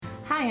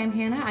Hi, I'm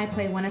Hannah. I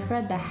play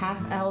Winifred, the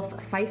half-elf,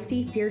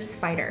 feisty, fierce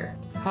fighter.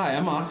 Hi,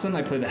 I'm Austin.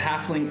 I play the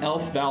halfling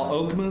elf Val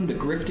Oakmoon, the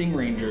grifting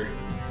ranger.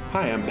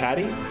 Hi, I'm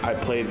Patty. I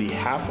play the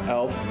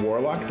half-elf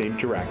warlock named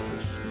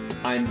Jiraxis.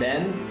 I'm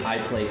Ben. I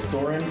play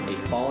Soren, a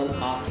fallen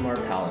Osmar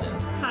paladin.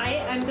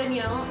 Hi, I'm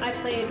Danielle. I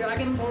play a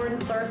dragonborn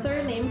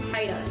sorcerer named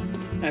Kaida.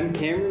 I'm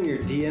Cameron, your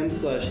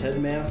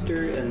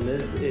DM/headmaster, and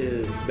this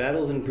is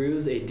Battles and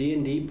Brews, a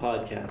D&D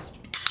podcast.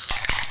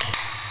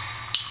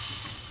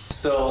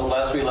 So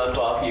last we left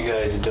off, you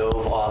guys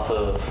dove off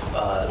of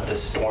the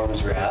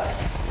Storm's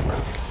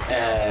Wrath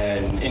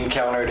and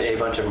encountered a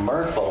bunch of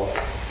merfolk.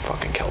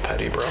 Fucking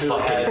Kelpetty, bro.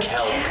 Fucking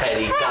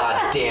Kelpetty,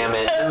 god damn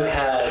it. Who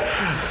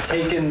had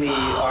taken the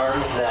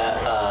arms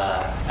that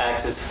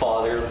Axe's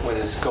father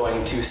was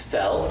going to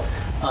sell.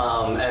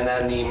 And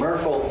then the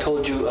merfolk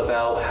told you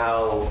about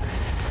how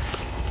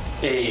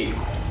a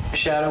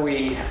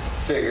shadowy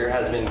figure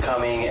has been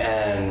coming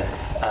and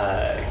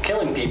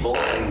killing people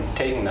and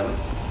taking them.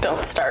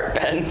 Don't start,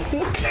 Ben.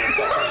 Don't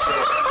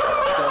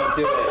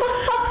do it.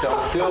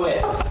 Don't do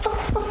it.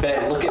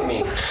 Ben, look at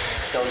me.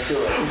 Don't do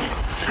it.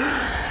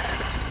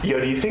 Yo,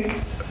 do you think...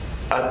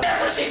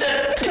 That's what she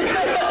said!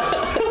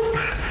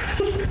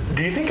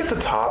 Do you think at the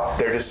top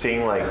they're just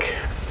seeing, like,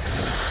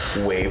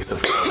 waves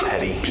of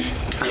Kelpetty?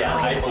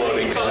 Yeah,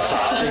 floating to the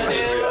top. I think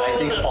they do. I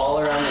think all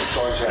around the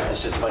Storm's Wrath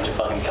is just a bunch of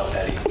fucking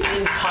Kelpetty. The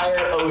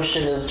entire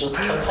ocean is just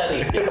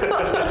Kelpetty.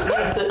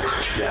 That's it.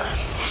 Yeah.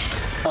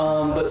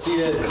 But so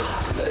you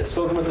had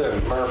spoken with the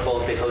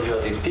merfolk, they told you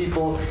about these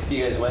people,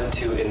 you guys went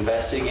to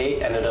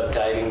investigate, ended up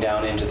diving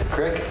down into the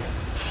creek,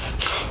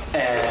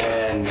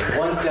 and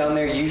once down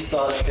there you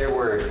saw that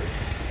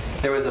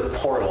there was a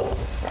portal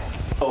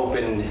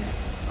open,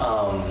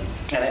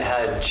 and it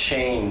had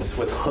chains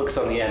with hooks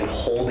on the end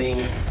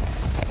holding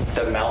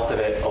the mouth of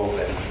it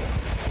open,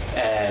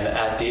 and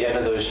at the end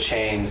of those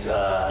chains,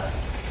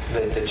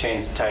 the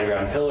chains tied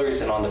around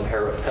pillars, and on the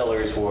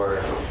pillars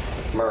were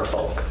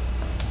merfolk.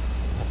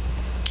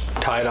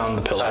 Tied on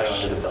the pillars.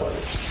 Tied onto the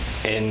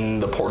pillars. In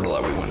the portal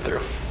that we went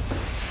through.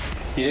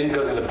 You didn't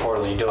go through the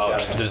portal, you dove down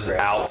into This is the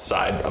ground.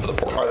 outside of the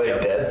portal. Are they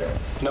dead?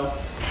 No.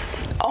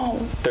 Oh.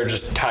 They're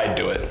just tied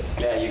to it.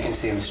 Yeah, you can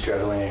see him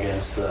struggling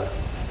against the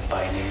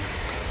bindings.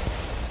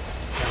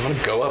 I'm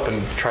gonna go up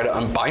and try to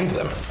unbind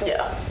them.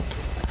 Yeah.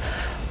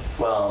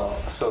 Well,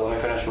 so let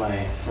me finish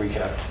my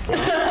recap.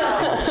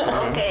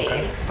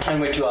 Okay. In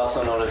which you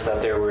also noticed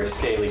that there were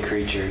scaly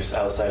creatures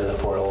outside of the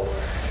portal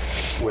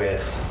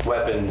with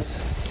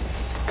weapons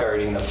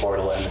guarding the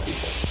portal and the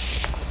people.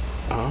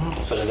 Oh.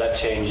 So does that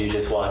change you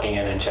just walking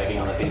in and checking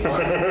on the people?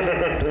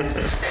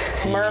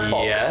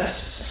 Merfolk.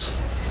 Yes.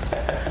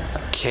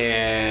 Do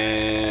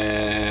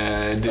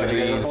Do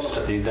you guys also want to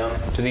put these down?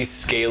 do these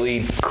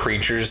scaly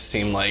creatures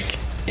seem like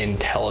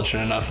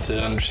intelligent enough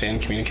to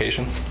understand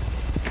communication?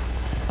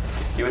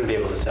 You wouldn't be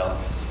able to tell.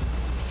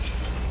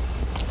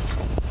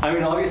 I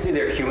mean, obviously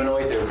they're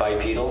humanoid, they're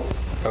bipedal.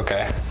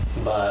 Okay.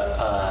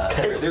 But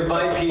they're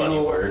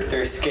bipedal,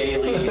 they're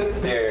scaly,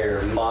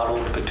 they're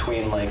modeled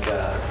between like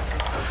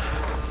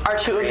Are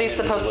two of these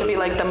supposed to be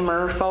like the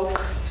merfolk?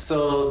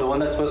 so the one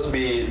that's supposed to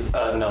be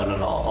no,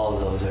 all of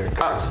those are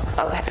guards.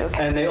 Oh,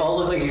 okay. And they all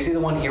look like, you see the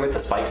one here with the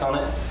spikes on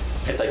it?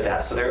 It's like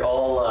that. So they're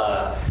all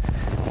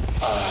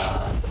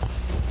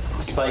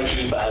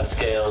spiky but have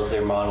scales.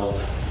 They're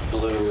modeled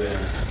blue and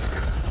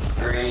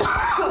green.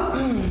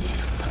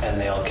 And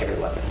they all carry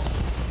weapons.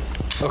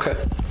 Okay.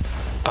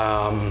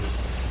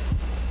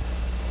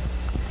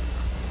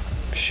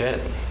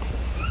 Shit.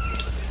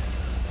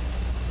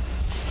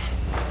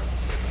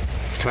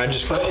 Can I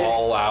just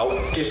call out?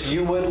 If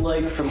you would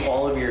like, from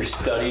all of your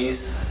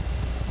studies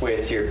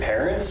with your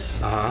parents,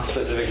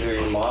 specifically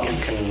your mom, you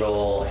can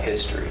roll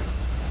history.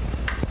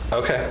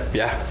 Okay,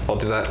 yeah, I'll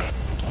do that.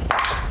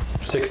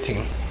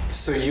 16.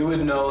 So you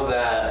would know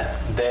that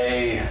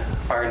they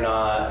are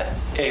not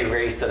a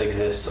race that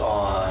exists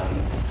on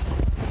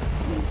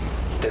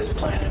this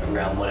planet,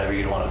 realm, whatever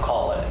you'd want to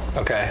call it.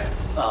 Okay.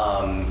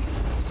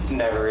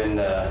 Never in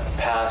the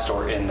past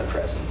or in the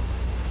present.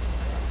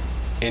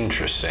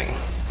 Interesting.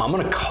 I'm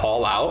gonna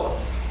call out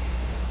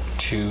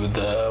to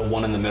the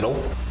one in the middle.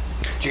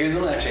 Do you guys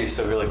want to actually,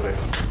 so really quick,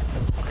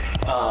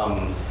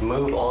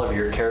 move all of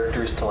your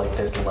characters to like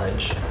this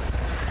ledge?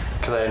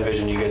 Because I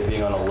envision you guys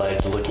being on a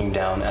ledge looking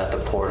down at the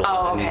portal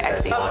Oh, and these okay, I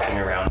guys see. walking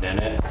around in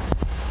it.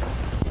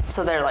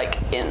 So they're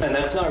like in. And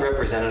that's not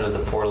representative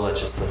of the portal, it's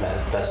just the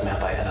best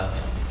map I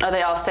have. Are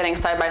they all sitting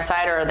side by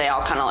side, or are they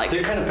all kind of like?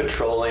 They're kind of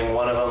patrolling.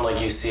 One of them, like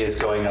you see, is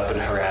going up and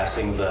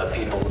harassing the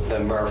people, the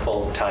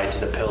merfolk tied to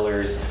the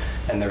pillars,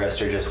 and the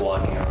rest are just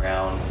walking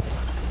around.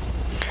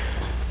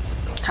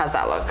 How's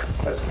that look?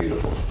 That's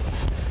beautiful.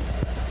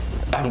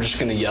 I'm just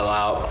gonna yell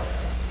out,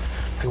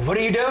 like, what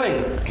are you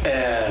doing?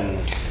 And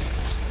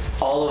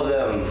all of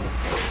them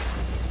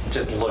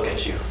just look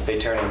at you. They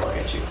turn and look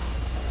at you.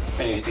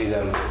 And you see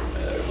them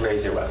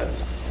raise their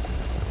weapons.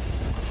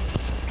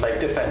 Like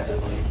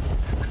defensively.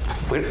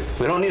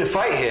 We don't need to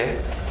fight here.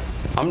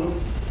 I'm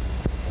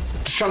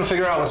just trying to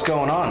figure out what's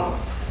going on.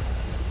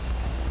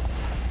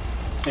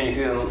 And you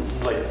see them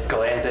like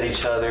glance at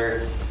each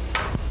other,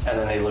 And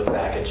then they look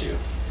back at you.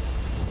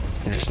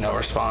 There's no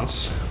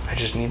response. I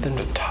just need them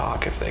to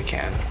talk if they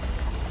can.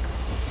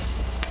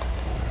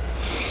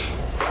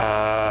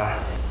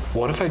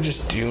 What if I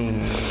just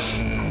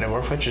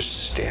what if I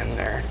just stand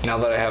there now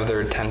that I have their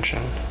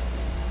attention?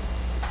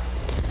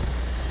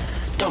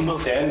 Don't move.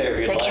 Stand there if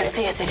you'd They like. can't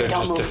see us if They're you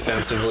don't just move.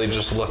 defensively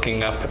just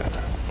looking up.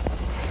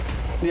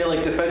 Yeah,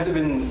 like defensive,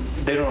 and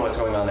they don't know what's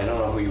going on. They don't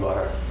know who you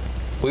are.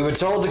 We were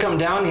told to come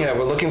down here.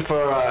 We're looking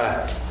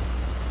for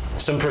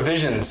some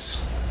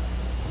provisions.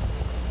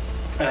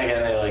 And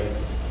again, they like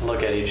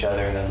look at each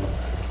other and then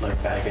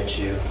look back at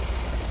you.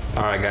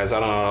 All right, guys. I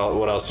don't know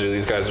what else to do.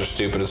 These guys are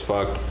stupid as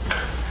fuck.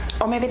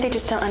 Or maybe they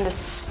just don't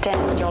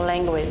understand your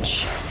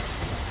language.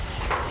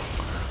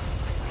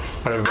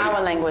 But everybody-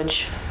 Our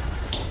language.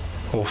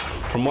 Well,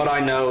 from what I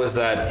know is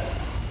that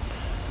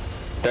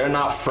they're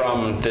not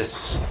from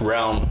this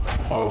realm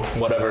or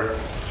whatever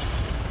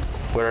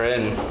we're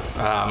in.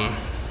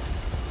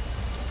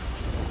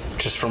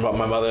 Just from what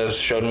my mother has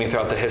showed me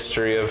throughout the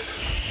history of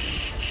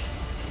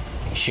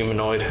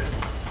humanoid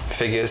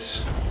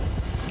figures.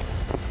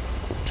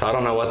 So I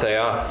don't know what they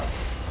are.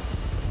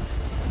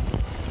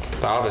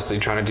 They're obviously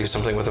trying to do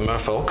something with the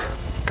merfolk.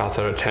 Got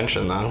their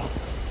attention though.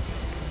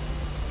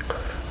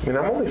 I mean,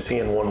 I'm only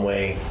seeing one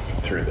way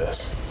through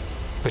this.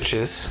 Which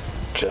is?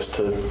 Just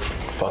to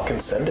fucking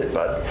send it,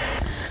 bud.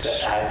 Is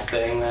that Pat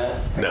saying that?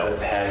 Or No. Is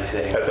that Patty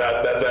saying That's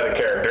out of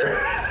character.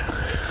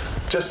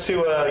 Just to,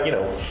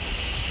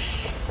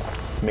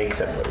 make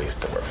them release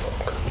the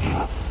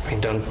merfolk. I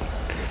mean, don't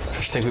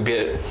you think we'd be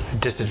at a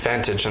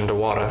disadvantage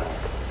underwater?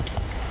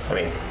 I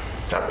mean,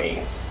 not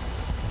me.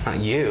 Not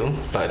you,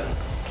 but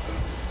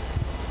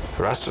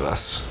the rest of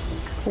us.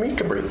 I mean, you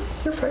can breathe.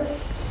 You're fine.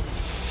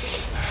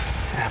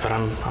 Yeah, but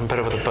I'm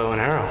better with a bow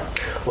and arrow.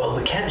 Well,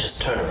 we can't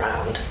just turn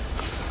around.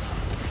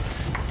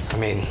 I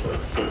mean,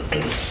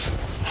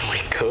 we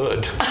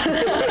could.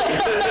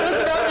 I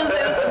was about to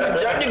say this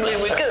objectively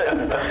we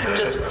could.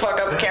 Just fuck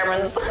up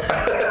Cameron's.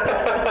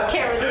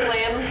 Cameron's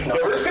plan. Yeah,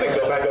 we're just gonna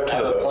go back up to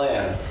have the a boat.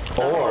 plan?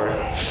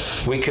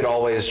 Or we could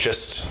always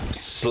just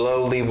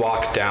slowly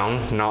walk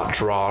down, not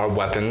draw our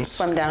weapons.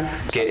 Swim down.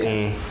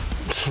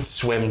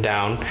 Swim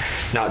down,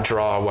 not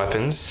draw our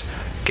weapons.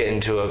 Get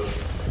into a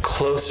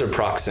closer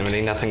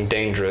proximity, nothing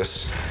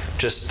dangerous,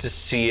 just to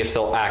see if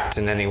they'll act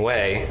in any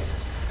way.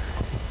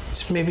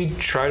 So maybe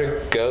try to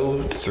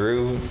go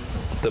through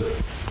the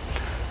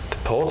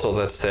portal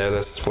that's there.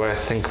 That's where I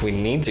think we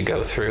need to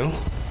go through.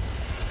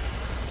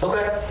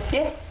 Okay.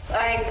 Yes,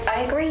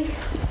 I agree.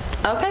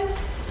 Okay.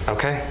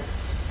 Okay.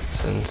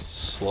 So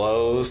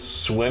slow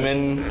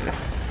swimming.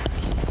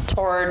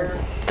 Toward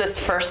this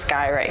first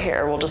guy right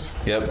here. We'll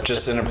just. Yep,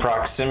 just in a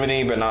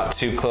proximity, but not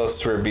too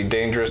close to where it'd be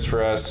dangerous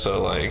for us.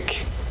 So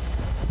like,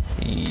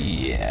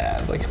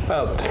 yeah, like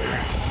about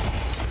there.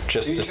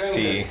 Just So you to trying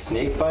see. to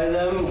sneak by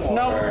them? Or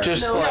No,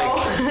 just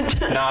like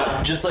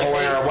not Just like,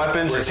 pulling hey, our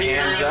weapons, we're just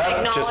here. hands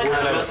up, just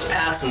Acknowledge kind Just of,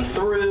 passing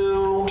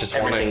through. Just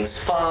wanna- Everything's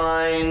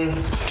fine.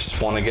 just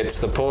want to get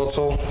to the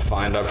portal,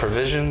 find our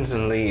provisions,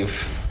 and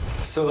leave.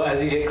 So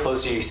as you get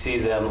closer, you see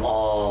them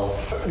all.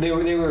 They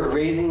were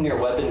raising their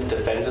weapons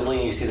defensively,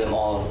 and you see them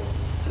all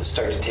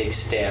start to take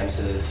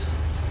stances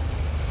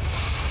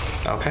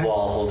Okay.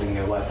 while holding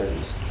their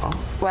weapons.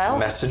 Well.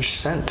 Message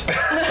sent.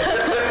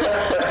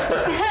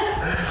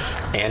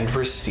 And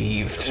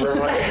received.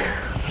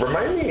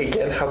 Remind me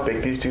again how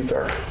big these dudes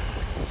are.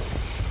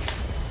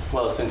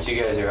 Well, since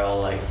you guys are all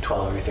like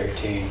 12 or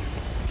 13,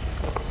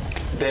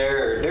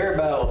 they're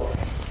about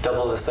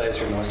double the size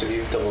for most of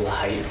you, double the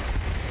height.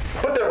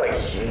 But they're like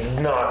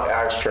not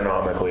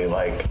astronomically,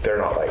 like they're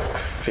not like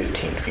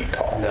 15 feet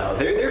tall. No,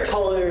 they're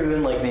taller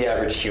than like the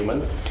average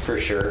human, for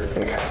sure.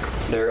 Okay.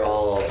 They're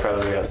all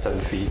probably about 7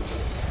 feet.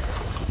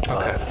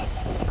 Okay.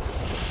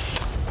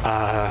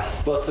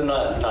 Well, so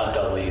not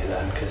double you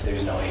then, because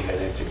there's no way you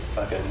guys are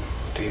fucking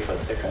 3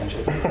 foot 6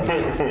 inches.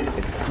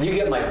 You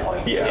get my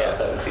point. Yeah. They're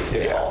 7 feet.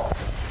 They're Yeah. tall.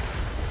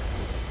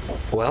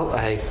 Well,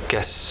 I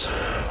guess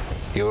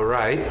you were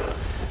right.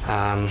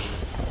 I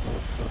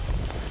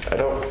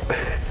don't.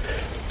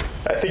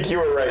 I think you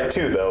were right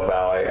too, though,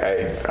 Val.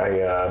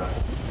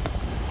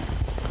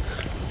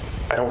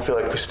 I don't feel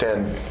like we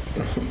stand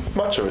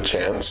much of a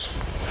chance.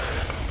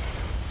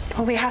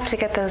 Well, we have to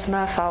get those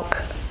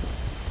merfolk.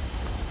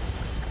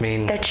 I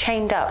mean, They're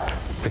chained up.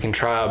 we can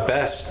try our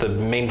best. The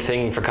main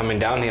thing for coming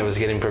down here was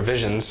getting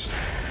provisions.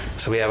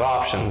 So we have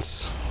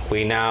options.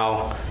 We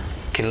now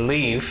can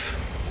leave.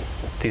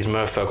 These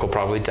merfolk will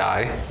probably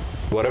die.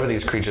 Whatever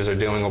these creatures are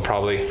doing will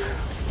probably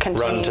Continue.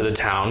 run to the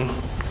town.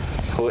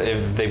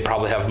 If they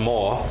probably have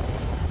more,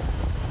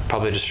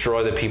 probably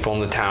destroy the people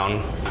in the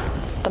town.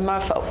 The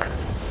merfolk.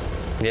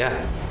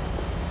 Yeah.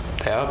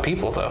 They are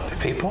people, though. They're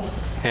people.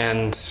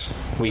 And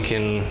we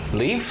can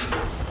leave,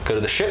 go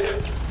to the ship,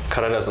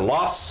 cut it as a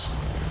loss.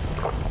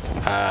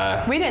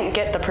 We didn't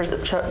get the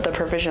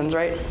provisions,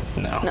 right?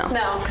 No. No.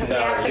 No, because we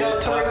No, have to you go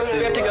had talked through.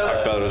 We have to go-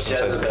 About us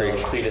inside the Jezebel,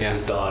 creek.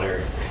 Cletus's Yeah.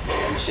 daughter,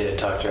 and she had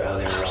talked to her how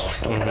they were all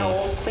stolen. Good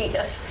old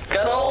Cletus.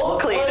 Good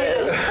old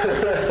Cletus.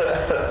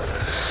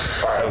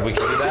 All right. right. We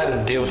can do that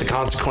and deal with the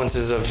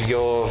consequences of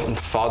your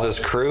father's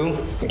crew.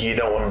 You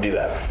don't want to do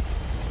that.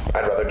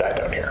 I'd rather die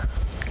down here.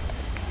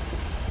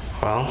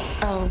 Well,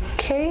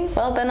 Okay,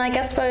 well then I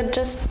guess we're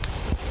just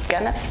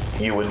gonna.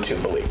 You would too,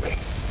 believe me.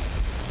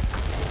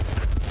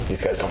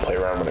 These guys don't play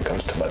around when it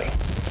comes to money.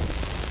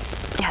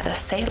 Yeah, the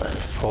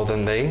sailors. well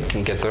then they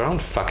can get their own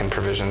fucking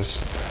provisions.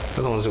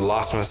 They're the ones who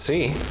lost them at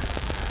sea.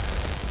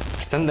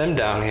 Send them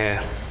down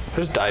here.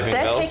 There's diving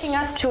They're bells. taking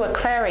us to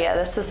Aquaria.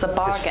 This is the His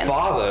bargain.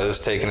 father is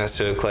taking us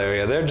to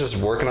Aquaria. They're just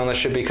working on the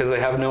ship because they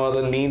have no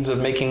other needs of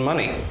making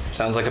money.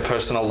 Sounds like a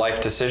personal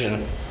life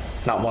decision,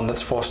 not one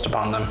that's forced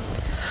upon them.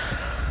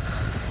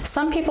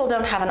 Some people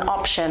don't have an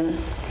option.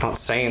 Not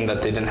saying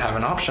that they didn't have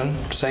an option,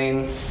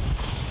 saying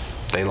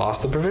they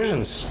lost the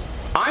provisions.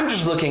 I'm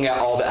just looking at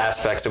all the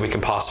aspects that we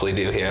can possibly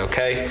do here,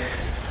 okay?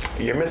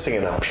 You're missing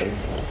an option.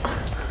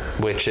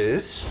 Which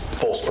is?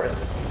 Full sprint.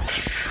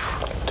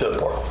 To the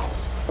portal.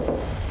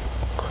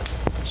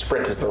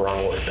 Sprint is the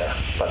wrong word there,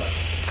 but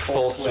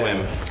Full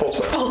swim. full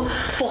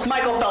swim.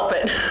 Michael Phelps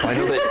it.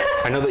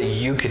 I know that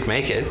you could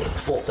make it.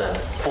 Full send.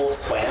 Full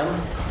swam?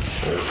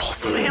 Full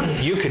swam.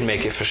 You could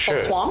make it for sure.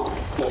 Full swam.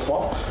 Full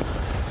swam?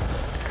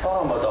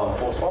 Oh, madame,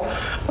 full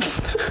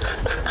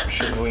swam?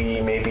 Should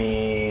we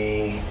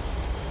maybe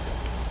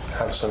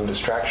have some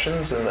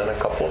distractions and then a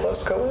couple of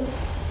us go in?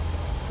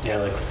 Yeah,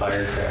 like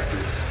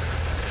firecrackers.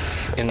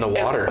 In the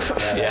water.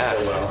 Yeah.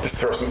 Just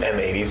throw some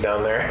M80s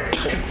down there.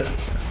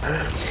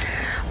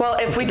 Well,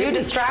 if we do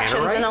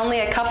distractions and Tannerite? only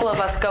a couple of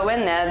us go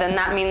in there, then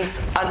that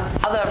means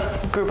another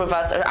group of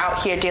us are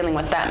out here dealing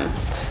with them.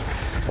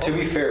 To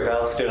be fair,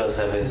 Val still does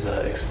have his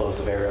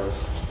explosive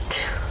arrows.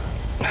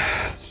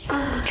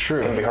 True.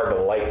 It's gonna be hard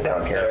to light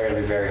down here. They're going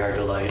to be very hard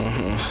to light.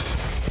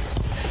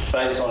 But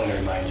I just wanted to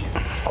remind you.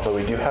 Although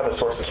we do have a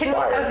source of I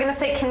fire. was gonna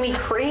say, can we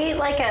create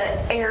like an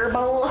air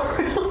bubble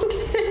around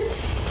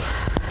it?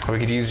 We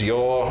could use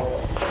your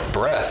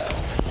breath.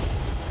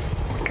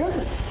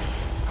 Good.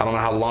 I don't know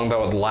how long that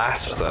would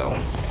last, though.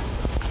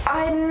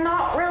 I'm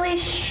not really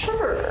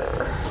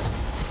sure.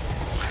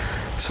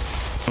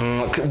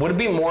 Would it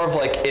be more of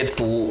like it's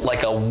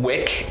like a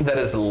wick that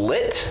is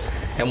lit,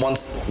 and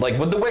once like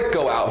would the wick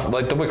go out?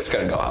 Like the wick's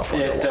gonna go out for a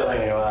Yeah, it's little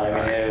definitely going to go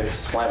out. I mean,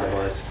 it's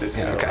flammable. It's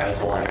going to okay. go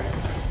as water.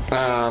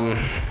 while.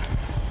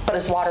 But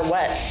is water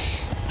wet?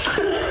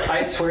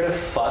 I swear to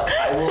fuck,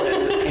 I will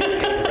end this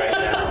campaign right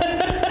now.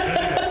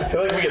 I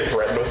feel like we get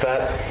threatened with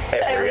that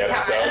every Every time.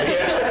 episode.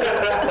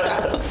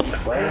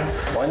 Yeah. Well,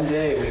 one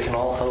day we can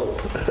all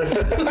hope.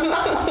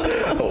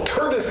 We'll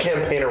turn this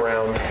campaign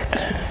around.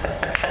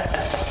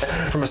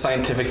 From a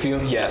scientific view,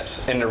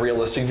 yes. In a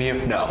realistic view,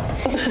 no.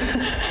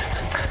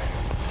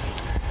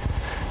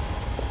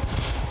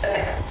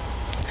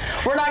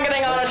 We're not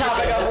getting on a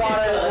topic of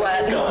water is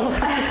wet.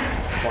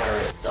 Water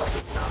itself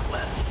is not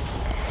wet.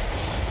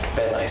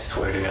 Ben, I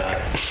swear to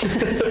God.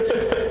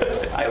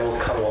 I will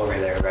come over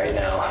there right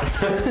now.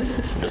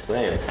 I'm just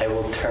saying. I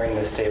will turn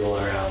this table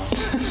around.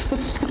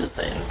 I'm just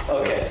saying.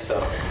 Okay, so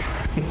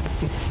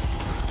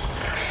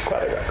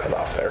Glad I got cut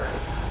off there.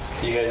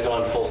 you guys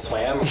going full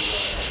swam?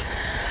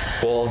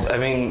 Well, I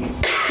mean,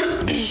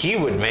 he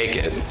would make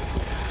it,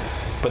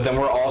 but then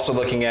we're also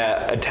looking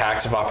at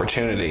attacks of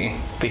opportunity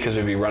because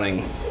we'd be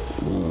running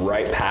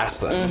right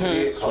past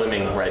them.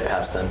 Swimming right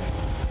past them.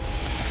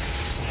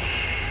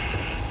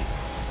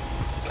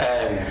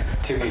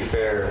 And to be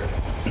fair,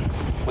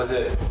 was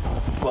it?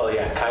 Well,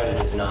 yeah, Kaida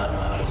does not know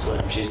how to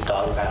swim. She's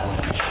dog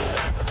paddling and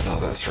shit. Oh,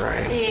 that's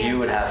right. You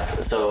would have.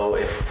 So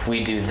if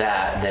we do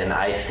that, then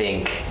I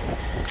think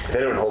If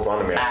anyone holds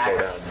on to me, I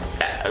slow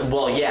down.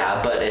 Well,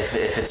 yeah, but if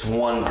it's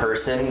one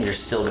person, you're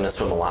still going to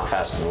swim a lot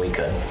faster than we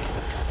could.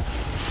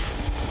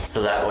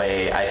 So that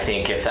way, I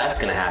think if that's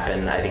going to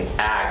happen, I think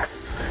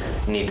Axe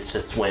needs to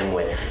swim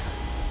with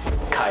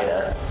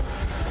Kaida.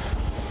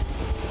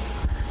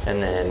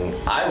 And then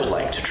I would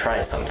like to try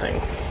something.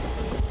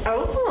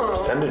 Oh.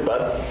 Send it,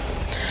 bud.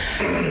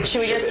 Should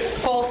we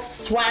just full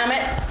swam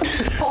it?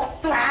 Full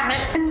swam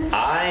it.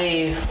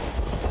 I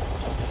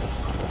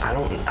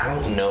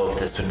don't know if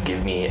this would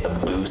give me a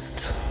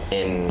boost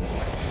in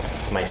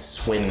my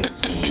swim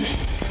speed.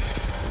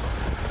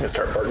 I'm gonna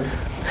start farting.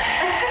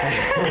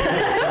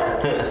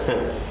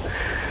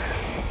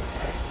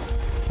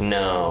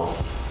 No.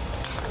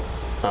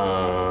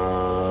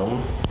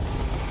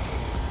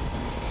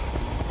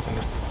 What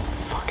the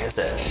fuck is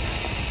it?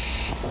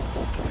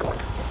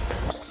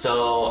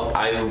 So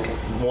I'm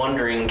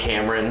wondering,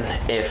 Cameron,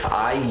 if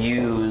I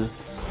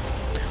use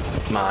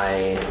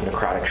my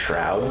necrotic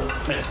shroud.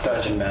 It's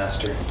Dungeon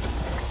Master.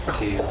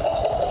 To you.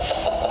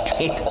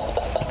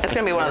 It's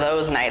gonna be one of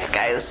those nights,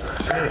 guys.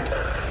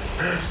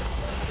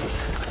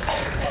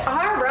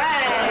 All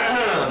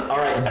right. All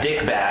right,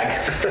 dick bag.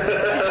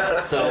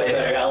 So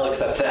if I'll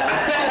accept that.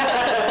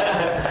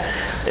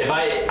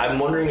 I'm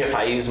wondering if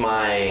I use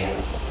my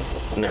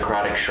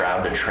necrotic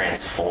shroud to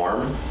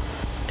transform,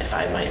 if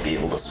I might be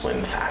able to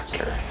swim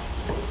faster.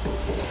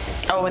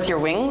 Oh, with your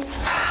wings?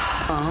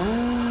 Oh.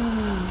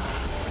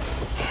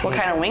 What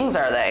kind of wings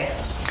are they?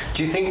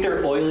 Do you think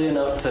they're oily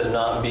enough to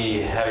not be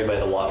heavy by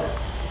the water?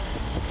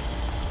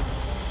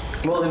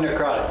 Well, they're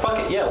necrotic. Fuck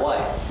it. Yeah, why?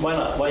 Why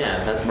not? Why Yeah,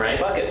 not? that, right?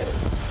 Fuck it.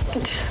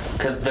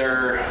 Because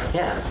they're,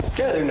 Yeah,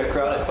 they're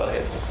necrotic. Fuck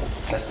it.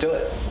 Let's do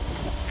it.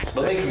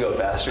 They'll make you go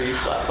faster. You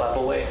flap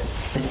away.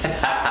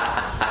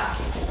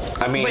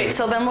 I mean, Wait,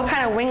 so then what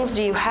kind of wings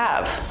do you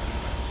have?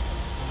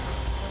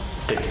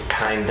 the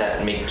kind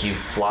that make you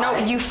fly. No,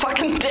 you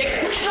fucking dick.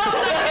 That's not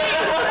what I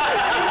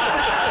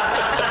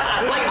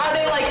mean. Like, are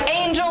they like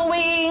angel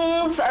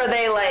wings? Are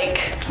they like...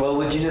 Well,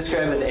 would you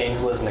describe an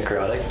angel as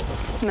necrotic?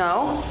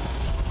 No.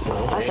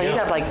 Also, you you'd go.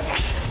 have like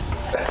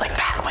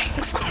bat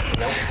wings.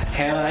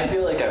 Hannah, I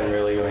feel like I'm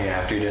really going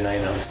after you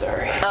tonight. I'm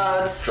sorry.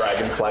 Oh, it's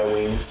Dragonfly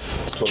wings.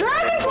 Just little-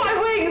 dragonfly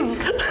wings!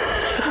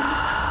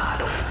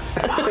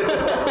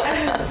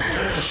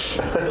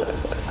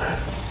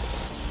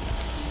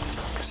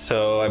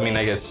 so I mean,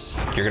 I guess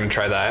you're gonna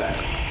try that.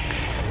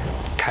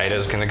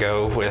 Kaida's gonna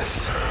go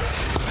with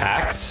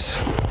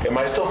axe. Am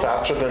I still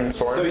faster than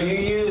Soren? So you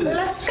used...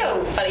 Let's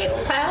go, buddy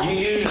old pal. You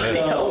used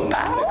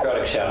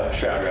necrotic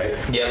shroud, right?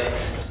 Yep.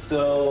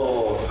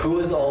 So who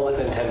was all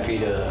within 10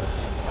 feet of...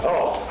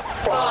 Oh,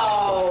 fuck.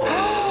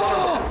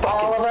 Oh.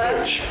 All of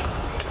us?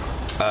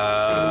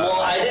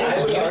 Well, I didn't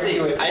would use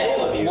argue it. it's I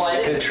all of didn't. you, Well, I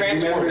didn't because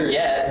transform remember-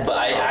 yet, but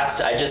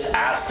I just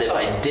asked if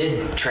I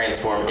did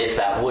transform, if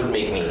that would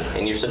make me,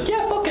 and you said,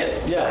 yeah, book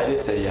it. Yeah, So I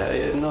did say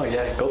yeah. No,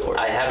 yeah, go for it.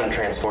 I haven't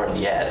transformed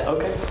yet.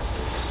 Okay.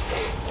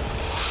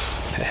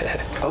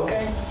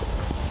 Okay.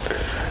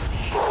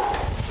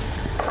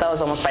 That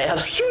was almost bad.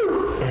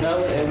 No,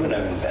 it wouldn't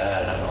have been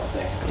bad, I don't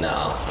think.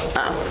 No,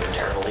 that would have been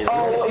terrible either.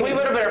 Oh, we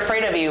would have been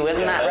afraid of you,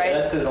 isn't that right?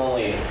 That's his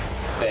only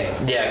thing.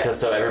 Yeah, because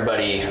so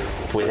everybody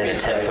within a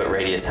 10-foot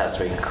radius has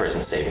to make a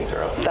charisma saving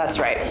throw. That's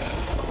right.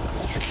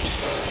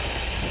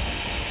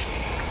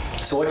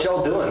 So what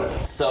y'all doing?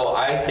 So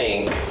I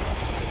think.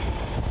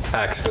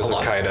 Axe goes Hold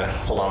with on. Kaida.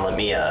 Hold on, let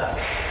me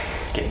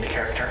get into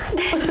character.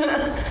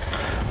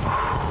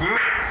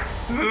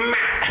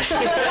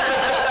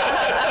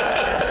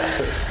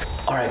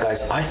 Alright,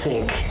 guys, I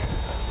think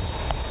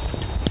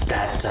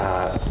that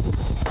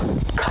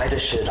Kaida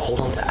should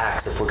hold on to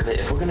Axe if we're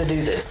gonna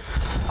do this.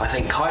 I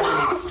think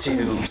Kaida needs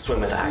to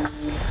swim with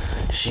Axe.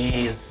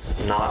 She's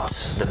not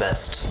the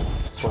best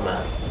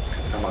swimmer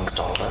amongst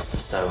all of us,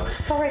 so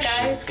Sorry, she's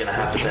guys. gonna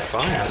have the best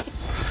fine.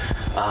 chance.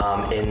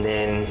 And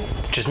then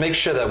Just make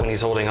sure that when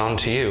he's holding on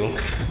to you,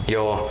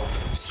 you're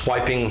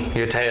swiping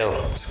your tail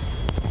as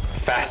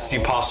fast as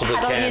you possibly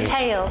Paddle can. your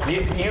tail.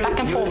 You Back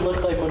and would forth.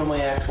 look like one of my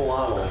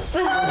axolotls.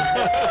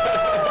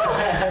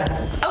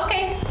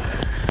 Okay.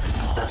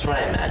 that's what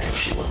I imagine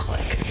she looks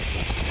like.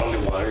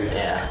 Underwater,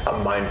 Yeah. A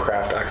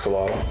Minecraft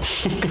axolotl.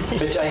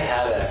 Bitch, I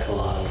have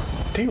axolotls.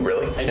 Do you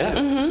really? Yeah.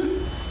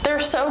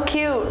 They're so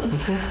cute.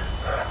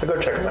 I go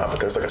check them out, but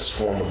there's like a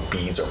swarm of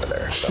bees over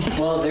there. So.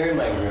 Well, they're in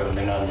my room.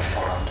 They're not in the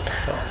pond.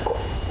 Oh, cool.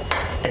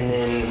 And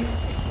then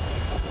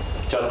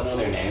Do you know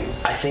their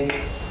names? I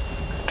think.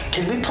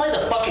 Can we play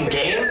the fucking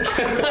game?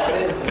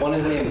 One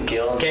is named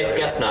Gil. and Okay, the other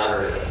guess is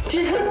not.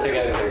 Gilbert.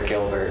 Together they're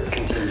Gilbert.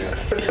 Continue.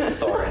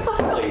 Soren,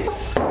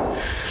 please.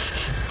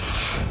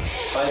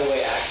 By the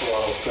way,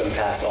 axolotl will swim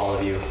past all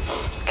of you.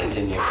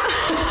 Continue.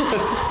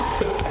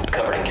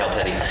 Covered in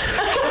Calpetti.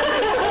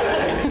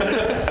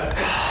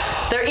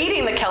 They're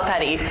eating the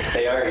kelpetty.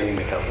 They are eating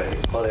the company.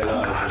 Well, they're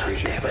not ocean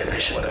creatures. Damn it, I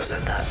shouldn't have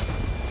said that.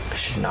 I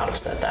should not have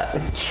said that.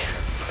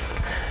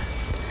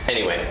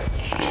 Anyway.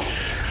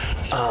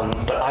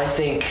 But I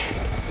think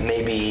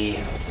maybe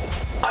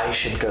I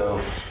should go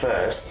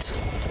first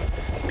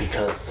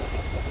because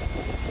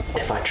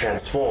if I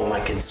transform, I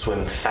can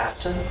swim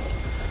faster.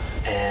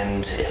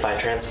 And if I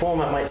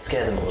transform, I might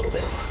scare them a little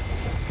bit.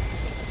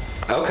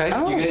 Okay.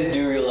 You guys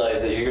do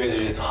realize that you guys are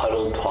just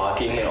huddled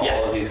talking and Yeah.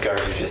 all of these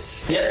guards are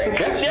just staring.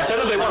 Yeah, you said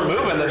that they weren't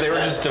moving, that they were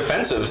just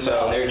defensive,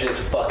 so. They're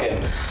just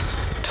fucking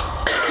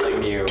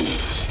taunting you.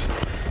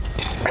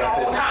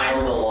 Weapons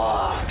held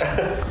aloft.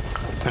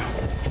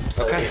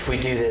 So Okay. if we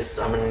do this,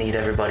 I'm gonna need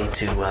everybody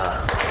to get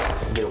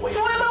away from me.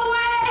 Swim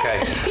away!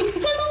 Okay.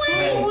 Swim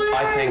Then away!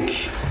 I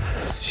think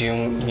you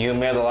and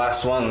me are the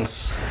last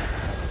ones.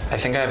 I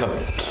think I have a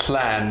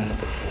plan.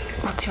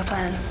 What's your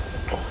plan?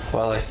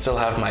 Well, I still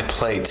have my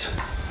plate.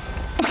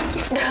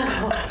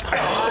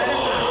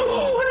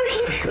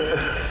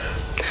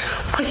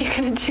 What are you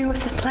gonna do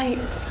with the plate?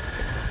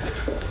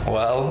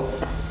 Well,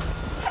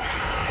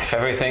 if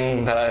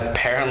everything that I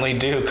apparently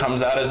do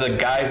comes out as a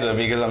geyser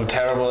because I'm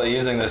terrible at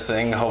using this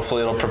thing,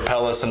 hopefully it'll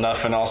propel us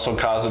enough and also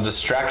cause a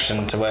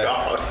distraction to where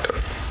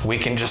we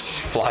can just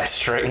fly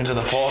straight into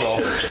the portal.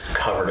 Just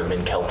covered them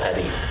in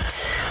Calpetti.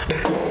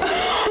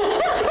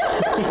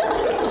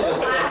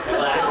 Just the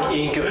black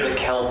ink of the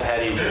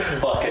Calpetti just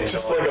fucking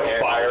Just going like a there.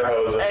 fire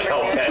hose of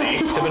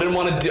Calpetti. So I don't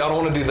want to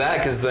do that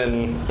because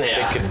then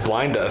Yeah. it could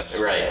blind us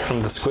Right.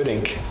 from the squid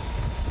ink.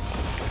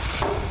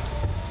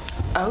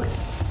 Oh,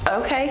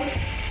 okay.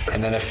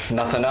 And then if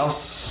nothing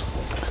else,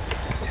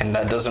 and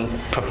that doesn't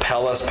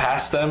propel us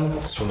past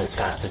them, Swim as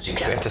fast as you we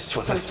can. have to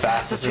swim as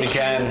fast as we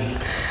can.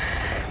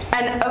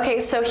 And okay,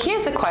 so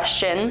here's a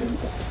question.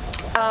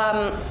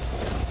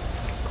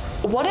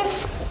 What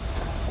if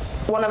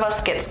one of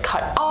us gets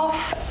cut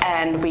off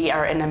and we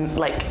are in a,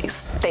 like,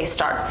 they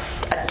start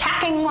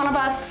attacking one of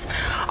us,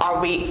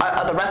 are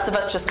the rest of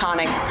us just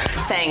kind of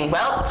saying,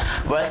 well,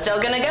 we're still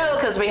gonna go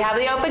because we have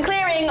the open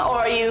clearing,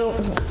 or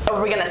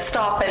are we gonna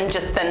stop and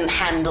just then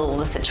handle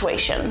the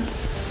situation?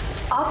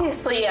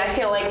 Obviously, I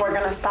feel like we're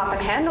gonna stop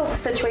and handle the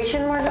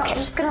situation. We're not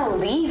just gonna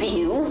leave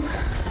you.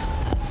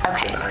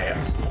 Okay. I am.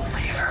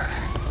 Leave her.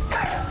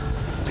 Kind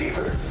of. Leave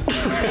her.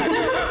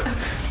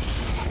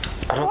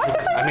 I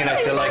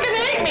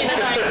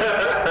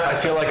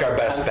feel like our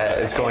best bet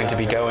is going to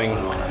be going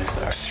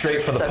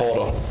straight for the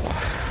portal.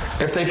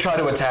 If they try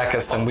to attack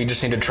us, then we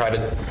just need to try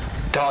to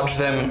dodge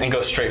them and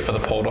go straight for the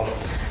portal.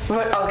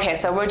 Okay,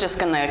 so we're just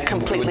gonna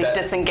completely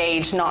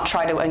disengage, not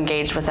try to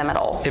engage with them at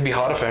all. It'd be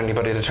harder for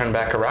anybody to turn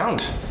back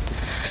around,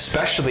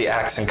 especially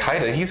Axe and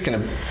Kaida. He's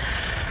gonna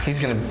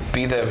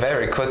be there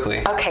very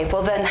quickly. Okay,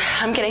 well then,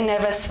 I'm getting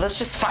nervous. Let's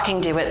just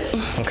fucking do it.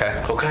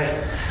 Okay.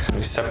 Okay. So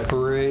we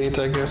separate,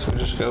 I guess. We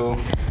just go.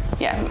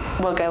 Yeah,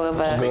 we'll go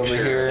over. Just go over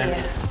here.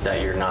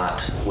 That you're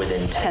not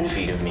within 10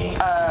 feet of me.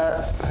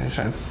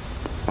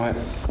 What?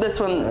 This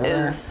one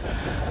is.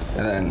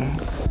 And then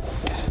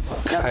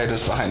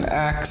Kaida's behind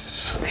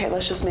Axe. Okay,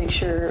 let's just make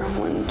sure.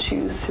 1,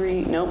 2,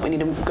 3. Nope, we need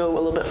to go a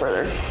little bit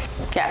further.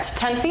 Yeah, it's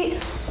 10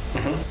 feet.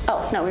 Mm-hmm.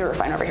 Oh no, we were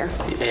fine over here.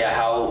 Yeah,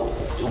 how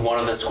one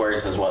of the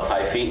squares is what,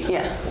 5 feet?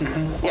 Yeah.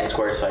 Mm-hmm. One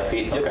square is 5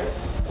 feet. Okay.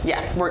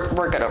 Yeah,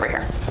 we're good over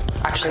here.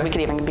 Actually, we could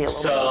even be a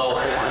little bit closer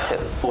if we wanted to.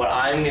 What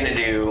I'm gonna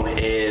do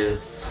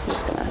is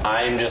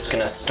I'm just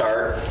gonna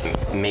start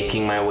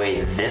making my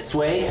way this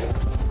way,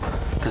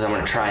 because I'm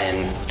gonna try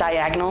and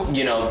diagonal.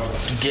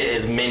 Get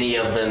as many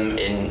of them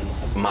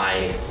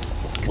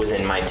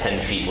within my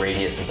 10 feet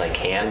radius as I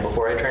can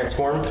before I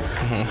transform.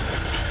 Mm-hmm.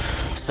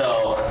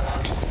 So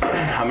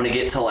I'm gonna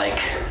get to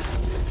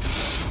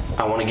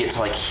I want to get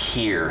to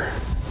here,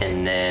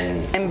 and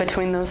then in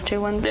between those two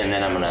ones. And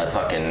then I'm gonna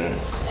fucking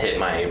hit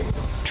my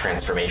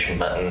transformation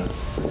button.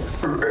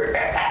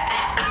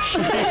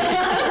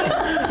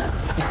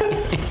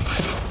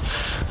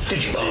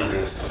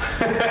 Jesus.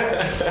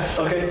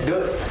 Okay, do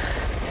it.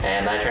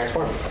 And I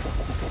transform.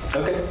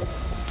 Okay.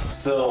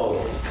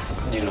 So,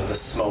 the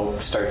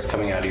smoke starts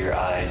coming out of your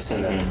eyes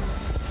and then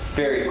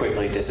very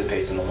quickly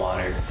dissipates in the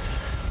water.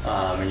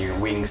 And your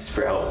wings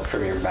sprout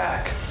from your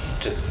back.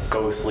 Just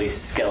ghostly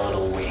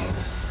skeletal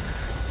wings.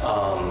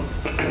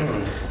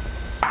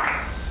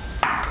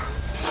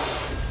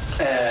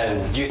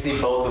 And you see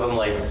both of them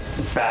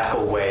back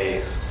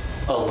away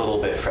a little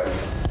bit from you,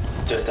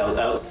 just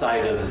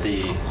outside of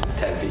the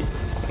 10 feet.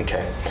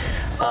 Okay.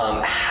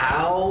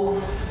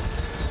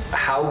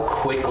 How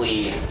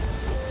quickly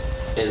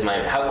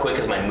how quick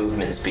is my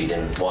movement speed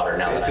in water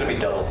now? It's gonna be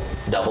double.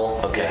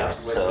 Double? Okay. Yeah,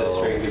 with the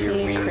strength of your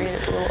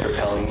wings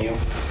propelling you.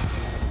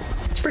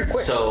 It's pretty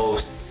quick. So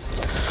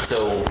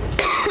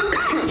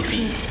 60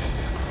 feet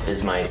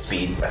is my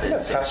speed. I think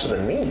that's faster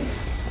than me.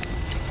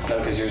 No,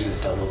 because yours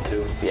is double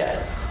too.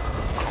 Yeah.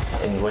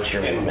 And what's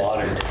your movement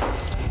water speed?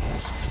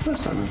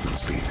 What's my movement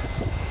speed?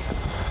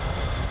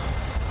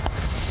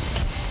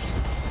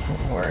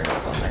 Where it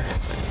is on there.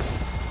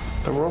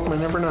 The world may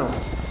never know.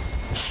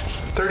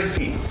 30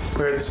 feet.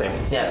 We're the same.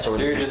 Yeah, so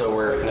we're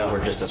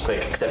just as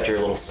quick, except you're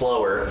a little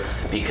slower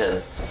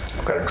because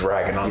I've got a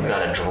dragon on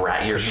there.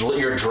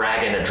 You're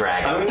dragging a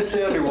dragon. I'm gonna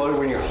say underwater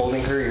when you're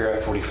holding her, you're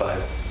at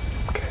 45.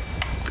 Okay.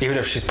 Even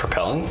if she's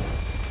propelling?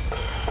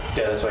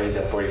 Yeah, that's why he's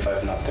at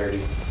 45, not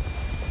 30.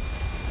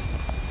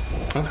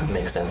 Okay.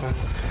 Makes sense.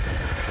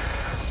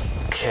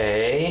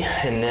 Okay,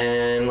 and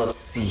then let's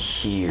see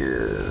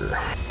here.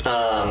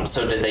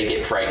 So did they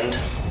get frightened?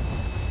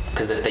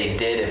 Because if they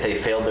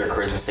failed their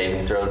charisma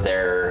saving throw,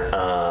 their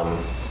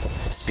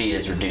speed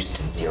is reduced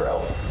to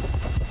 0.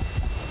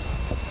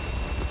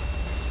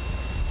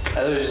 I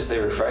thought it was just they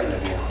were frightened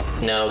of you.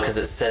 No, because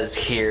it says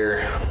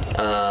here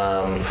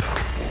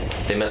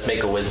they must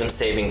make a wisdom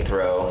saving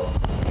throw.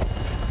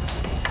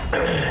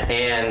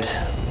 And,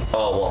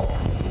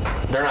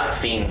 they're not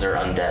fiends or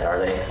undead, are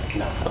they?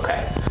 No.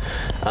 Okay.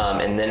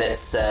 And then it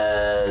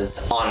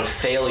says, on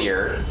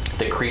failure,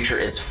 the creature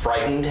is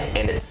frightened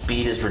and its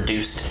speed is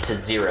reduced to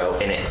 0,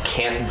 and it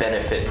can't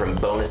benefit from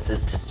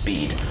bonuses to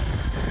speed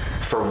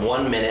for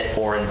 1 minute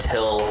or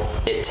until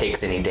it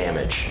takes any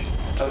damage.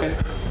 Okay.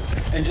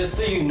 And just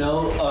so you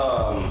know,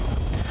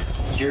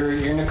 your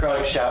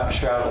necrotic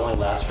shroud only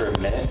lasts for a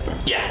minute.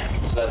 Yeah.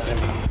 So that's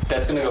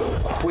gonna go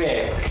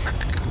quick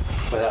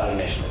without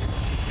initiative.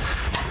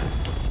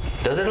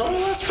 Does it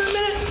only last for a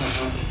minute?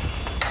 Mm-hmm.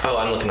 Oh,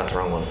 I'm looking at the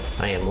wrong one.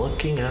 I am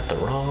looking at the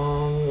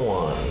wrong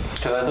one.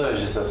 Because I thought it was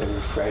just that they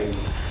were frightened.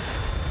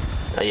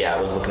 Yeah, I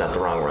was looking at the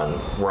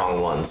wrong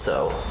one,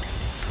 so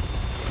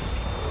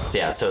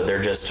yeah, so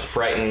they're just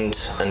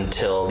frightened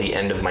until the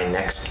end of my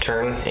next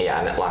turn. Yeah,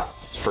 and it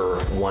lasts for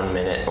 1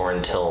 minute or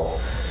until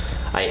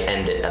I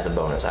end it as a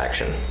bonus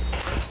action.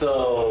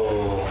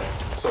 So,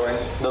 Soren,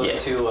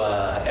 those two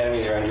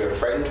enemies around you are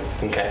frightened.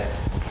 Okay.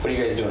 What are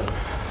you guys doing?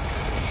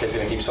 You guys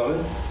gonna keep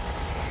swimming?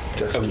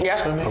 We're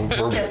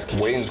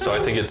waiting, so I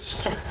think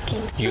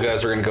it's you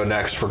guys are gonna go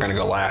next. We're gonna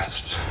go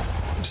last.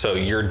 So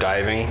you're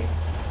diving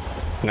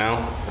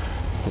now.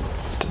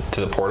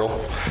 to the portal?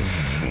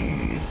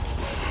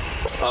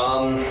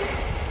 I'm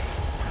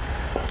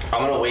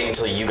gonna wait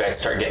until you guys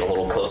start getting a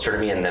little closer to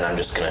me, and then I'm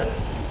gonna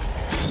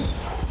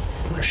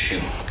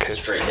shoot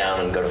straight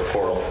down and go to the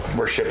portal.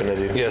 We're shipping it,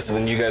 dude. Yeah, so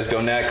then you guys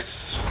go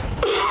next.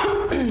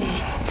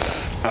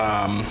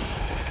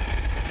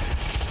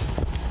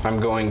 I'm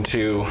going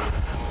to...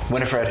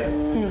 Winifred,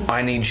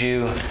 I need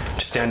you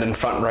to stand in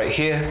front right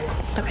here.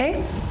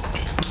 Okay.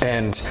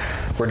 And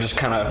we're just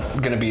kind of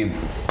going to be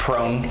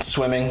prone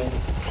swimming.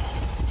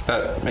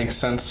 That makes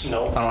sense?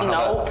 No. I don't know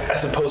how that...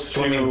 As opposed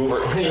to...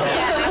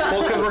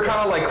 Well, because we're kind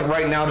of like,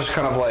 right now, just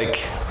kind of like...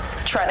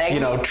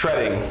 Treading.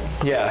 Treading.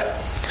 Yeah.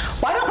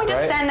 Why don't we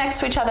just Right? stand next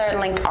to each other and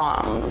link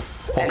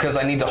arms? Well, because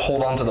I need to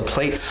hold on to the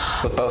plate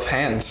with both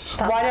hands.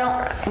 Why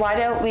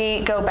don't we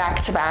go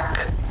back to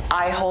back?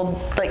 I hold,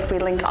 we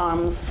link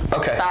arms.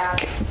 Okay.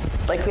 Back,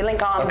 we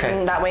link arms, Okay.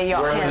 and that way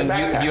your And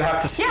hand. you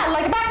have to... Yeah,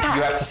 like a backpack.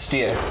 You have to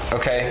steer,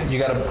 okay? You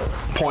gotta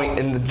point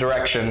in the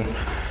direction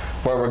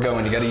where we're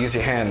going. You gotta use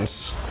your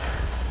hands.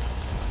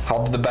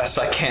 I'll do the best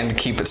I can to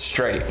keep it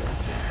straight.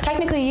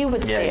 Technically, you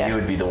would steer. Yeah, you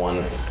would be the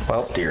one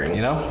steering.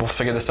 We'll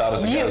figure this out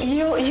as it goes.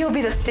 You'll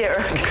be the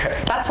steerer.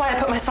 Okay. That's why I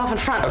put myself in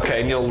front.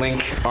 Okay, and you'll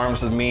link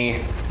arms with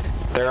me.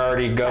 They're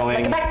already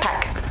going. Like a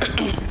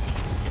backpack.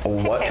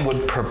 What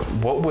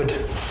would...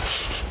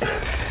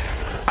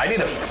 I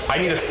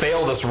need to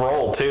fail this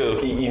roll too.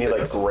 You need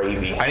like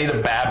gravy. I need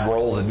a bad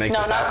roll to make No,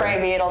 this not happen.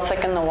 gravy. It'll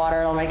thicken the water.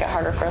 It'll make it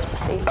harder for us to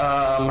see.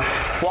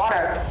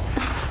 Water.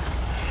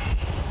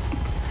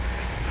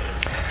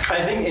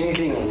 I think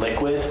anything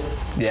liquid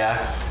Yeah.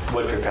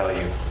 would propel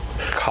you.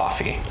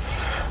 Coffee.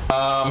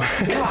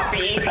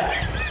 Coffee.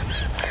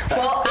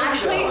 Well,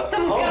 actually,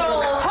 Some good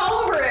old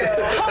homebrew.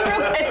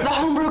 it's the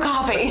homebrew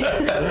coffee.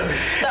 And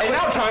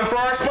now time for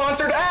our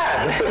sponsored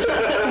ad.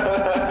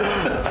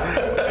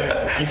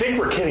 You think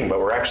we're kidding, but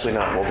we're actually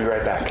not. We'll be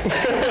right back.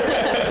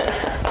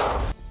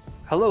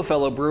 Hello,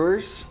 fellow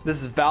brewers.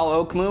 This is Val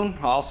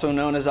Oakmoon, also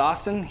known as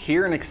Austin,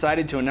 here and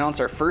excited to announce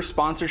our first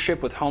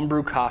sponsorship with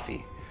Homebrew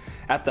Coffee.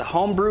 At the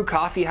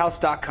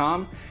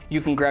homebrewcoffeehouse.com,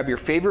 you can grab your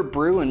favorite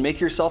brew and make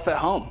yourself at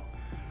home.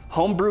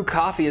 Homebrew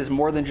Coffee is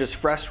more than just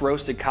fresh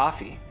roasted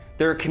coffee.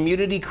 They're a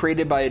community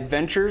created by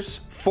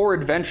adventurers for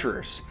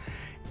adventurers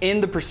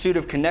in the pursuit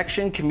of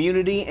connection,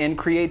 community, and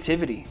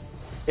creativity.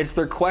 It's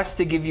their quest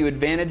to give you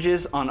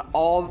advantages on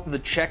all the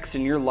checks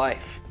in your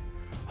life.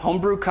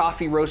 Homebrew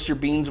Coffee roasts your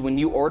beans when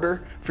you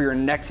order for your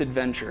next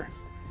adventure.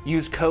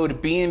 Use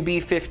code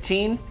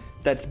BNB15,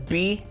 that's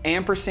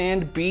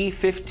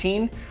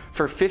B&B15,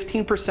 for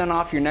 15%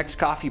 off your next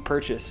coffee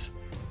purchase.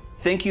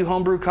 Thank you,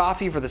 Homebrew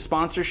Coffee, for the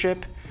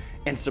sponsorship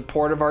and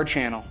support of our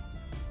channel.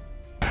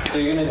 So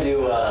you're gonna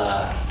do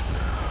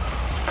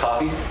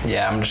coffee?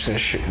 Yeah, I'm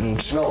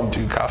just gonna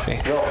do coffee.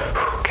 Roll.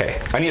 Okay,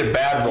 I need a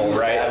bad roll,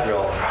 right? Bad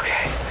roll.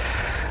 Okay.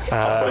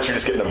 Otherwise, you're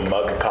just getting a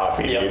mug of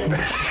coffee, dude.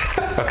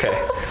 Okay.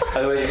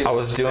 Otherwise, you get I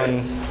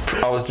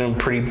was doing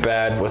pretty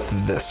bad with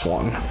this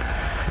one.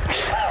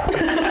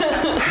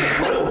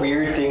 What a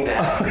weird thing to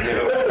have to do.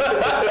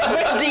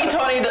 Which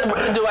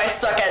D20 do I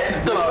suck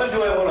at the Which one most?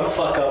 do I want to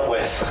fuck up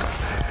with?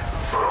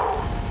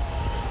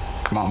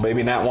 Come on,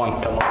 baby, nat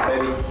one. Come on,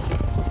 baby.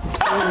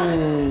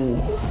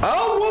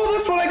 Oh, well,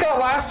 this one I got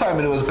last time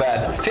and it was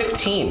bad.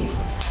 15.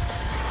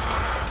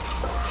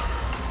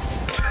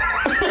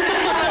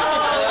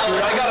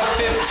 Dude, I got a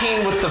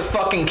 15 with the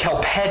fucking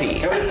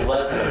Kelpetti. It was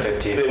less than a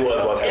 15. It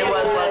was less than It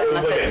was less than a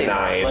like 15. a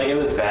 9. Like, it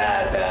was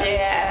bad.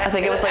 Yeah. I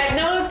think it was like-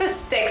 No, it was a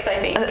 6, I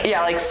think.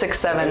 Yeah, like 6, It was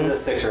 7. a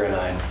 6 or a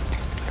 9.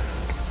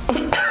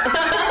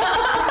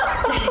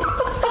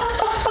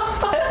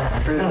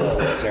 For the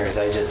listeners,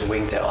 I just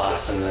winked at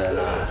Austin and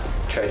then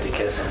tried to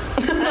kiss him.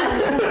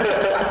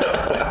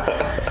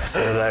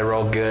 So did I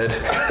roll good?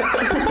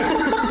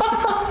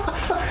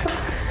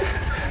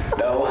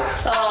 No.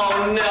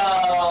 Oh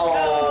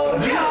no!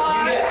 You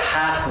get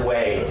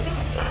halfway.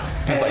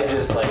 And like- it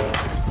just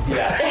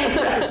yeah.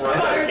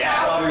 Sputters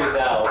out. Sputters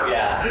out,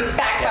 yeah. Yeah,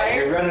 Backfires.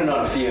 you're running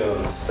on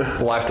fumes.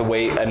 Will I have to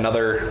wait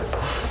another?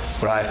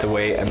 Would I have to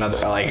wait another?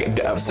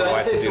 So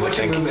I'd say, so what's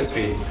your movement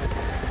speed?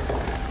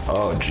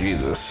 Oh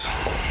Jesus!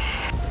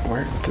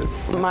 Where did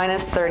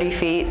Minus 30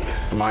 feet.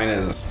 mine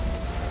is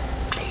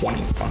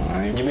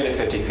 25? You made it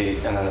 50 feet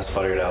and then it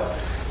sputtered out.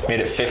 Made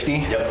it 50.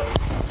 Yep.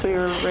 So we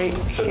were right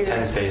So here.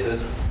 10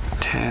 spaces.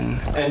 10.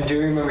 And do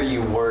you remember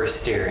you were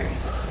steering?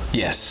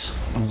 Yes.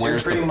 So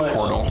Where's you're the pretty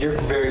portal? You're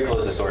very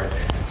close to Soren.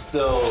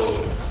 So,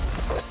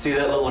 see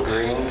that little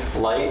green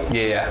light?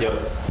 Yeah.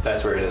 Yep,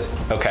 that's where it is.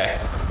 Okay.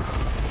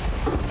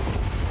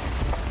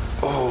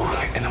 Oh,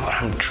 and what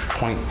I'm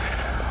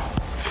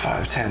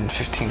 25, 10,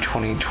 15,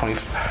 20,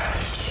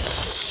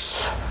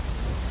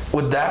 25.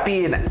 Would that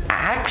be an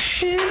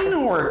action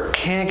or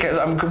can't?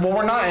 Well,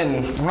 we're not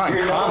in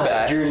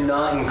combat. You're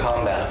not in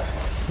combat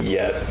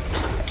Yet.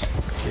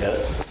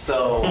 yet.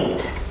 So,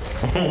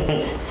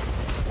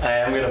 I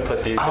am gonna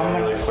put these down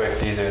really quick.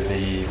 These are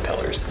the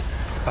pillars.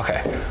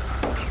 Okay.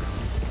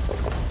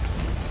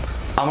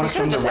 I'm gonna You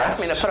swim could the just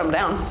ask me rest. to put them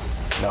down.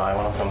 No, I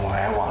want to put them where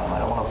I want them. I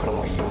don't want to put them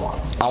where you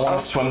want them. I want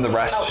to swim the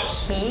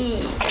rest.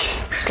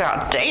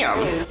 God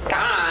damn. He's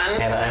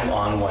gone. And I'm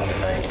on one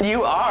tonight.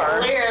 You are.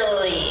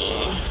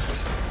 Clearly.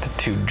 The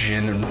 2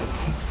 gin and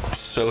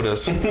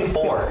sodas.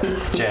 4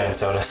 gin and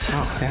sodas.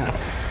 Yeah.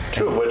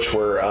 2 of which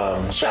were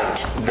Shut.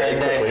 very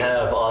And quickly. I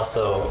have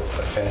also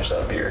finished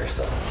that beer,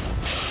 so.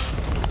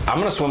 I'm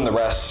gonna swim the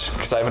rest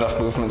because I have enough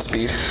movement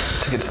speed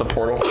to get to the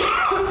portal.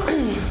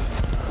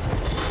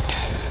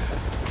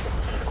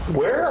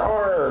 Where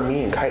are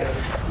me and Kaida?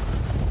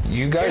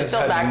 You guys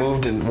still had back.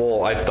 moved in.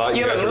 Well, I thought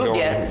you You guys haven't were moved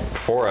going yet.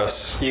 for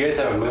us. You guys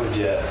haven't moved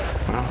yet.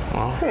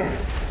 Well,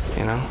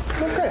 you know.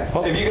 Okay.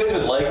 If you guys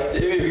would like,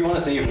 if you want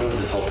to say you've moved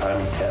this whole time,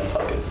 you can.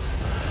 Fuck it.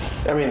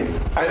 I mean,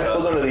 I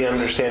was under the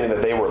understanding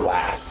that they were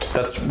last.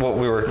 That's what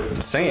we were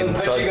saying.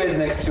 Put So you guys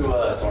next to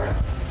Soren.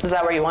 Is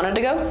that where you wanted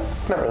to go?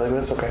 Not really, but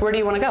it's okay. Where do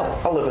you want to go?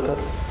 I'll live with it.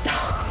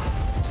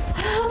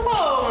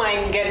 Oh my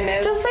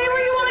goodness. Just say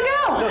where you want to No,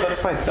 go. that's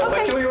fine. No,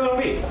 back to where you want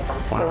to be.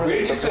 Where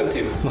did you swim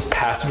to? most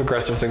passive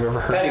aggressive thing I've ever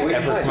heard. Patty, where'd you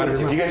Ever swim in my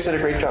to? life. You guys did a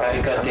great job.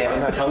 Patty,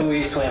 goddammit. Tell me where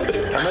you swam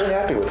to. I'm really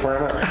happy with where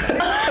I'm at.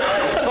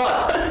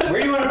 Fuck. Where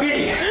do you want to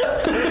be?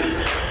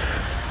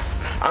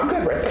 I'm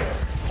good right there.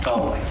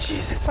 Oh my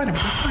Jesus. It's fine.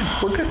 Everything's fine.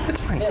 We're good.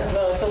 It's fine. Yeah,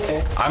 no, it's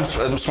okay. I'm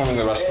swimming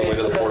the rest of the way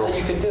It's to the the best portal. that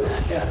you could do.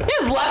 Yeah. You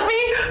just left me?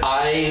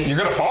 You're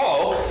gonna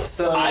follow.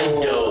 So I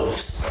dove.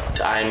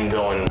 I'm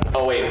going.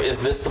 Oh wait,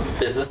 is this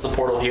the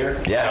portal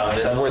here? Yeah, No,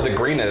 this that's where is the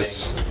green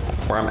is.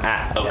 Where I'm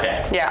at.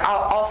 Okay. Yeah,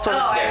 I'll swim. Oh,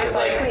 I Yeah, was because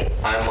like, wait.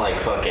 I'm like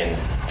fucking.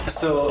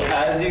 So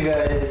as you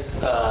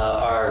guys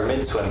are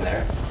mid-swim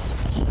there,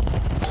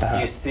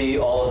 you see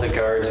all of the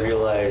guards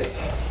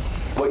realize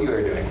what you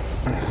are doing.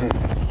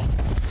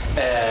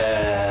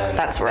 And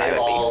That's where I they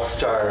would be. all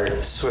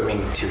start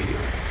swimming to you.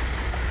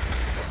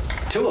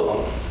 2 of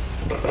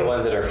them, the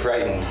ones that are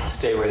frightened,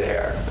 stay where they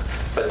are.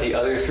 But the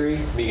other 3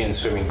 begin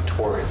swimming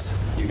towards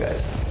you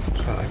guys.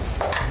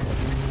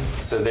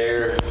 So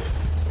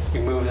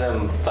you move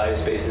them 5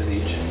 spaces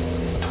each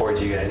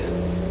towards you guys.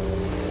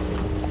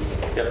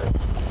 Yep.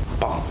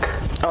 Bonk.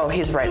 Oh,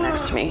 he's right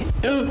next to me.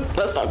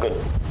 That's not good.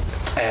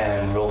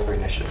 And roll for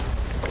initiative.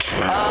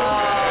 Motherfucker.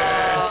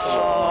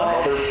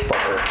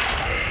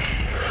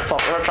 That's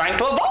what we're trying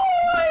to avoid.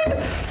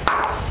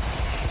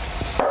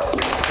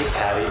 Hey,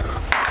 Patty,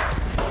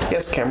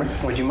 Yes, Cameron.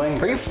 would you mind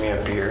you giving me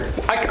a beer?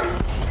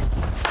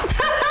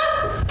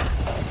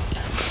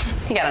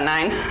 He got a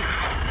 9.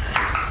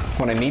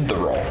 When I need the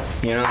roll,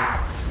 you know,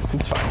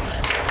 it's fine.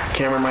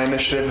 Cameron, my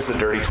initiative is a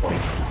dirty 20.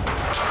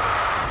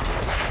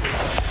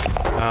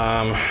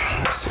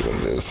 Let's see what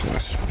it is.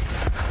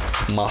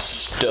 My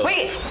stuff.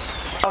 Wait.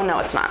 Oh, no,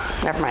 it's not.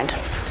 Never mind.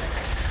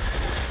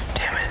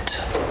 Damn it.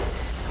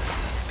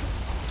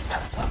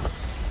 That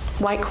sucks.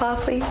 White Claw,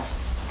 please.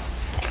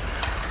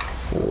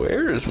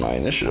 Where is my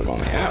initiative on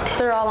the app?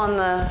 They're all on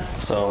the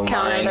So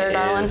counter mine there,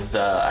 darling. is.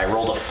 I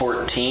rolled a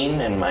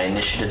 14, and my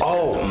initiative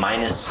says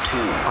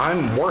 -2.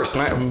 I'm worse.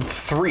 I'm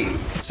 3.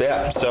 So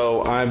yeah.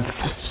 So I'm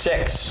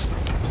 6.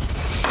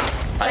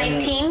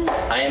 19.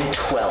 I am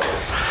 12.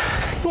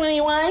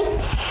 21.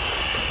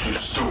 You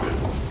stupid.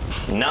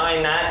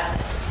 9, that.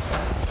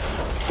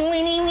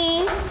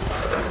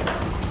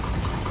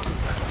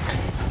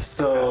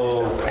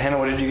 So, Hannah,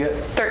 what did you get?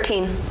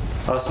 13.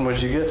 Austin, what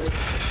did you get?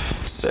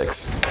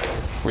 6.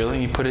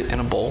 Really? You put it in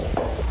a bowl?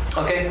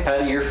 Okay,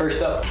 Patty, you're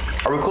first up.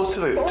 Are we close to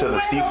the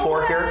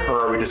seafloor here,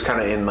 or are we just kind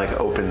of in like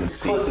open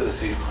sea? Close to the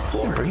sea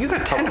floor. Bro, you got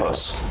How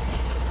tentacles.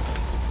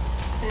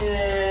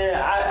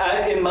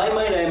 In my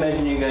mind, I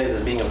imagine you guys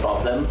as being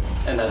above them,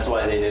 and that's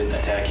why they didn't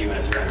attack you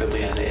as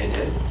rapidly as they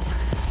did.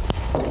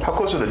 How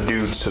close are the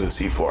dudes to the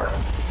seafloor?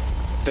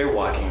 They're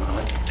walking on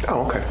it.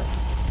 Oh, okay.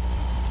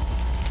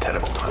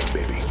 Tentacle time,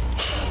 baby.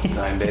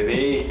 Time,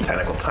 baby. It's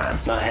tentacle time.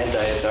 It's not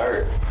hentai, it's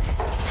art.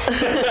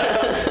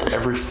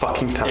 Every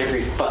fucking time.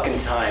 Every fucking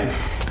time.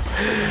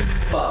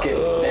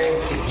 Fucking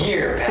next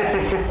year,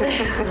 Patty.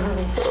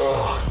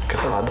 Oh,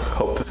 God.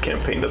 Hope this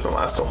campaign doesn't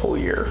last a whole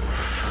year.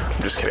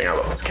 I'm just kidding. I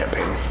love this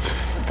campaign.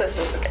 This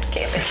is a good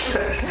campaign.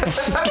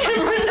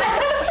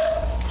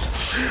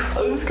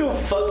 I'll just go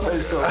fuck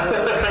myself.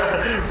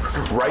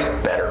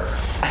 Write better.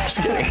 I'm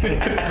just kidding.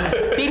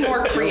 Be more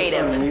Jokes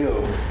creative. on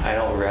you. I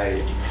don't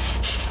write.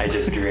 I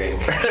just drink.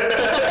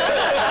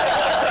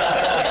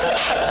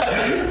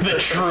 The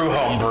true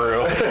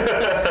homebrew.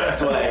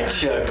 That's why I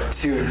chugged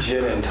 2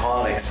 gin and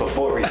tonics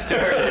before we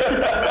started.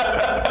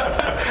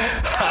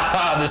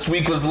 This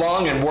week was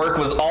long and work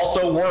was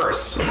also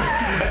worse.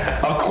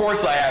 Of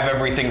course I have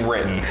everything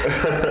written.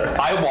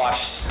 I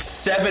watched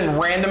 7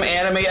 random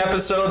anime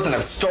episodes and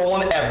have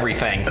stolen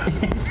everything.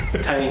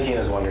 Tiny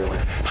Tina's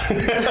Wonderland.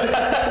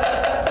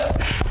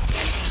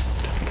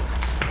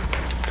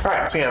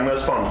 Alright, so yeah, I'm going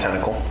to spawn a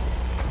tentacle.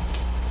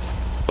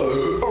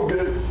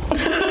 Okay.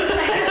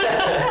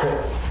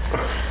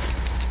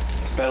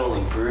 It's Battles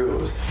and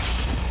Brews.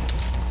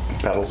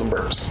 Battles and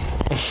burps.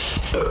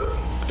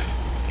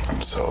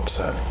 I'm so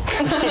upset.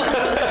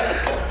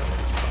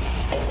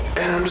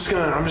 And I'm just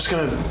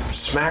gonna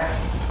smack,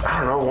 I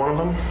don't know, one of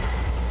them.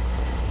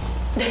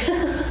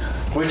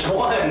 Which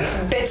one?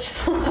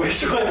 Bitch.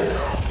 Which one?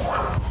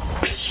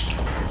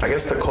 I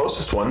guess the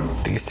closest one.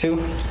 These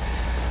two?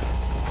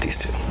 These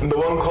two. The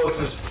one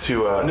closest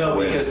to No,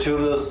 Wynn. because two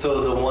of those.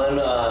 So the one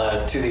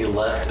to the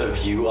left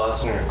of you,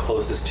 Austin, or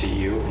closest to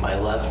you, my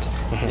left,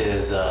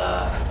 is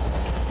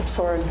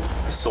Sword.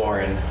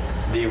 Soren.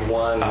 The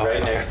one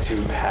right next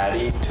to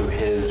Patty, to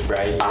his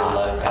right, your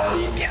left,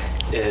 Patty,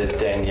 is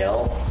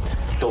Danielle.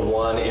 The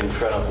one in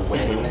front of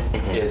Wynn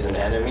is an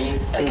enemy,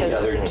 and the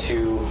other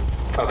two.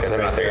 Okay,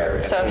 they're not there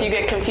yet. So if you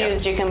get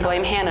confused, you can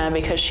blame Hannah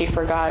because she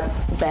forgot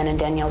Ben and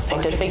Danielle's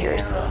painted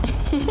figures.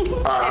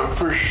 I'm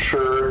for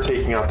sure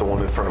taking out the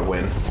one in front of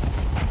Wynn.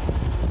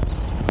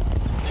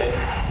 Okay.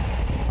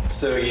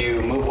 So you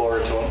move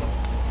over to him.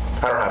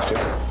 I don't have to.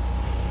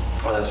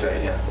 Oh, that's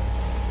right, yeah.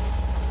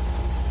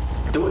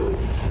 Do it.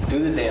 Do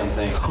the damn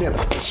thing.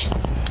 Yeah.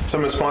 So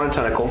I'm gonna spawn a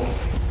tentacle,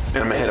 and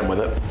I'm gonna hit him with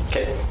it.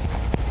 Okay.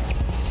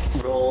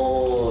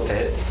 Roll to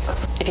hit.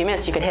 If you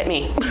miss, you could hit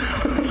me.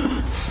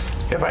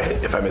 If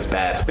I miss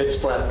bad. Bitch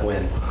slap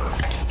win.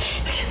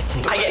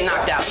 I get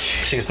knocked out.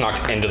 She gets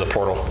knocked into the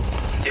portal.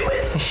 Do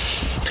it.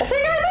 I'll see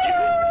you guys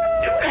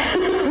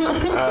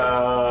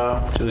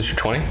later. Did you lose your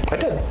 20? I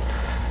did.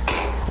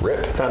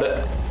 Rip. Found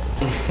it.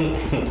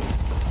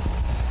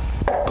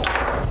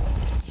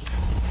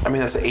 I mean,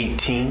 that's an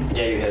 18.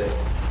 Yeah, you hit.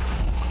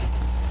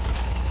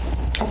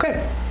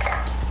 Okay.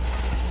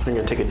 I'm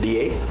gonna take a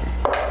D8.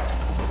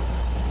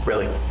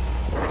 Really?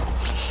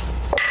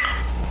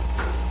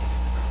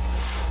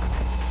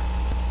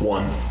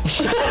 1.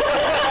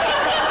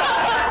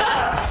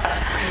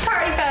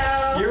 Party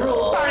foul. You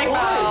rolled Party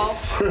foul.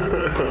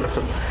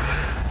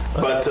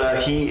 But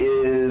he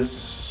is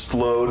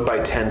slowed by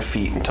 10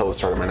 feet until the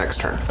start of my next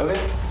turn. Okay.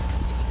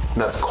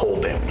 And that's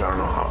cold damage. I don't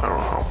know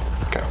how.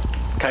 Okay.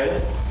 Kind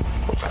of.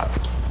 What's that?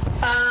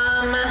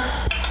 I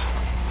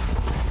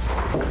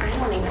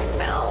don't even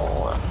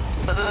know.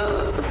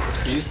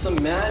 Use some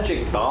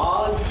magic,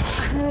 dog.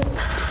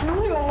 I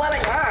don't even want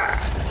to go.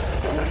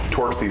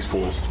 Torch these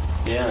fools.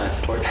 Yeah,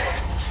 torch.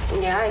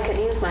 Yeah, I could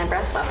use my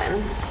breath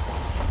weapon.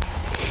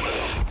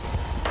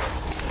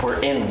 We're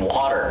in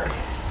water.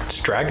 It's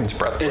dragon's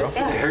breath, bro. It's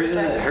hers.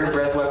 Her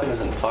breath weapon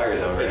isn't fire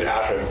though, right?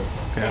 Acid.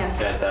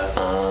 Yeah, it's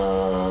acid.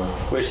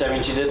 Which I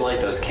mean, she did like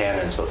those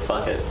cannons, but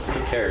fuck it.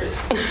 Who cares?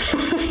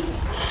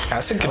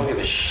 Acid I don't could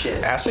give a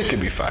shit. acid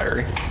could be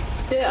fiery.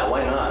 Yeah,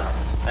 why not?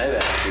 I have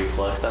acid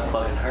reflux. That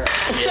fucking hurts.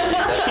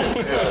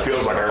 It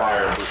feels like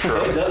fire for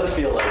sure. It does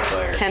feel like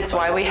fire. Hence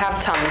why we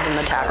have tongues in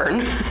the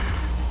tavern.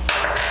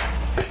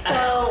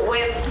 So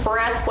with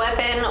breath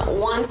weapon,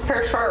 once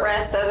per short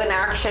rest as an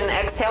action,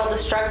 exhale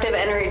destructive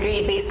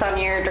energy based on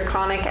your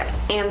draconic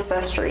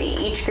ancestry.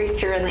 Each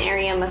creature in the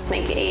area must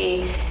make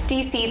a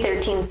DC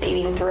 13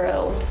 saving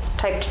throw,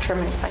 type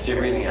determined by So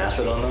you're your breathing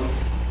ancestry. acid on them?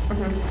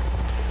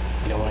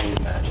 Mm-hmm. You don't want to use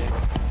magic.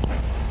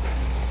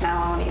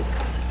 Now I want to use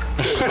acid.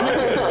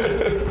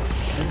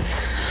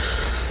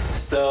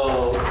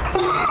 So,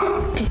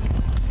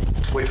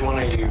 which one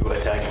are you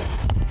attacking?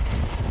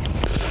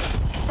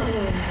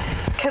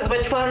 Because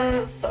which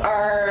ones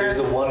are... There's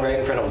the one right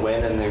in front of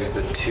Wynn, and there's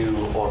the two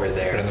over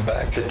there. Right in the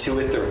back. The two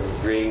with the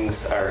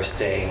rings are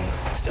staying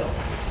still.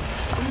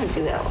 I'm going to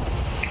do that one.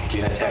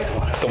 You can attack the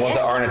one. The ones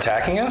that aren't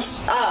attacking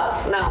us?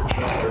 Oh, no.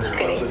 Just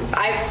kidding.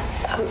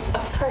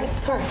 I'm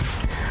sorry.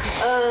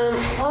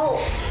 Well,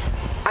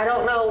 I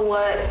don't know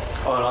what...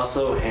 Oh, and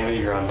also, Hannah,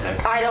 you're on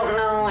deck. I don't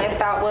know if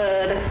that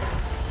would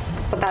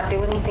that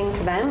do anything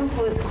to them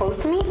who is close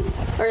to me?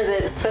 Or is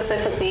it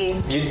specifically...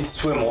 You'd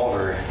swim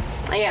over,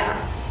 Yeah.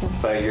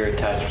 but you're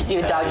attached with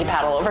You doggy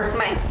paddle over.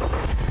 My...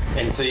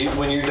 And so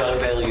when you dog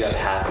paddle, you have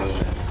half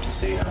movement, just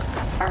so you know.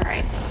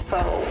 Alright,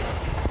 so...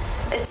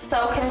 It's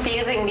so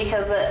confusing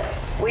because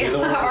we You're the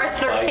don't one have with our the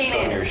script spikes on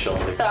painted. your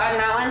shoulder. So I'm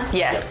that one?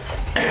 Yes.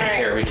 Alright.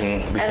 Here, we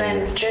can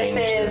then this change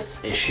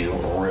this is- issue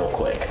real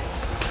quick.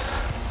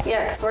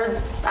 Yeah, because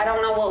I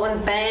don't know what one's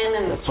Ben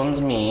and... This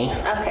one's me.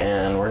 Okay.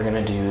 And we're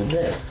gonna do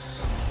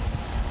this.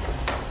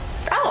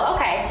 Oh,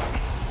 okay.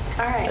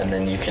 Alright. And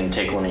then you can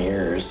take one of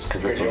yours,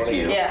 because this one's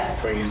you. Yeah.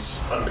 Can I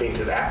use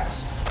unpainted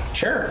axe?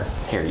 Sure.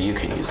 Here, you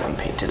can use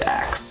unpainted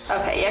axe.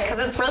 Okay, yeah, because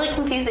it's really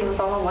confusing with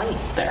all the white.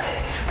 There.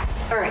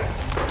 Alright.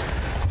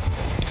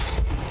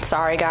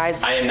 Sorry,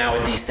 guys. I am now a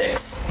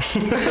D6.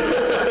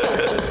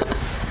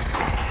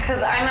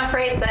 Because I'm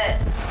afraid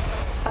that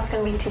that's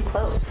going to be too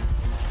close.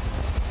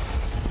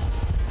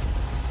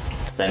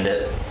 Send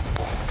it.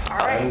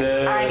 Alright. Send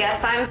it. I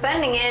guess I'm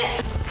sending it.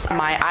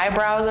 My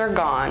eyebrows are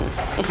gone.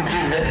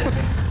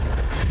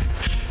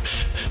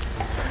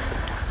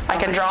 I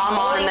can draw them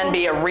on and then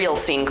be a real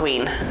scene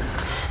queen.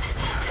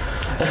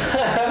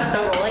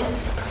 Rolling.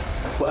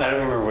 Well, I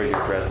don't remember what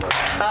your breath was.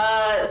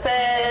 It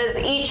says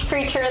each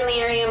creature in the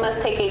area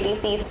must take a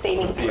DC saving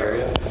What's the throw.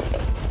 area?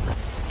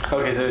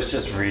 Okay, so it's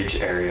just reach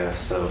area,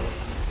 so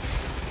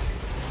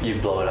you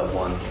blow it up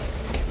one.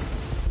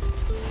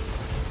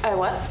 Oh,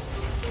 what?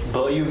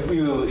 But you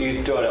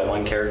throw it at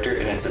one character,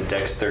 and it's a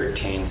Dex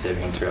 13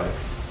 saving throw.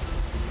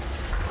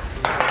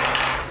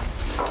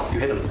 You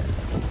hit him.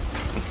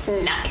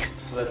 Nice.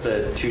 So that's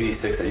a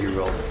 2d6 that you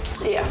roll.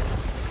 Yeah.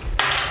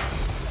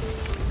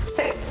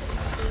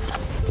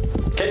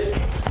 6. Okay,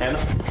 Hannah.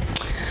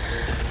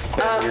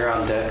 Ben, you're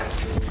on deck.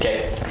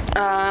 Okay.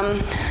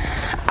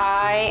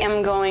 I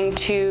am going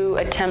to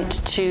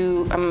attempt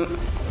to. I'm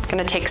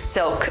gonna take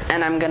Silk,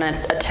 and I'm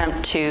gonna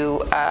attempt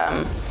to.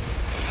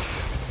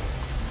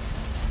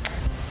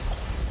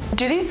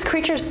 Do these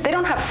creatures? They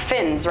don't have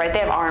fins, right? They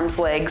have arms,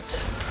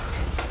 legs.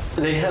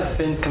 They have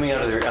fins coming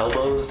out of their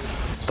elbows,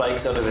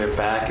 spikes out of their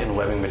back, and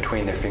webbing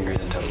between their fingers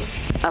and toes.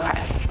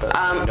 Okay.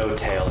 But no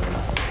tail or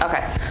nothing.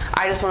 Okay.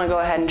 I just want to go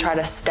ahead and try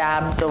to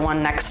stab the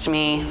one next to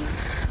me,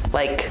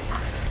 like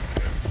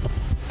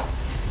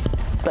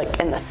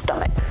in the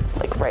stomach,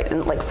 right in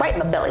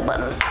the belly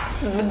button.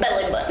 The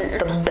belly button.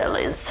 The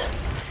bellies.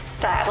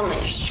 Stab him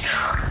and just.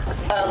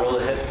 So roll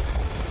a hit.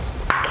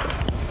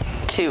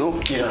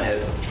 2. You don't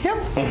hit. Yep.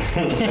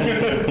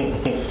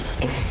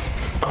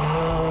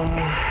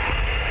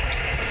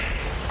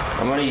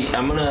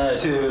 I'm gonna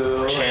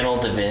 2. channel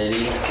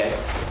divinity. Okay.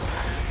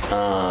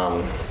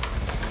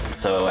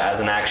 So as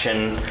an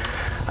action,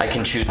 I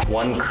can choose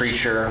one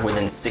creature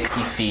within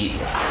 60 feet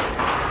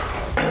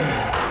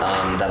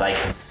that I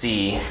can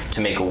see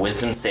to make a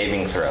wisdom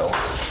saving throw.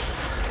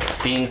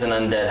 Fiends and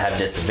undead have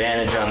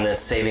disadvantage on this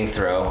saving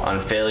throw. On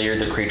failure,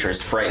 the creature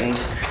is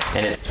frightened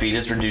and its speed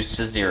is reduced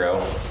to 0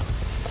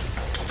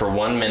 for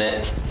 1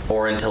 minute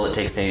or until it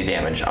takes any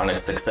damage. On a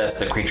success,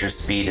 the creature's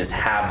speed is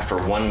halved for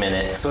 1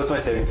 minute. So what's my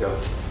saving throw?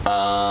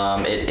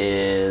 It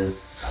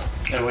is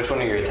And which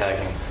one are you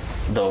attacking?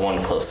 the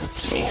one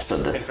closest to me. So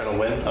this, In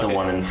front of Wynn? the Okay.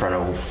 one in front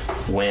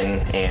of Wynn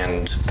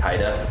and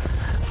Kaida.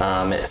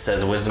 It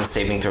says wisdom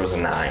saving throws a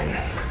 9.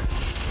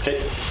 Okay.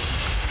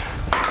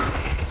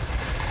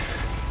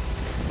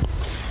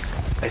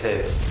 I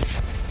save.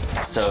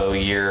 So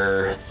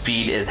your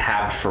speed is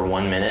halved for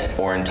 1 minute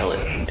or until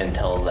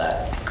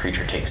that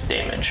creature takes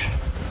damage.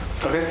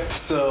 Okay.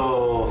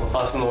 So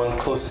Austin, the one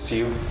closest to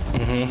you.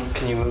 Mm-hmm.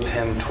 Can you move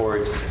him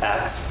towards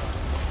Axe?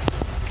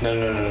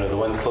 No. The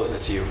one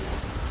closest to you.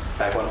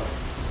 Back one.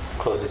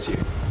 Closest to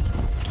you.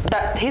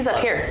 He's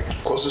up here.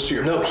 Closest to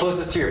your. No,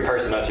 closest to your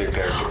person, not to your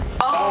character.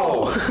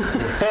 Oh.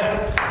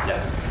 Yeah.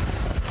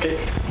 Okay.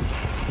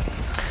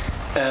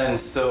 And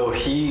so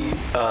he,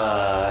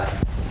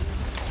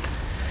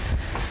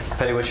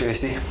 Petty, what's your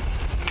AC?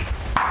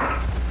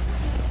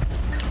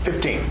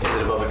 15. Is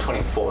it above a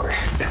 24?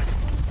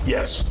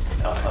 Yes.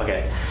 Oh,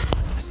 okay.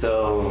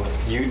 So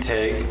you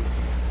take,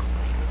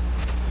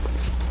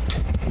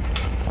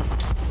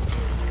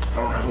 I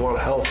don't have a lot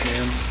of health,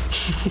 man.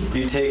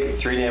 you take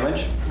 3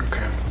 damage.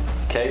 Okay.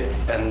 Okay,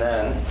 and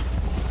then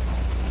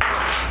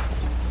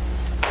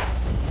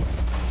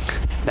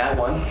that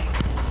one.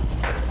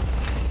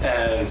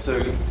 And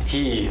so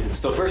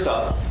first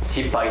off,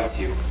 he bites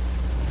you.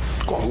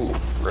 Cool.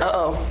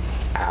 Uh-oh.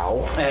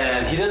 Ow.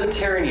 And he doesn't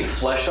tear any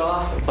flesh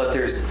off, but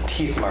there's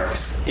teeth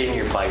marks in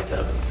your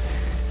bicep.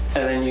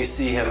 And then you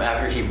see him,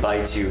 after he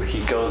bites you, he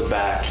goes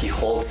back, he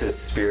holds his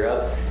spear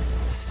up,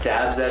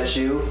 stabs at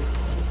you,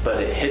 but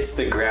it hits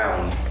the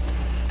ground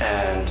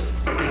and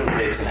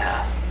breaks in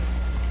half.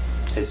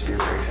 His spear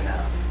breaks in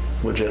half.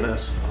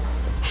 Legitness.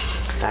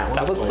 That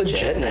That was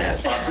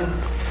legitness. Austin?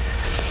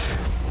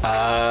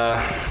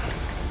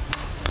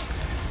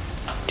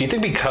 Do you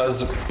think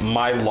because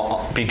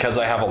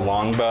I have a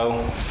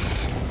longbow,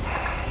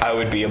 I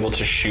would be able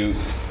to shoot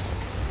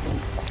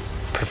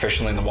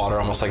proficiently in the water,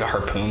 almost like a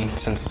harpoon,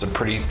 since it's a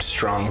pretty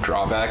strong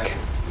drawback?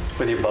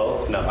 With your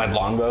bow? No. My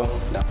longbow?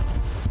 No.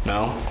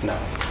 No? No.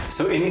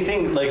 So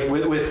anything like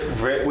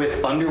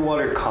with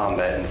underwater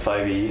combat in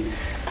 5e,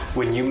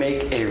 when you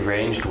make a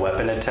ranged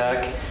weapon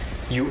attack,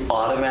 you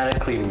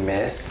automatically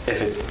miss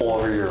if it's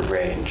over your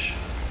range.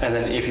 And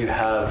then if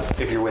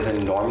you're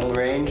within normal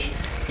range,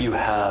 you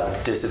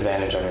have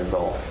disadvantage on your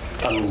roll,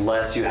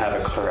 unless you have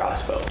a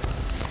crossbow.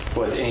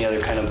 With any other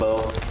kind of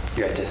bow,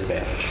 you're at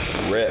disadvantage.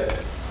 Rip.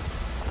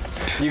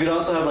 You could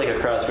also have like a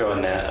crossbow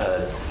and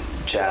a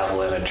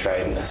javelin, a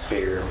trident, a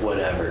spear,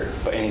 whatever.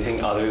 But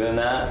anything other than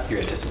that, you're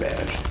at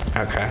disadvantage.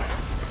 Okay.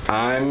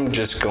 I'm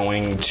just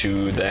going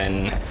to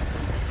then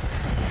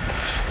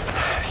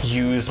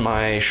use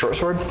my short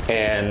sword,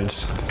 and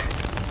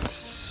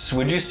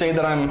would you say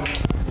that I'm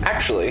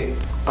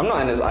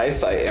not in his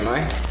eyesight, am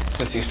I?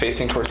 Since he's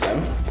facing towards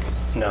them?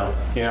 No,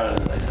 you're not in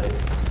his eyesight.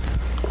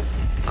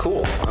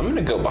 Cool. I'm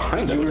gonna go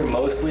behind him. You were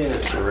mostly in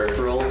his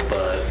peripheral,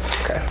 but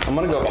Okay. I'm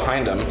gonna go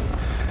behind him,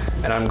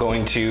 and I'm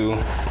going to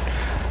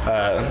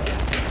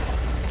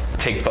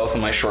take both of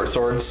my short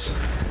swords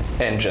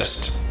and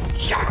just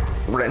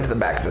right into the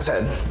back of his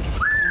head.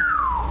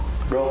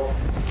 roll.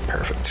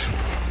 Perfect.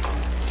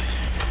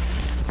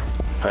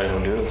 How do you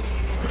do this?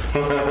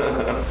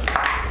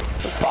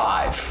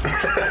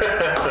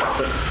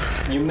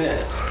 5. You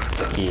miss.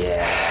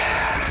 Yeah.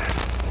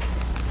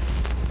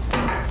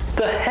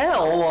 The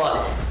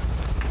hell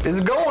is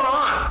going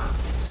on?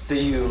 So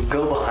you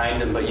go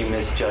behind him, but you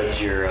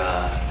misjudge your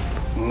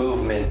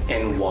movement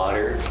in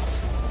water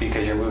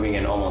because you're moving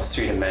in almost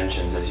 3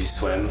 dimensions as you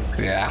swim.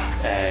 Yeah.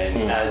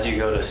 And as you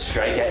go to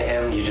strike at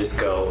him, you just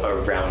go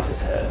around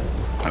his head,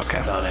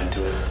 Okay. not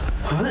into it.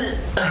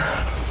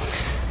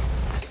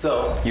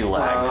 So You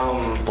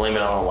lagged. Blame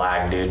it on the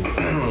lag, dude.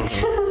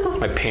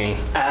 My ping.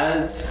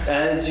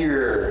 As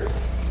your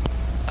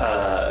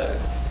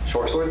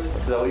short swords,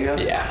 is that what you have?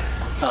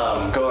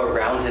 Yeah. Go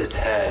around his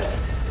head,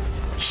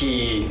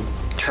 he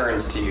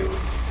turns to you.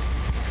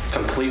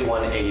 Complete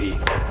 180.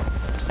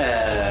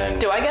 And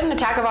Do I get an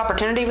attack of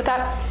opportunity with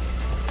that?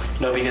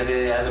 no, because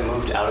it hasn't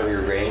moved out of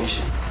your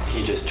range,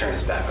 he just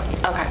turns back on you.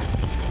 Okay.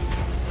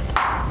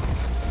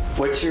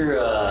 What's your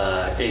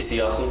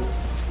AC, Austin?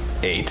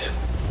 8.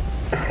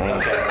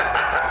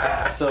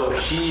 Okay. So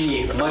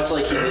he, much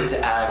like he did to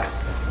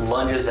Axe,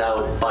 lunges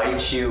out,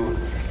 bites you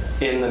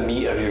in the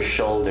meat of your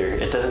shoulder.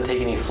 It doesn't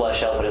take any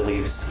flesh out, but it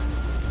leaves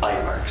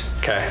bite marks.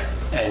 Okay.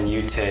 And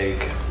you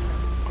take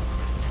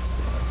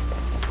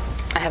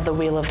I have the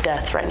wheel of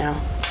death right now,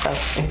 so.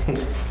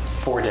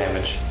 4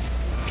 damage.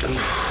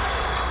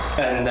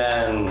 And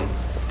then,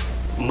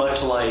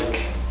 much like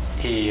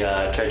he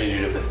tried to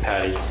do it with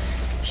Patty,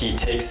 he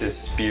takes his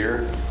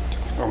spear,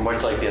 or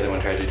much like the other one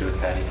tried to do with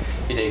Patty,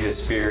 he takes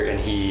his spear and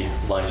he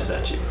lunges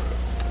at you.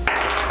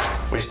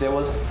 What'd you say it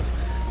was?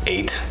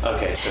 8.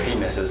 Okay, so he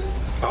misses.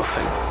 Oh,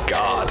 thank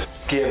God. It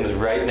skims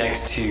right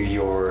next to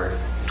your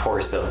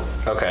torso,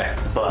 Okay.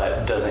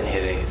 but doesn't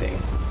hit anything.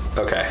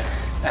 Okay.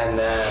 And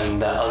then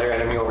that other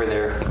enemy over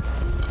there,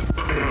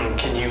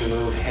 can you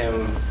move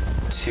him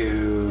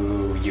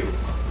to you?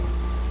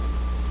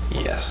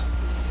 Yes.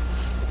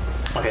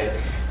 Okay.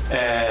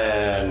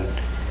 And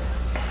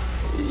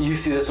you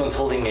see this one's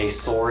holding a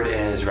sword in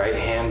his right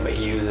hand, but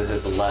he uses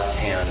his left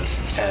hand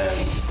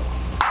and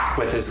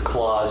with his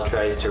claws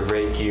tries to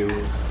rake you,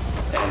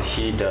 and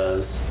he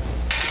does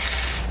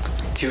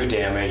 2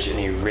 damage, and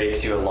he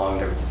rakes you along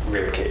the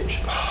rib cage.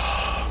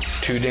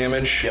 2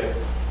 damage? Yep.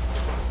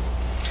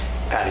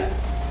 Patty.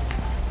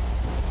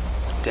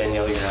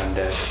 Danielle, you're on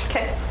deck.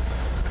 Okay.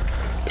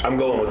 I'm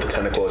going with the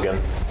tentacle again.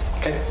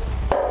 Okay.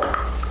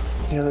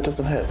 Yeah, that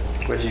doesn't hit.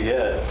 What'd you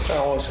get? I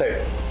don't want to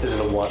say. Is it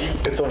a 1?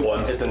 It's a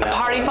 1. It's a nat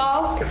Party 1.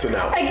 fall? It's a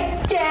now.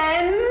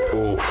 Again?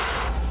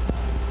 Oof.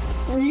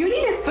 You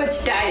need to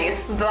switch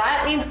dice.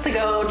 That needs to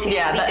go to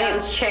Yeah, the that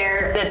ends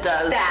chair. It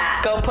does.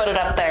 Stat. Go put it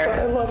up there.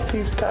 I love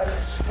these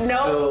dice. Nope.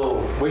 So,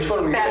 which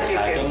one were you Bad juju.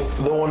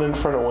 attacking? The one in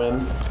front of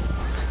Win.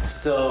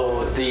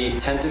 So, the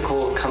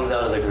tentacle comes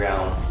out of the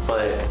ground,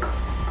 but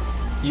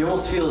you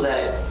almost feel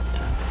that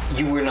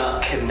you were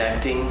not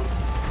connecting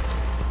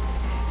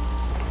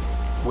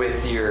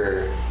with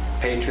your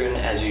patron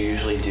as you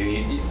usually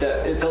do.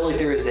 It felt like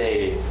there was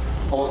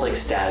almost like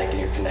static in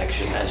your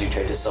connection as you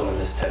tried to summon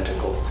this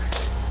tentacle.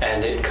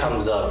 And it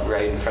comes up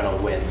right in front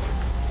of Win.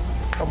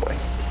 Oh boy.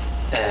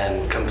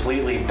 And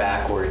completely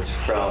backwards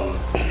from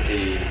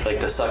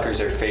the suckers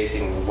are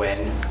facing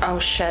Win Oh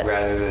shit.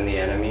 rather than the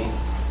enemy.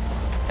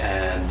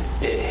 And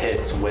it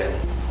hits Win.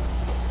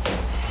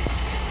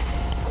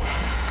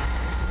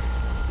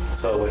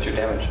 So what's your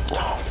damage?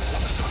 Oh,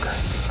 motherfucker.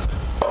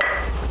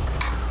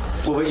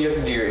 Well, but you have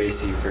to do your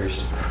AC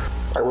first.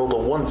 I rolled a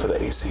 1 for the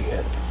AC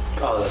hit.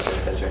 Oh,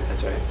 that's right.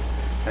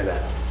 My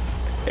bad.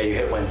 Yeah, you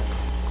hit Win.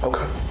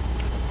 Okay.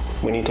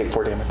 We need to take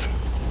 4 damage.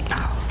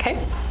 Okay.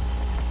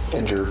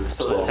 And you're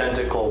So slow. the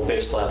tentacle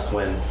bitch slaps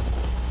Win and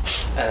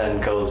then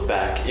goes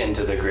back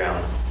into the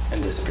ground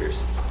and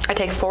disappears. I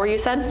take 4, you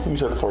said? You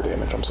took 4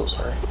 damage. I'm so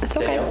sorry. It's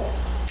okay. Danielle?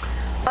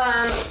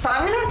 So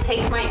I'm gonna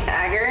take my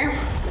dagger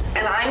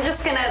and I'm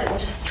just gonna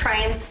try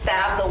and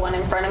stab the one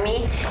in front of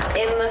me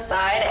in the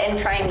side and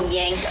try and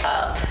yank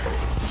up.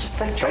 Just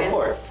like try Go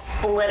for and it.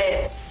 split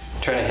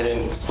it. Trying to hit it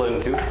and split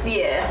in 2?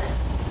 Yeah.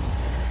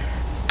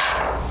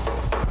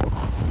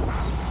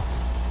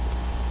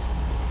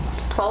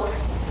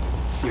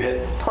 You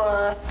hit.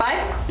 Plus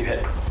 5. You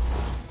hit.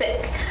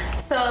 Sick.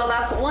 So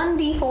that's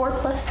 1d4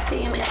 plus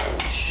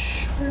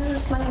damage.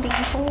 Where's my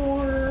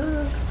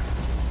d4?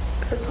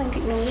 Is this my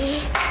d4? No.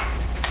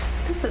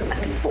 This is my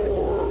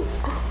d4.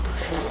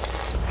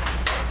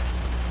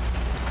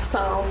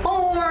 So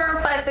 4,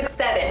 5, 6,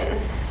 7.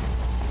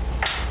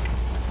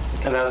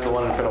 And that was the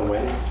one in front of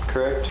Win,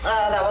 correct?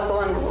 That was the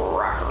one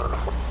rocker.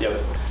 Yep.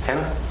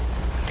 Hannah?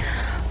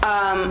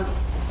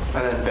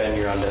 And then Ben,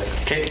 you're on deck.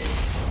 Okay.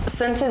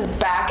 Since his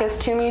back is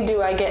to me,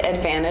 do I get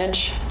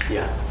advantage?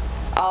 Yeah.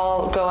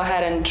 I'll go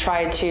ahead and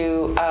try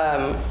to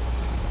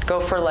go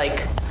for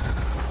like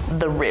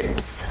the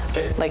ribs.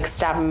 Okay. Like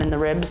stab him in the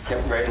ribs.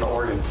 Yep, right in the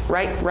organs.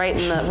 Right in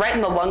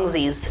the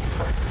lungsies.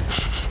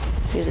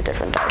 Use a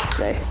different dice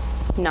today.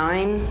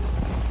 9.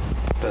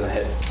 Doesn't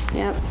hit.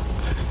 Yep.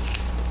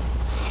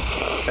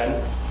 Ben?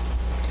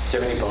 Do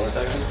you have any bonus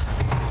actions?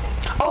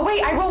 Oh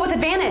wait, I roll with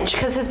advantage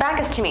because his back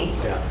is to me.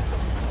 Yeah.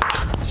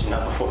 Did you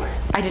not before?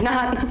 I did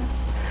not.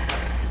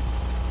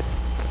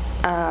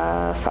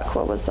 Fuck,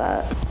 what was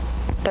that?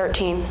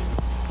 13.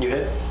 You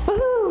hit?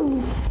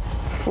 Woohoo!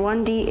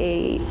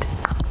 1d8.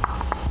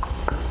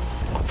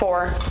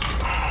 4.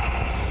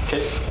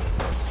 Okay.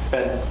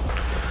 Ben?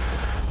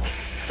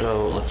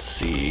 So let's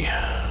see.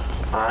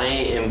 I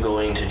am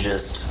going to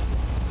just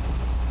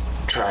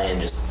try and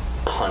just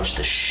punch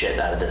the shit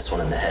out of this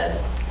one in the head.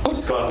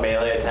 Just go on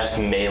melee attack. Just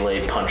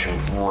melee punch him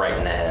right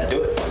in the head.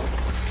 Do it.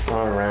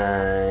 All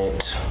right.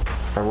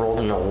 I rolled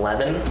an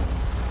 11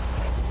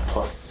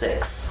 plus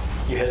 6.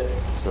 You hit.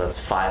 So that's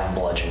 5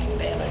 bludgeoning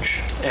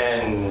damage.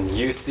 And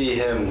you see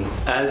him,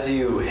 as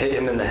you hit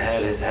him in the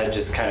head, his head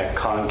just kind of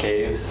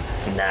concaves.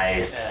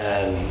 Nice.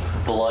 And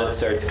blood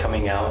starts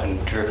coming out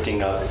and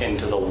drifting up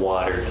into the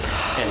water.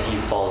 And he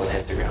falls and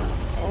hits the ground.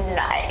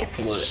 Nice.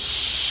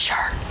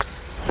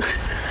 Sharks.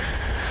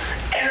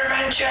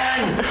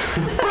 Intervention!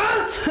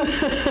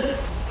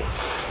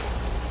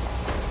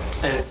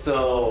 And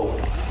so,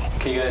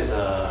 can you guys,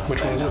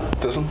 Which one is it?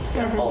 This one?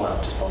 Yeah, pull them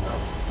out. Just pull them out.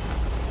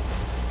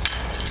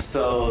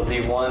 So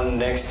the one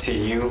next to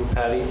you,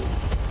 Patty,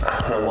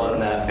 the one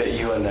that bit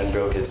you and then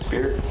broke his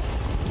spear,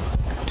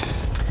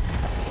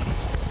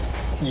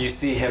 you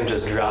see him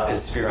just drop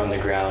his spear on the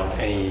ground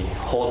and he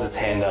holds his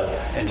hand up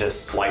and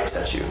just swipes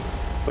at you.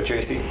 What's your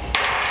AC?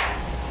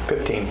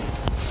 15.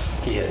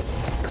 He hits.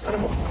 Son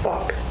of a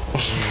fuck.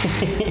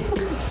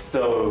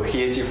 So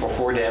he hits you for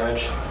 4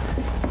 damage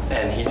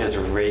and he just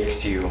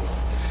rakes you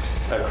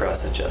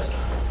across the chest.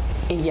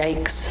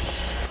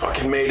 Yikes.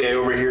 Fucking Mayday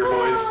over here,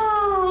 boys.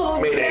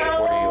 Mayday.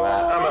 Where are you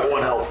at? I'm at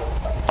 1 health.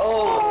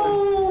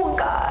 Oh,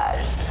 God.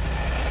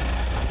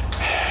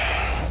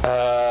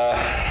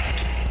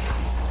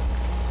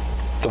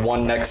 The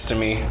one next to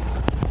me.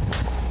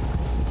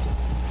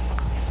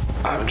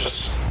 I'm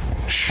just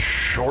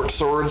short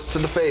swords to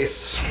the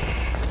face.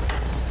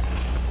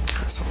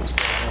 Someone's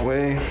going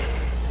away.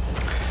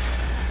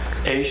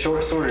 A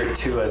short sword or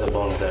 2 as a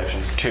bonus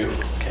action? 2.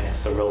 Okay,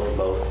 so roll for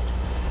both.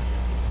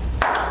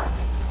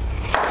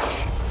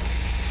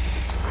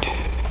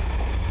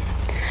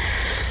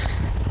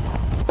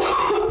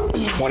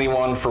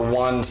 21 for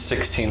one,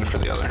 16 for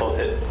the other. Both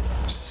hit.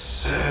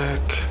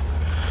 Sick.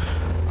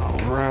 All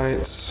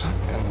right,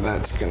 and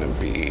that's gonna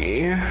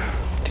be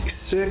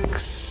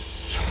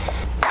D6.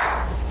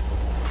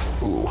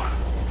 Ooh.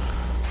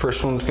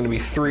 First one's gonna be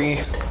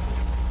 3.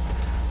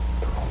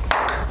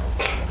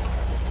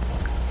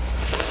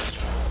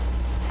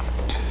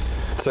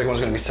 Second one's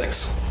gonna be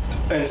 6.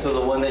 And so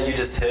the one that you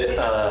just hit,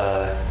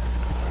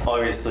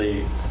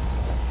 obviously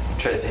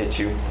tries to hit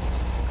you.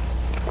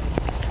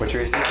 What's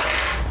your AC?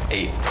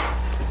 8.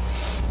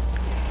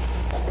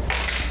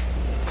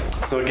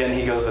 So again,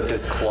 he goes with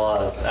his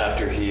claws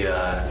after he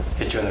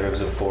hit you in the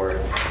ribs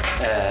before,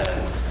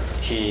 and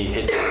he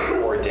hit you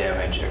for 4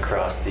 damage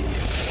across the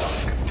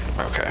stomach.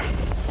 Okay.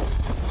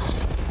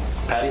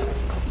 Patty?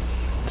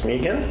 It's me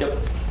again? Yep.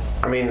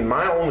 I mean,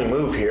 my only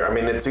move here, I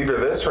mean, it's either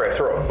this or I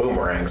throw a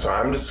boomerang, so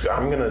I'm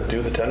gonna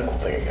do the tentacle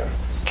thing again.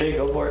 Okay,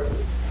 go for it.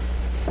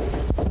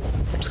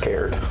 I'm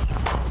scared.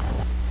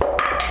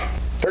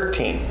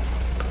 13.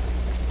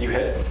 You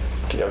hit.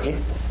 Okie dokie.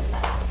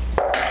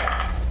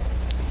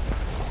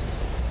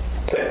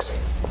 6.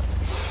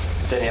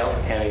 Danielle,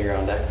 Hannah, you're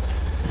on deck.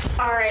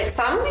 Alright,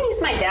 so I'm gonna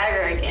use my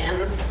dagger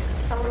again.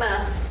 I'm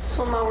gonna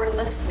swim over to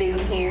this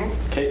dude here.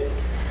 Okay.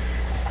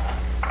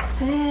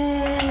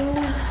 And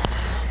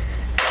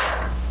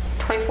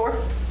 24.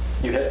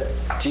 You hit.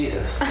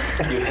 Jesus.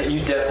 You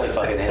definitely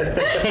fucking hit.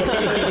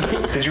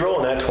 Did you roll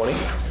a nat 20?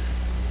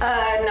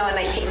 No, a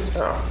 19.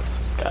 Oh.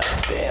 God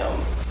damn.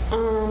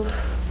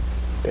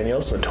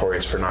 Danielle's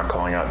notorious for not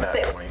calling out nat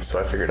 6. 20, so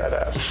I figured I'd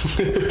ask.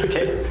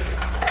 Okay.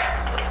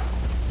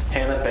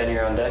 Hannah, Ben,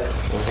 you're on deck.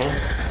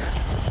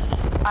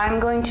 I'm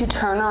going to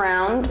turn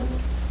around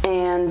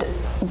and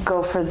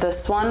go for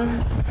this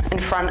one in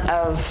front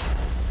of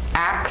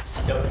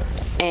Axe. Yep.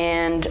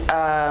 And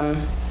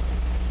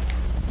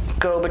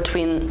go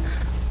between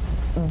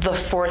the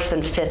 4th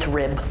and 5th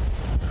rib.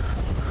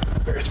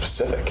 Very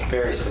specific.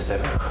 Very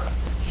specific.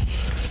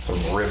 Some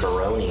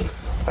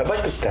ribberonis. I'd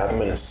like to stab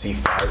him in his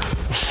C5.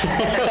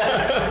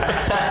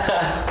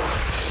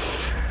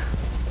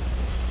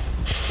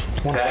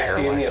 If Vax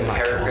can give me a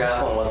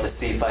paragraph on what the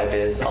C5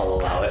 is, I'll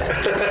allow it.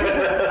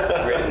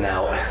 Written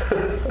out.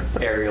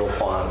 Arial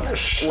font.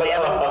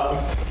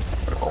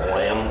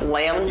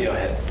 Lamb. You don't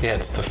hit. Yeah,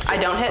 it's the I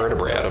don't hit?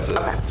 vertebrae out of the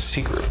Okay.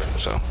 C group,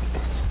 so.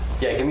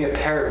 Yeah, give me a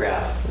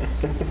paragraph.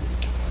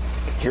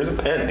 Here's a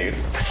pen, dude.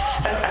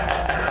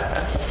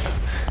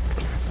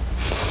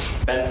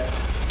 Ben.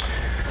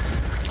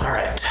 All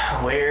right,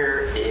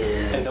 where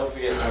is? And don't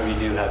forget, some of you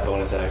do have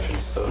bonus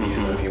actions, so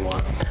use them if you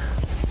want.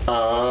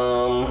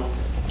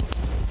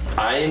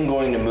 I am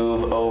going to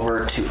move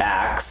over to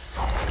Axe,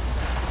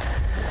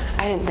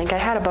 I didn't think I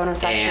had a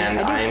bonus action. and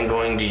I do. I'm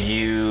going to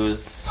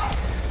use.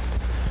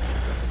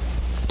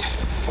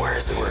 Where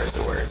is it?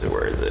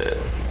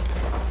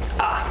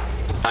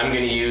 I'm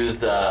going to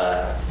use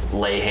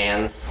lay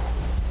hands.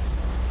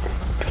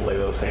 Lay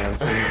those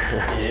hands.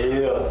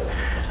 Yeah.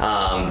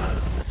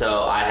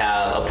 So I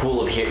have a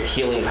pool of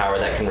healing power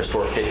that can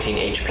restore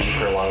 15 HP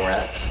per long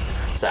rest.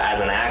 So as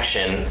an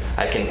action,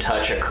 I can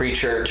touch a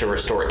creature to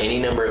restore any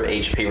number of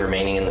HP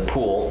remaining in the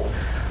pool,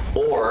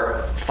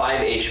 or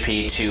 5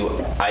 HP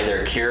to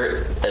either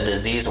cure a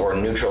disease or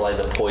neutralize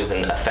a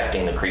poison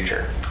affecting the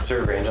creature. Is there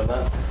a range on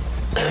that?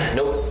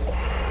 Nope.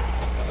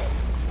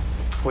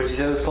 What'd you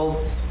say it was called?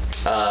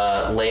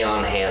 Lay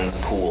on hands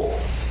pool.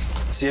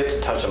 So you have to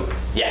touch them.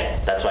 Yeah,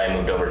 that's why I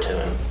moved over to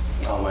him.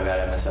 Oh my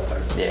bad, I messed up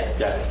part. Yeah.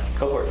 Yeah,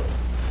 go for it.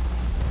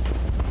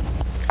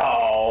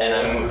 Oh.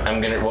 And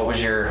I'm gonna.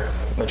 What's your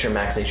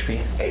max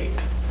HP?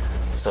 8.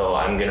 So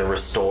I'm gonna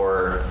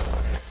restore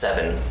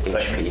 7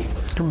 HP.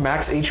 Your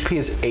max HP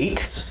is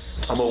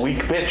 8? I'm a weak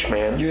bitch,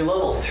 man. You're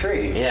level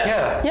 3.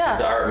 Yeah. Yeah.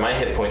 'Cause my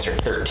hit points are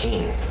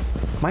 13.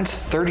 Mine's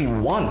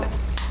 31.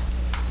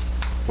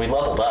 We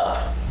leveled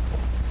up.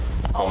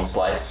 Home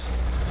slice.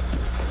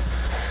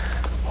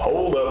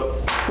 Hold up.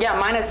 Yeah,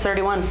 mine is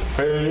 31.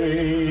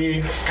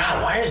 Hey.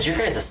 God, why is your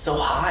guys' so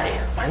high?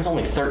 Mine's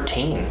only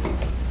 13.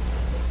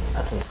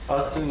 That's insane.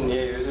 Austin, yeah,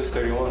 yours is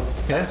 31.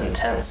 That's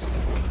intense.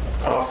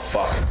 Oh,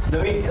 fuck.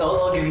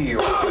 I'll give you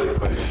your really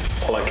quick.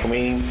 Hold on, can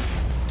we...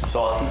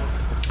 So Austin,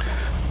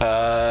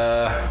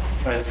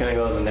 I'm just gonna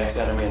go to the next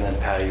enemy and then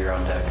Patty, you're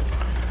on deck.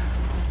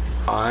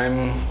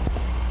 I'm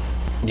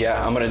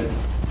gonna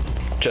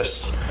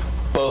just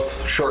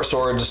both short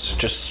swords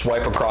just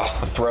swipe across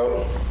the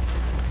throat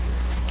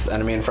of the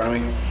enemy in front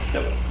of me.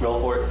 Yep, roll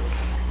for it.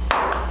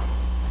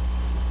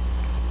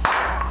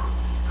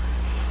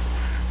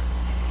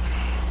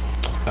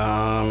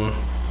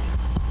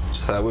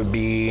 So that would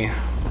be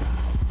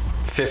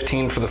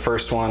 15 for the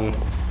first one,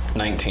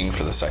 19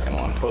 for the second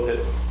one. Both hit.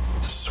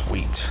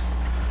 Sweet.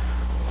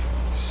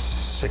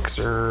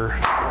 Sixer.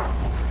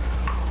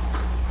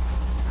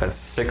 That's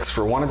 6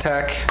 for one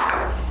attack.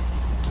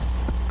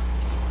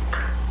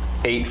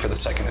 8 for the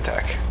second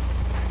attack.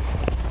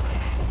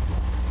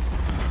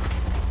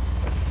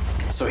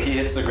 So he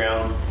hits the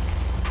ground.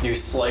 You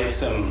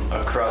slice him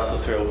across the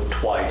throat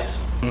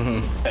twice,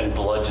 and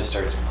blood just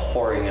starts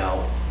pouring out,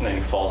 and then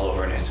he falls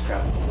over and hits the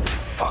ground.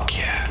 Fuck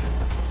yeah.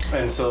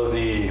 And so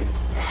the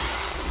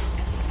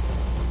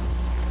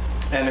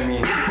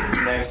enemy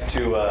next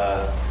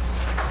to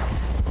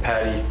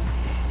Patty,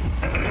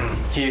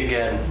 he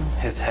again,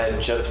 his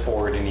head juts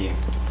forward and he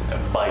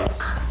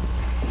bites.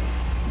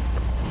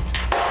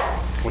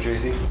 What's your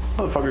AC?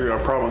 Motherfucker, you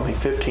got a problem with me.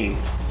 15.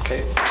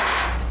 Okay.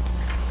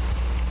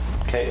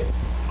 Okay.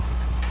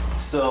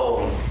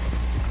 So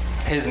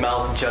his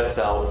mouth juts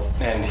out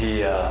and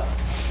he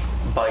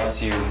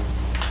bites you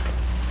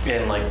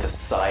in like the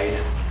side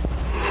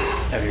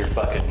of your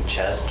fucking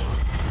chest.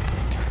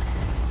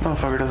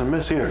 Motherfucker doesn't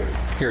miss either.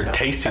 You're a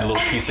tasty little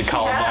piece of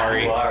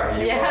calamari. You are.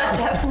 You Yeah, are.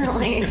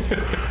 definitely.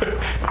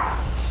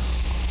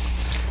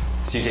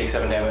 So you take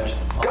 7 damage.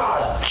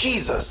 God,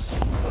 Jesus.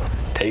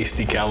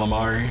 Tasty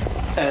calamari.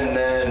 And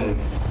then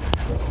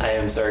I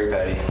am sorry,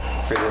 Patty.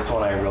 For this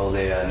one, I rolled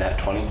a nat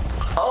 20.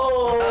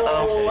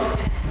 Oh.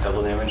 Take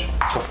double damage.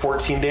 So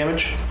 14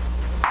 damage.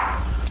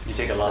 You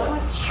take So 11.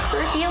 much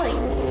for healing.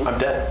 I'm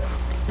dead.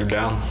 You're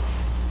down.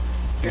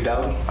 You're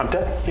down. I'm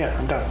dead. Yeah,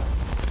 I'm done.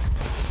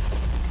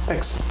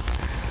 Thanks.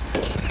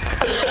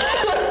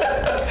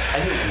 I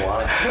didn't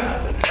want it to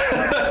happen.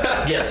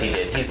 Yes, he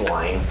did. He's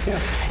lying.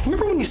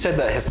 Remember when you said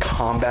that his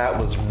combat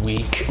was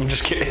weak? I'm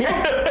just kidding.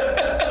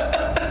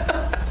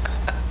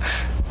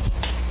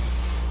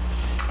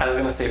 I was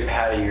gonna say,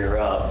 Patty, you're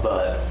up,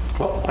 but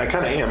Well, I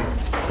kind of am.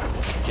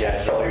 yeah, I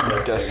felt your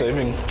Death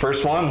saving.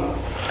 First one.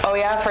 Oh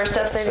yeah, first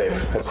death That's saving.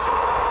 safe. That's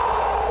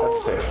safe.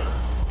 That's safe.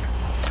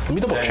 Let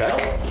me double check.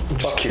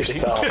 Fuck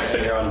yourself.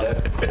 And you're on deck.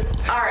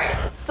 All right,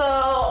 so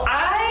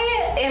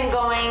I am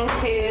going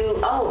to.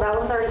 Oh, that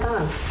one's already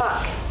gone.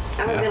 Fuck.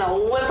 I was gonna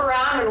whip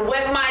around and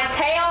whip my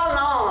tail.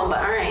 No, but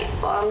all right.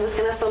 Well, I'm just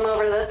gonna swim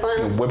over to this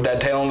one, Whip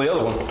that tail on the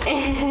other one.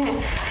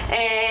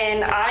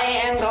 and I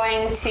am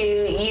going to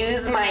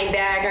use my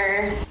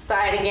dagger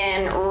side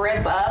again,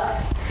 rip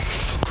up,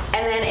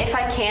 and then if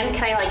I can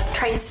I like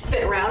try and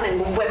spit around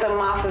and whip him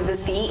off of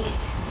his feet?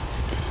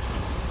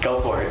 Go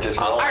for it. Just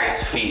roll. Off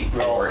his feet, and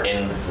we're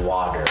in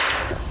water.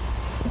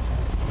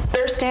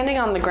 They're standing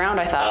on the ground,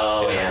 I thought.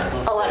 Oh yeah.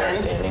 11. They're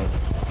standing.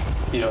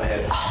 You don't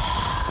hit.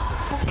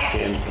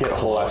 And he had a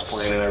whole ass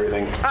plane and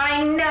everything.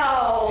 I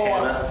know.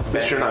 Hannah, At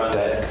least you're Ben, not on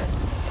dead. deck.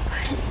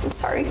 I'm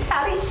sorry,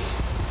 Patty.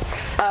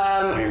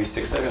 Maybe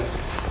 6 seconds.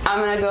 I'm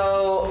gonna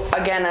go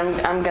again.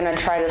 I'm gonna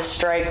try to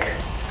strike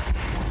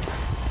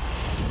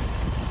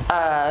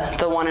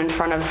the one in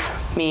front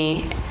of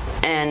me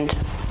and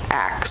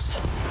axe.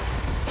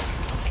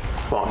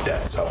 Well, I'm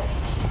dead, so.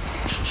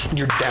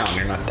 You're down.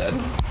 You're not dead.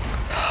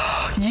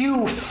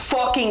 You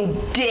fucking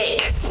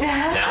dick!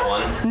 That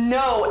one.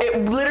 No,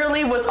 it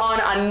literally was on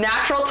a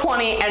natural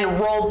 20 and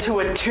rolled to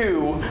a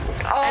 2.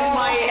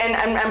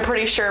 And I'm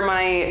pretty sure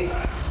my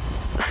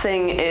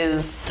thing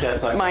is Yeah,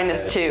 it's not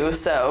 -2,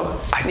 so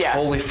I yeah.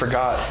 totally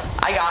forgot.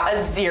 I got a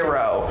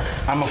 0.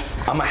 I'm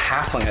a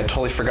halfling. I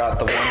totally forgot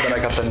the one that I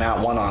got the nat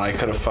 1 on. I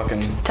could have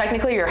fucking.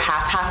 Technically, you're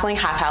half halfling,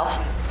 half elf.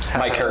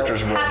 My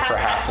character's rolled for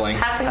halfling,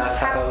 Half.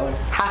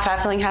 Half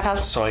halfling, half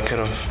elf. so I could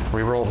have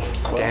re-rolled.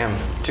 Damn.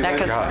 Too That bad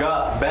you goes-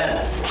 forgot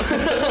Ben.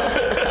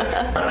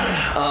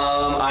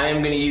 I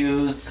am gonna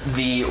use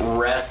the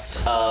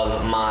rest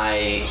of my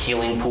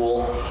healing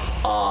pool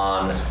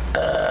on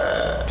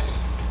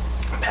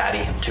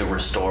Patty to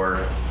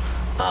restore.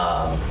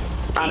 On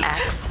 8.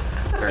 axe.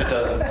 It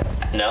doesn't.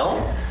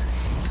 No,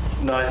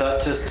 No, I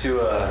thought just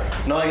to.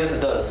 No, I guess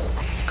it does.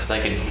 because I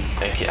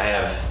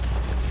have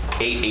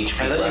 8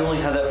 HP I thought left. you only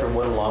had that for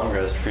one long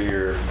rest for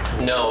your...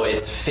 No,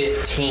 it's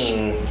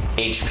 15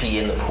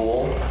 HP in the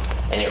pool,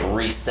 and it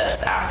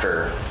resets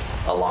after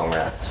a long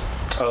rest.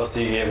 Oh, so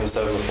you gave him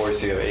 7 before,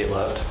 so you have 8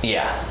 left?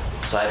 Yeah.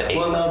 So I have 8.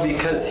 Well, no,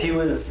 because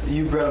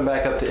you brought him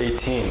back up to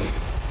 18.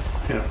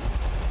 Yeah.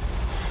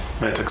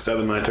 I took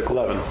 7, then I took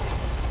 11.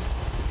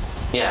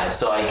 Yeah,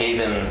 so I gave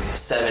him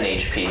 7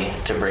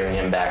 HP to bring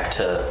him back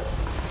to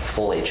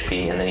full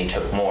HP, and then he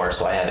took more,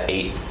 so I have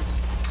 8.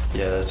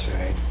 Yeah, that's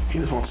right. He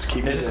just wants to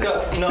keep It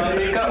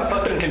got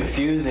fucking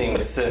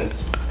confusing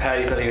since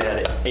Patty thought he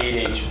had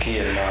 8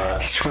 HP and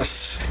not. He's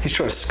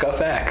trying to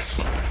scuff Axe.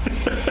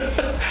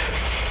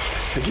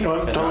 Like, you know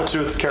what? Don't know what to do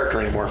with this character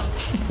anymore.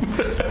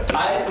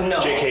 No.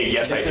 JK,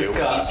 yes, I do.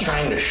 He's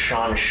trying to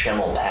Sean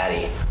Schemmel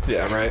Patty.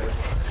 Yeah, right.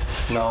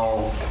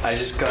 No, I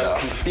just got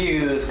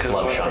confused because I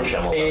Love went Sean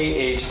from Schemmel,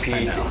 8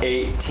 HP to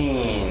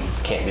 18.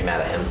 Can't be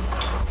mad at him.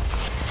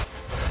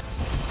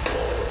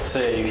 So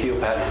yeah, you heal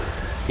Patty.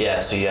 Yeah,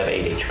 so you have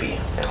 8 HP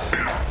now.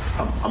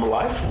 I'm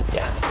alive?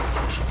 Yeah.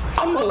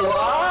 I'm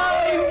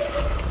alive!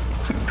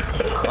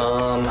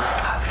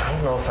 I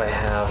don't know if I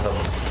have the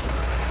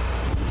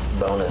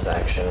bonus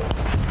action.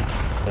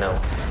 No.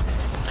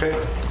 Okay.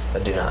 I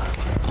do not.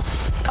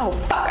 Oh,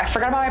 fuck. I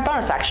forgot about my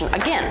bonus action.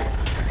 Again.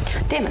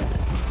 Damn it.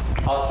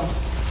 Austin?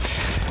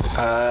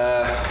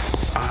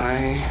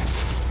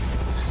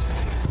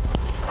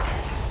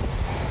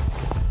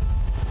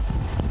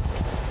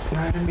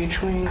 Right in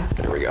between.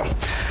 There we go.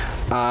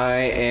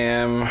 I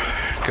am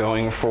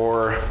going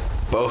for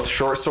both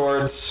short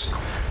swords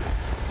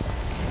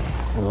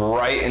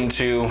right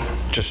into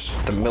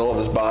just the middle of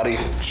his body.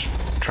 Just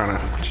trying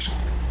to just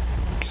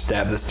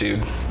stab this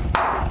dude.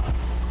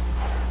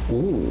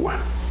 Ooh.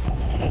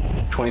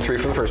 23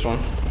 for the first one.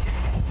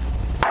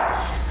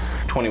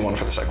 21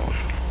 for the second one.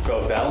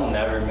 Bro, Val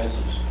never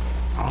misses.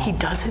 He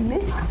doesn't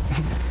miss.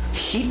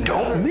 He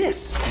don't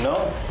miss.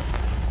 No.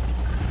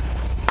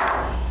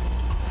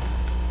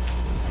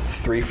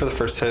 3 for the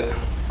first hit.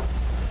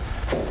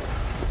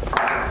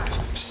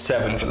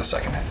 7 for the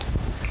second hit.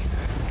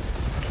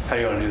 How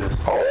do you want to do this?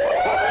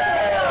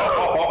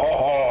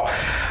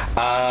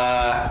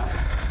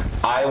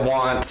 I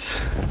want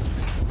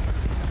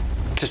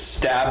to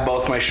stab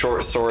both my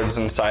short swords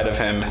inside of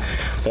him.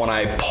 When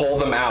I pull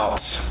them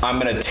out, I'm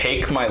going to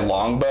take my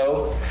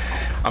longbow,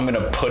 I'm going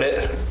to put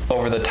it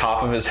over the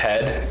top of his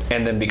head,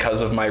 and then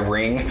because of my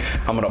ring,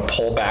 I'm going to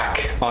pull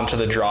back onto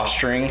the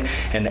drawstring,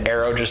 and the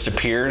arrow just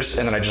appears,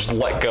 and then I just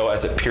let go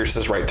as it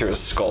pierces right through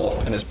his skull,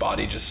 and his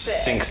body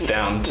just sinks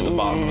down to the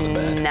bottom of the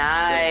bed.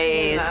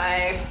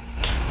 Nice.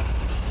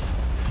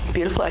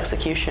 Beautiful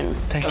execution.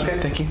 Thank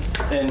you.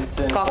 And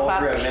since Golf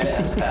clap. over a minute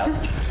has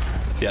passed,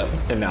 Yep,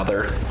 and now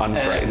they're and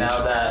unfrightened.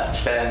 now that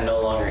Ben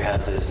no longer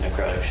has his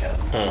necrotic shadow.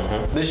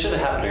 This should have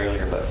happened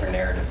earlier, but for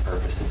narrative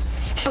purposes.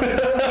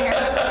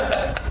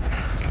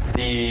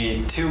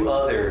 The 2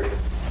 other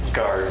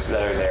guards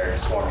that are there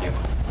swarm you.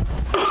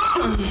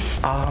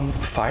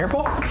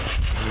 Fireball?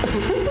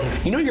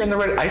 You know you're in the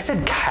right. I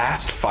said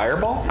cast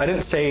fireball. I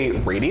didn't say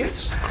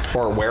radius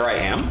or where I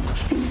am.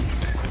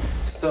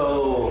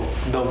 So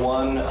the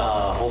one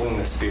holding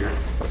the spear,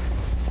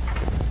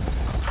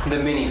 the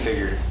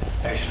minifigure,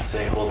 I should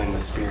say, holding the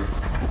spear,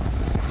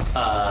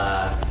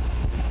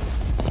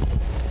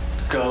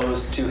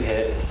 goes to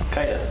hit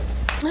Kaida.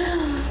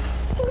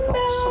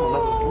 Someone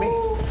other than me.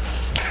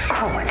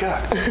 Oh my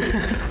god.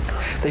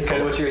 They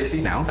Okay, what's your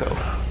AC? now go.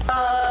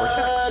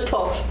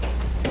 12.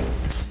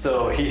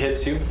 So he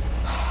hits you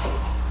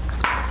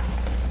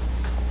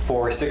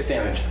for 6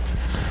 damage.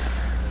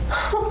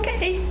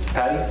 Okay.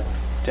 Patty,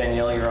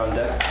 Danielle, you're on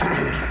deck.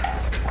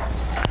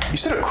 You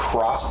said a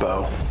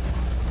crossbow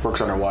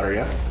works underwater,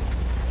 yeah?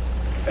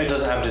 It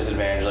doesn't have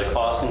disadvantage. Like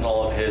Austin's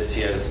all of his,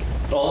 he has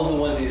all of the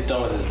ones he's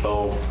done with his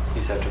bow.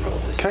 He's had to roll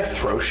disadvantage. Can I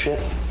throw shit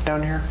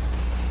down here?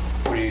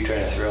 What are you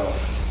trying to throw?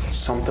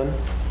 Something?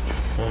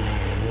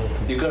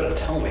 You gotta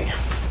tell me.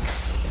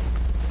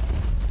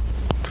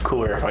 It's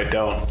cooler if I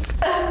don't.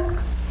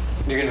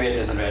 You're gonna be at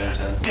disadvantage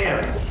then.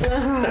 Damn it.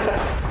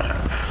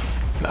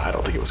 No, I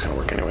don't think it was gonna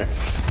work anyway.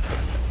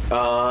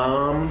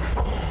 I'm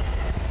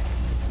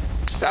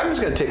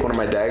just gonna take one of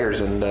my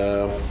daggers and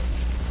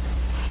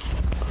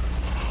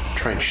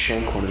try and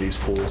shank one of these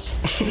fools.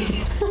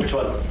 Which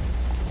one?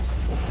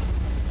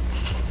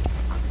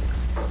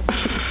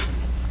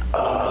 The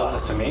one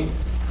closest to me?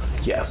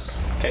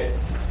 Yes. Okay.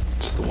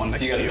 It's the one next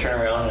So you to gotta you. turn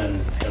around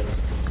and hit him.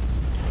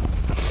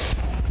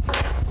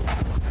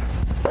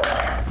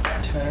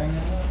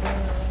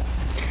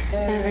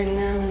 Every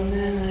now and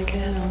then I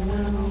get a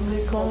little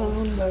bit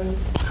closer.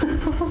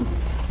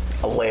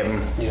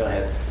 11. You don't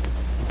hit.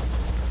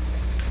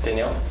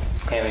 Danielle,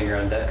 Hammy, you're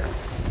on deck.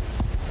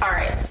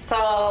 Alright, so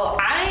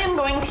I am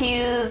going to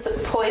use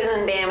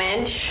poison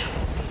damage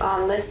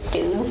on this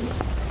dude.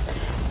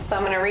 So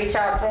I'm going to reach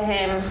out to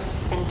him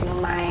and do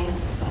my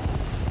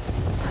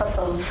puff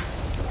of.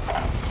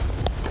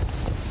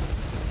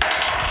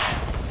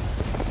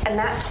 And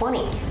that 20.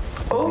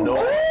 Oh no!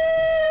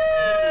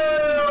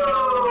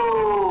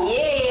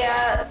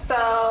 Yeah, so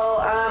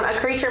a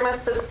creature creature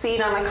must succeed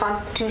on a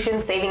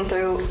Constitution saving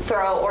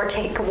throw or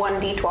take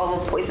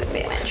 1d12 of poison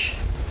damage.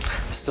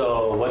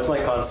 So, what's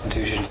my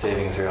Constitution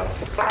saving throw?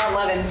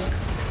 11.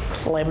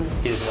 11.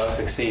 He does not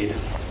succeed.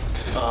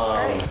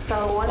 Alright,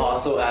 so one.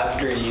 Also,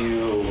 after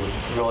you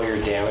roll your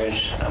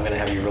damage, I'm going to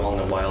have you roll on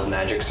the Wild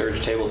Magic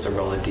Surge table, so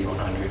roll a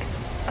d100.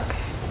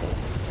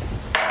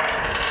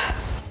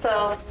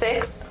 So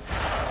 6.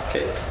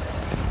 Okay.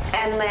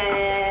 And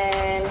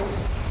then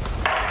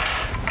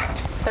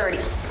 30.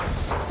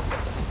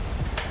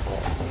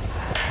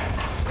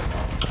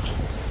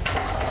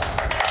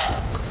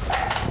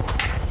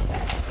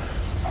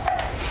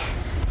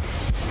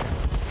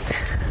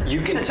 You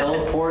can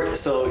teleport,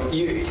 so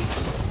you,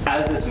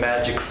 as this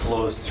magic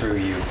flows through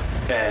you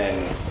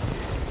and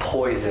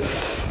poison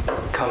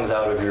comes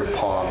out of your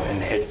palm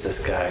and hits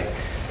this guy,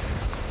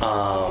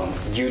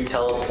 you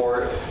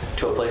teleport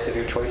to a place of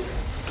your choice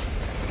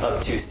up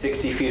to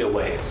 60 feet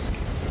away.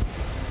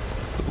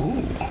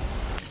 Ooh.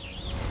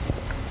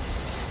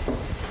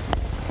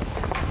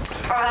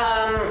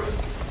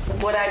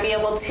 Would I be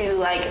able to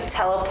like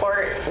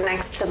teleport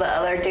next to the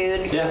other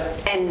dude? Yeah.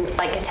 And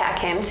like attack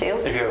him too?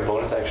 If you have a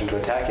bonus action to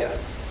attack, yeah.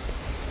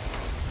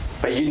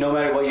 But you, no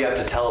matter what, you have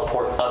to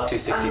teleport up to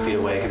 60 feet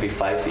away. It could be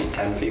 5 feet,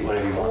 10 feet,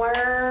 whatever you want.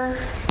 Where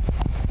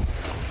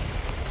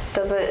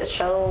does it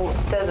show?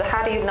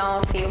 How do you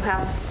know if you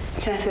have?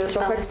 Can I see this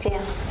real quick?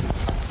 Yeah.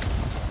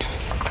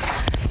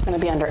 It's going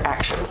to be under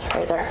actions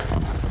right there.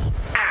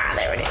 Ah,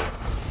 there it is.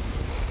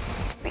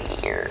 Let's see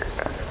here.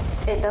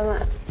 It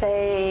doesn't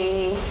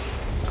say.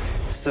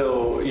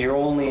 So your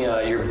only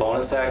your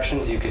bonus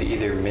actions, you could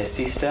either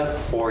Misty Step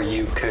or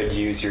you could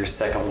use your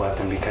second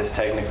weapon because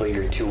technically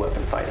you're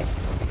 2-weapon fighting.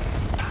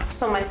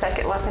 So my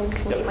second weapon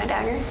can be my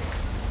dagger?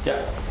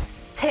 Yeah.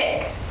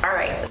 Sick. All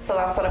right, so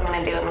that's what I'm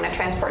going to do. I'm going to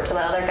transport to the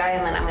other guy,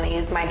 and then I'm going to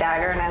use my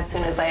dagger, and as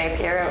soon as I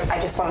appear, I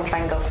just want to try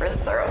and go for his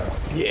throat.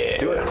 Yeah.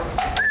 Do it.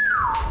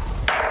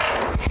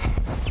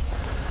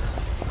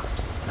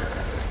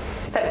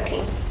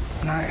 17.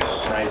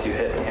 Nice. Nice, you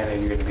hit. Hannah,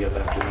 you're going to be up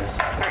after this.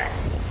 All right.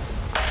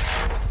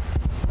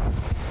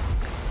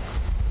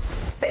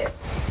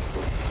 6.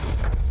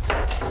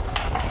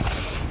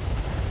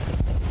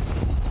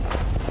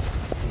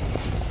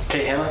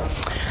 Okay, Hannah.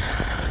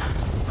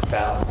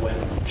 Val, win.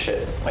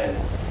 Shit, win.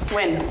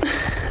 Win.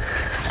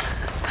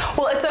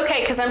 Well, it's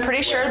okay, because I'm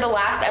pretty sure the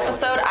last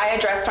episode I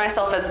addressed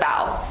myself as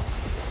Val.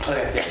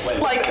 Okay, yeah, win.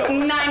 Like Go.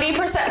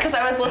 90%, because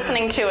I was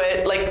listening to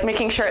it, like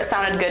making sure it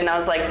sounded good, and I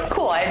was like,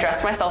 cool, I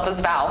addressed myself as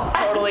Val.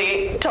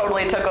 Totally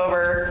took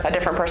over a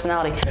different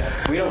personality.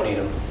 Yeah, we don't need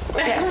him.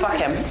 Yeah, fuck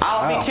him.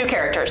 I'll be 2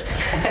 characters.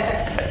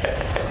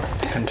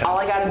 All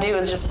I gotta do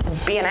is just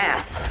be an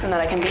ass, and then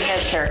I can be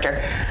his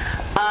character.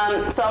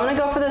 So I'm gonna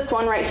go for this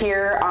one right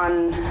here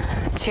on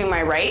to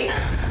my right.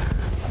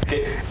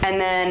 Okay. And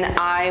then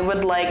I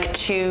would like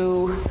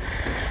to.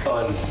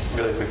 Oh, and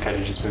really quick, kind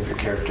of just move your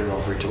character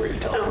over to where you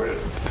teleported.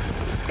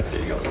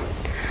 There you go.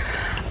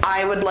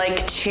 I would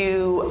like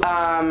to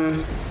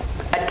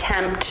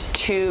attempt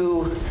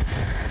to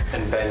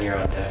And Ben, you're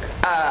on deck.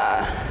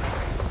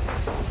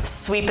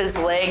 sweep his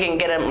leg and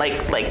get him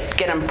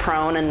get him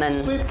prone, and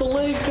then Sweep the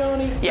leg,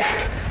 Johnny.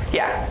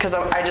 yeah, because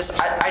I just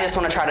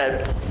want to try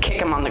to kick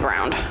him on the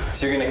ground.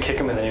 So you're gonna kick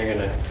him, and then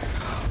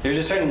you're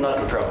just trying to knock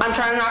him prone. I'm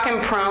trying to knock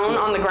him prone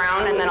on the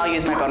ground, and then I'll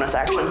use my bonus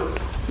action.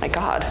 My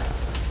God.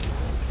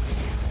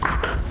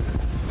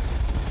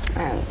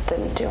 And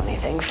didn't do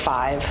anything.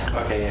 5.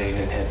 Okay, yeah, you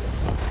didn't hit.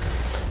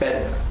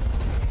 Ben.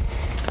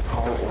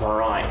 All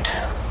right.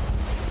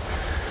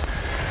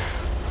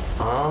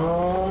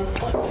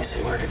 Let me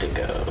see, where did it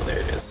go? There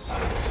it is.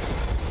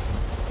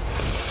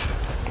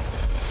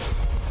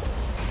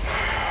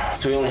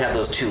 So we only have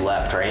those 2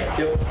 left, right?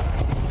 Yep.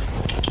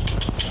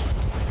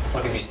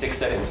 I'll give you 6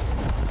 seconds.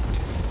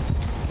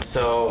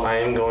 So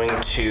I'm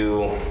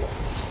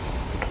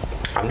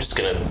just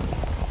gonna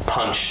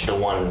punch the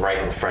one right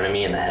in front of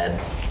me in the head.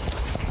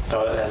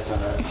 Oh, that's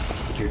not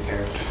your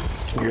character.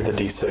 You're the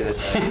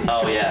D6.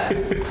 Oh yeah.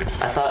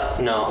 I thought,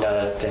 no. No,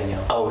 that's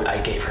Danielle. Oh, I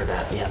gave her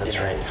that. Yeah, that's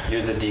right.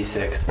 You're the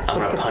D6. I'm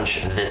gonna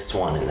punch this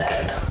one in the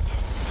head.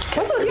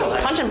 What's with you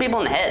punching people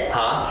in the head?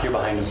 Huh? You're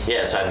behind him.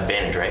 Yeah, so I have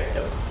advantage, right?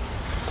 Yep.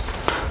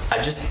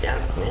 I just,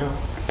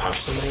 punch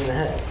somebody in the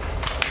head.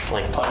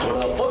 Like, Punch him in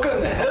the fuck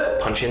in the head.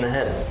 punch you in the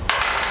head.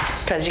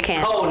 Because you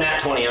can't. Oh, nat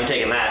 20, I'm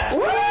taking that.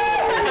 Wait,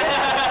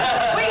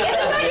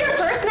 isn't that your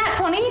first nat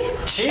 20?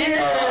 Cheater!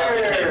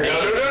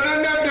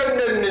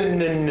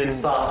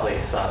 Softly.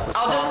 Soft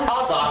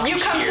you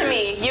come to me.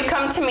 cheers. You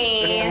come to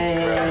me.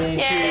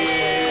 Yay!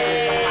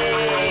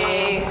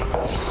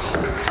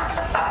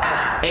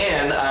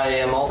 And I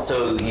am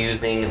also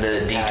using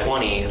the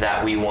D20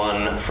 that we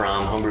won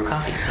from Homebrew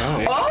Coffee.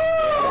 Oh!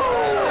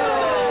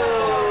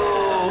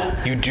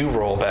 You do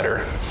roll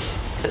better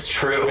It's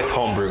true. with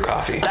homebrew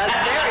coffee. That's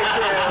very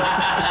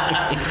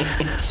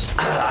true.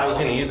 I was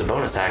going to use a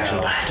bonus action,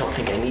 but I don't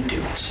think I need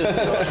to.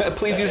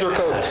 Please use our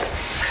code.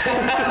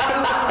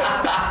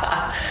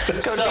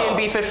 Code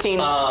B&B15.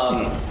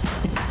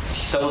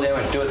 Double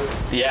damage, do it.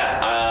 Yeah,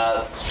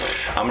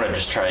 I'm going to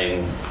just try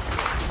and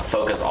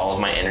focus all of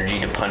my energy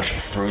to punch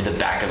through the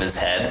back of his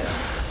head.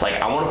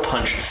 Like, I want to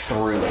punch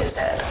through his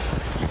head.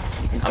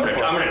 I'm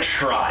gonna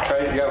try.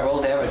 Yeah,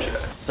 roll damage.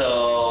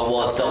 So,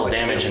 well, it's double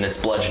damage and it's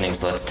bludgeoning,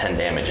 so that's 10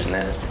 damage, isn't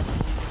it?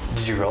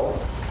 Did you roll?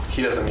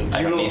 He doesn't need to.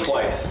 I don't rolled need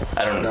twice. To.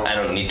 I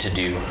don't need to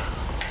do,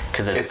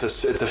 because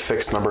It's a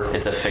fixed number.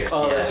 It's a fixed.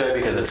 Oh, yeah, that's right.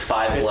 because it's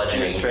 5 It's bludgeoning.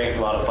 your strength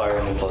modifier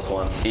and then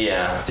 +1.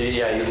 Yeah. So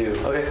yeah, you do.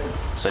 Okay.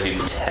 So I do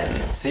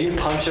 10. So you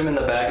punch him in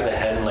the back of the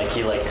head and like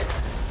he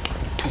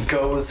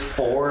goes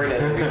forward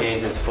and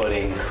regains his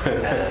footing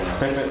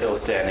and he's still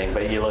standing,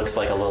 but he looks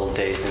like a little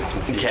dazed and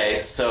confused. Okay,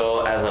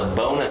 so as a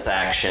bonus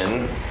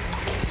action,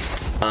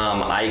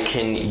 I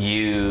can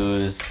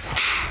use.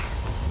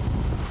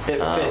 It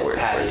fits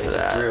Patty. It's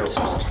a Drew.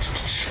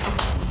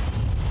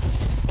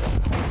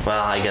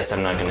 Well, I guess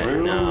I'm not gonna.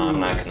 No, I'm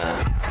not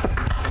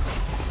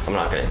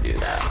gonna do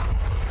that.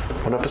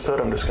 One episode,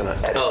 I'm just gonna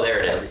edit Oh, there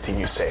it is. everything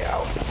you say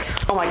out.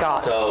 Oh my god.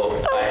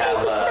 So I have.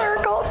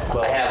 Hysterical.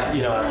 Well, I have.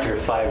 after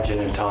 5 gin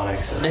and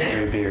tonics and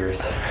 3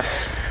 beers.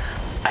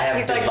 I have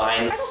He's like,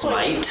 divine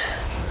smite.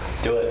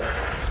 Do it.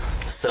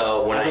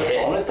 So when As I a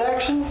hit. bonus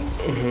action?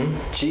 It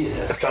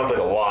Jesus. sounds like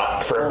a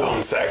lot for a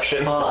bonus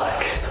action.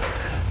 Fuck.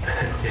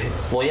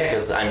 Well, yeah,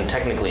 because I'm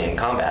technically in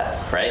combat,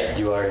 right?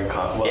 You are in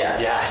combat. Well,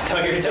 Yeah. No,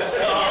 you're just.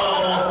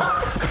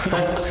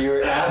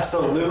 You're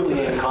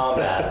absolutely in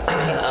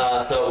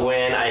combat. So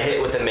when I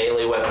hit with a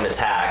melee weapon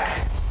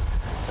attack,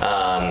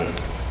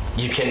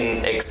 you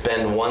can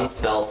expend 1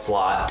 spell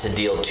slot to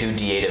deal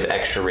 2d8 of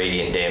extra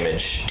radiant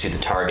damage to the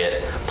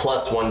target,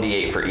 plus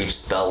 1d8 for each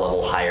spell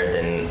level higher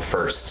than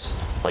first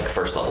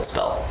level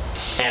spell,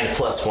 and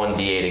plus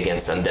 1d8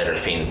 against undead or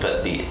fiends.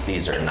 But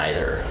these are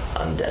neither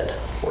undead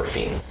or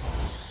fiends.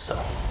 So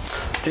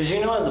Did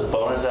you know as a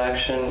bonus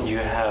action you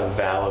have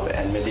Vow of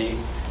Enmity?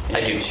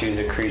 I do. You choose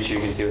a creature you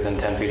can see within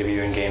 10 feet of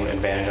you and gain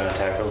advantage on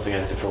attack rolls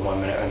against it for 1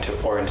 minute until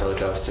it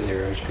drops to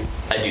 0 HP.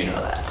 I do know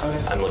that.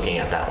 Okay. I'm looking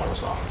at that one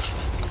as well.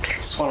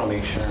 Just want to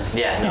make sure.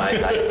 Yeah, no,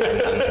 I'm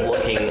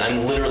looking.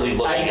 I'm literally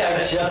looking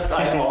at it.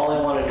 All I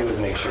want to do is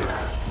make sure.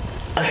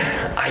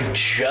 I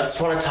just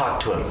want to talk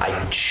to him. I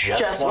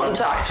just want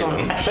to talk to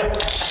him.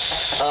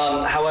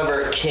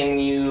 However, can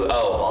you?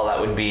 Oh, well, that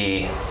would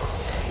be.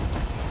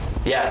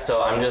 Yeah,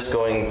 so I'm just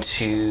going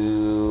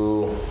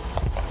to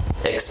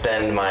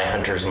expend my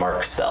Hunter's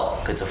Mark spell.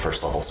 It's a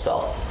first level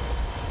spell.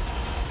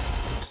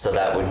 So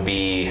that would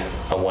be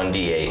a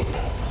 1d8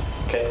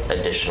 Okay.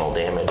 additional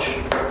damage.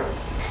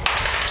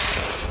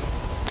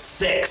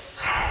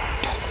 6.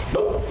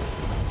 Nope.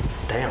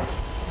 Damn.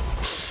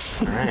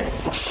 All right.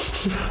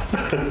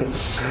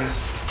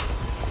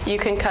 You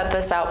can cut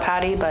this out,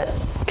 Patty, but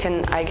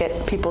can I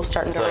get people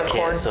starting to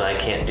record? I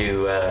can't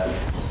do.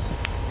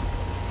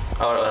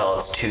 Oh well,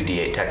 it's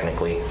 2d8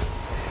 technically,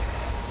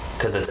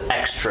 because it's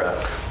extra.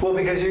 Well,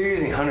 because you're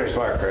using Hunter's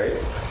Mark, right?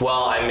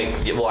 Well, I'm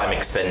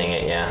expending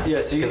it, yeah. Yeah,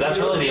 so you that's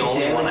don't really the do only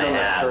damage one I on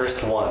have. the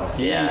first one.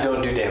 You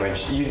don't do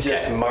damage. You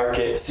just Okay. mark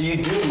it. So you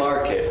do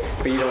mark it,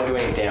 but you don't do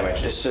any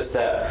damage. It's just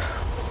that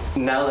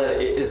now that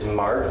it is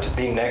marked,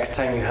 the next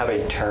time you have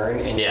a turn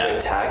and you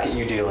attack it,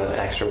 you deal an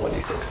extra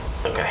 1d6.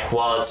 Okay.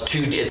 Well, it's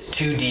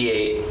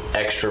 2d8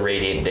 extra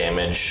radiant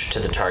damage to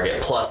the target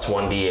plus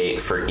 1d8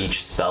 for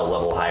each spell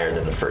level higher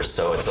than the first.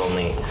 So it's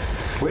only.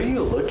 What are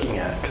you looking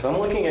at? Because I'm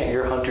looking at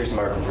your Hunter's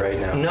Mark right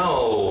now.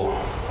 No,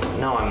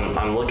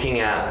 I'm looking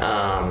at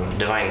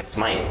Divine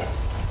Smite.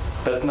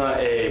 That's not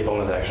a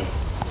bonus action.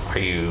 Are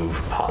you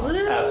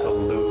positive?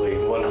 Absolutely,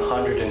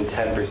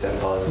 110%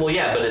 positive. Well,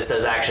 yeah, but it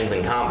says actions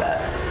in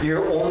combat.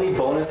 Your only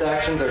bonus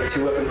actions are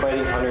 2 weapon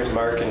fighting, Hunter's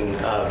Mark, and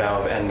Vow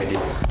of Enmity.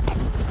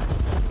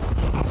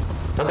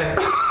 Okay.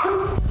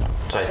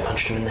 So I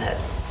punched him in the head.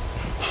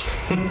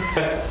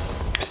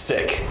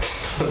 Sick.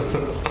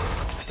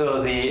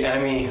 So the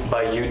enemy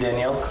by you,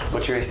 Danielle,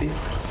 what's your AC?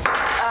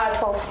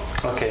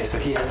 12. Okay, so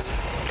he hits.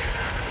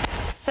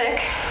 Sick.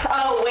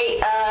 Oh, wait.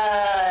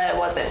 It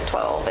wasn't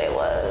 12. It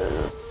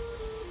was.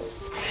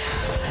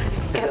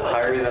 Is it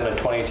higher than a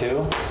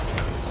 22?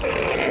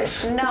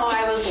 No,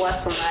 I was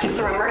less than that. I just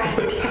remember I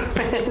had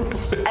damage.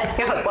 I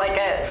think I was like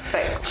at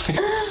 6.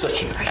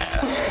 Such an ass.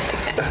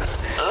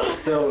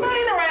 So So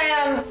either way,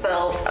 I'm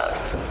still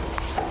fucked.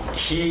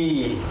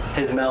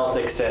 his mouth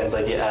extends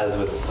like it has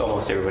with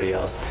almost everybody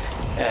else,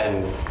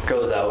 and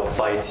goes out,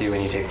 bites you,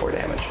 and you take 4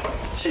 damage.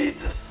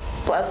 Jesus.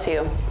 Bless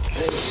you.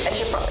 I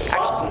should probably.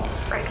 Awesome.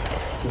 Right.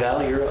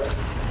 Val, you're up.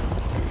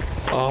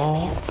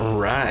 All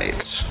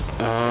right.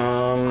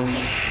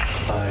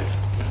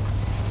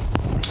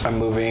 5, I'm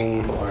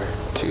moving 4,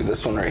 to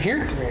this one right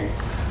here, 3.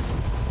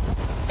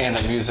 and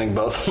I'm using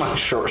both of my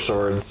short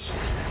swords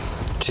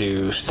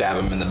to stab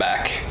him in the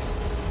back.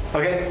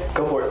 Okay,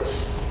 go for it.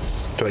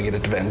 Do I get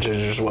advantage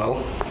as well?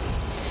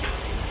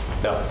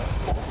 No.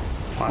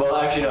 What? Well,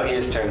 actually, no, he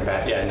is turned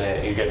back. Yeah,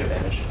 no, you get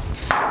advantage.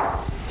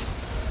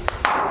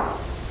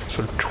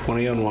 So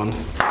 20 on one.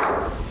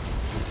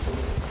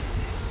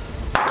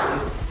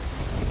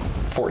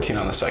 14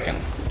 on the second.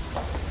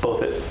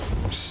 Both hit.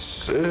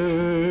 Sick.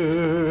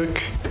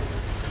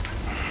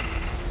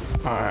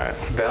 Alright.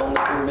 Val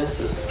never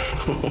misses.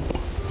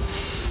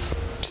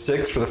 6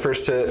 6 for the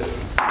first hit.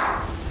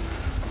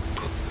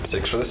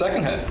 6 for the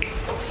second hit.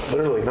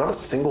 Literally, not a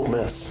single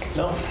miss.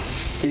 No,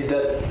 he's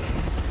dead.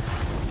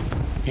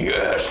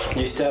 Yes.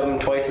 You stab him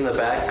twice in the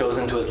back, goes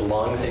into his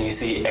lungs, and you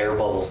see air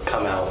bubbles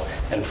come out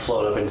and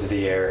float up into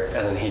the air,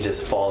 and then he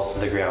just falls to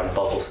the ground,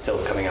 bubbles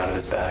still coming out of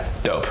his back.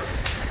 Dope.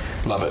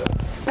 Love it.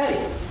 Patty.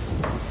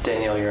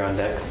 Danielle, you're on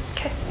deck.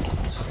 Okay.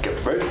 So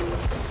get ready.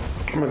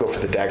 I'm gonna go for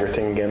the dagger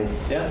thing again.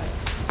 Yeah.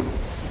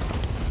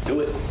 Do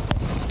it.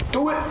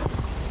 Do it.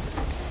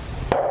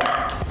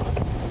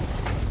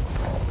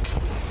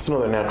 It's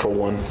another natural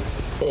 1.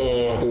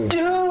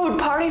 Dude,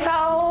 party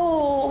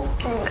foul.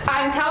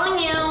 I'm telling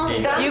you.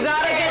 You gotta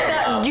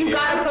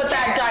put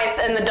that dice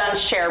in the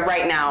dunce chair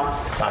right now.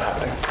 Not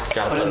happening.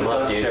 Gotta Put put it in him the up,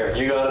 dunce dude. chair.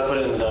 You gotta put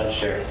it in the dunce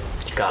chair.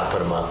 You gotta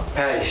put him up.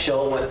 Patty,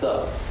 show him what's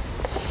up.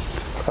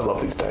 I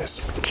love these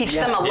dice. Teach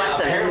them a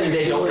lesson. Apparently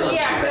they don't love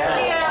Yeah, you. so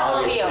yeah, I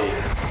love you.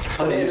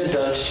 Obviously. Put it in the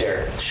dunce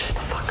chair. Shut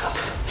the fuck up.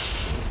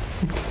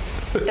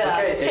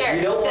 Okay,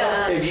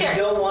 if you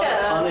don't want to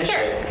punish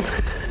chair. it,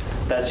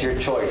 that's your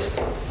choice.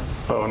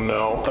 Oh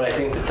no. But I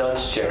think the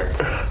dunce chair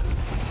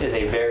is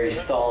a very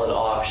solid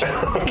option.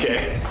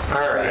 Okay.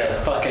 For the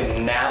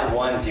fucking nat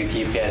ones you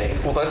keep getting.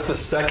 Well, that's the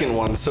second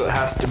one, so it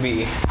has to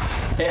be.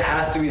 It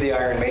has to be the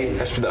Iron Maiden.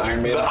 Has to be the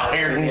Iron Maiden. The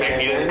Iron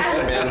Maiden.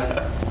 Yeah,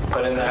 man.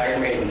 Put in the Iron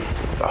Maiden.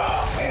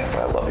 Oh man, but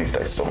I love these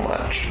dice so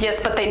much.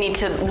 Yes, but they need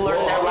to learn Well,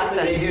 their obviously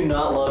lesson. they do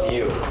not love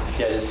you.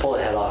 Yeah, just pull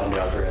the head off and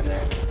drop her in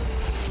there.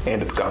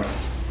 And it's gone.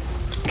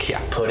 Yeah.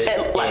 Put it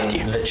It left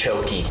in you. the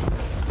chokey.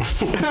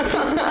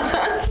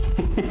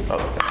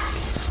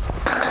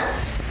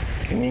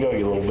 In you go,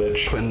 you little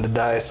bitch. Putting the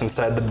dice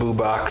inside the boo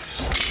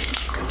box.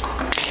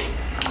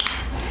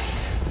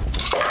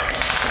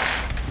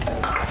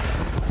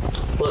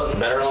 Look,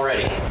 better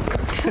already.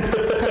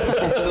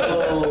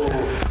 So,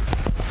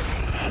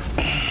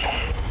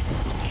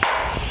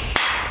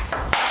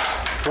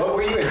 what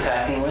were you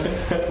attacking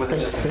with? Was it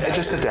just a dagger?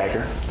 Just a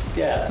dagger.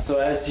 Yeah, so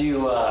as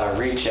you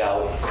reach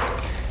out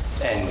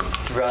and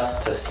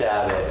thrust to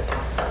stab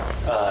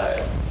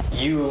it,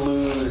 you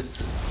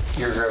lose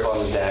your grip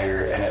on the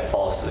dagger and it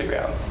falls to the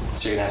ground.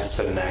 So you're gonna have to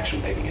spend an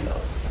action picking it up.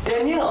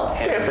 Danielle,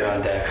 hammer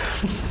on deck.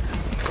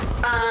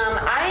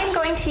 I am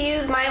going to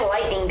use my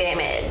lightning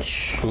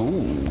damage.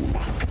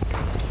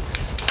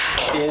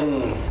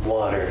 In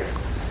water.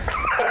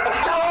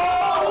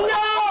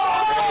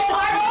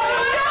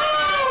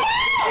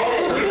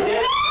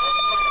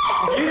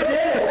 You did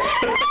it!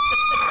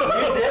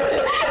 You did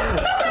it!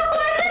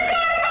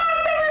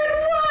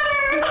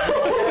 You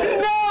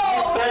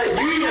said it.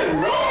 You didn't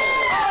roll.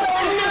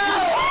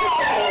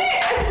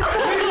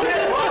 You did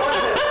it.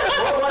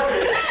 What was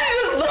it? She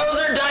just throws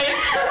her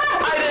dice.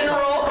 I didn't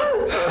roll.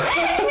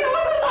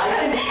 I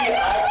can see. I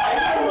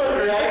can look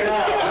right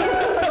now.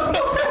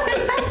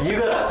 You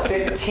got a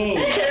 15.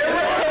 Dice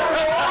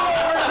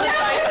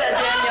that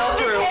Danielle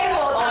threw.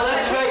 Oh,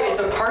 that's right. It's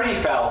a party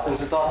foul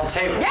since it's off the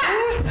table. Yeah.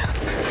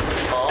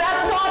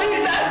 That's not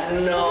even. That's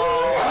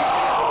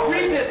No.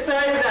 We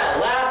decided that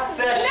last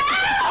session.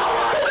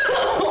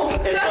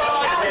 It's on the It's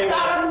table.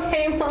 not on the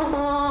table.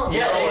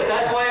 Yeah,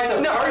 that's why it's a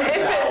no. party If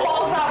foul. it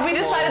falls off, we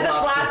decided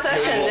this last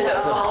session.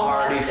 That's a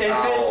party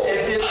foul.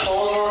 If it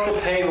falls off the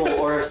table,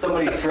 or if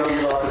somebody throws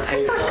it off the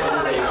table, it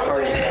is a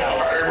party foul.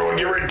 Alright, everyone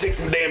get ready to take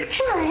some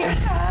damage.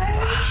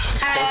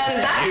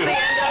 And that's the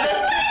end of this.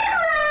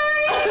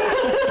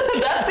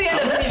 That's the end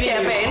of this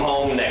campaign.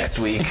 Home next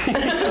week. Since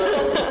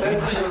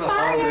this is a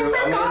homebrew,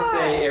 I'm going to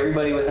say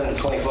everybody within a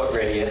 20-foot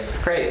radius.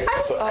 Great.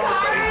 I'm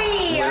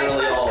sorry.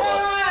 Literally all of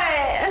us.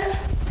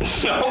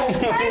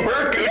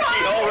 We're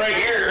Gucci all right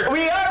here.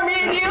 We are, me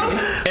and you.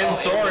 And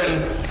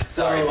Soren.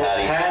 Sorry,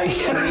 Patty. Patty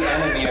and the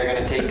enemy are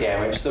going to take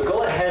damage. So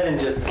go ahead and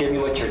just give me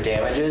what your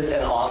damage is,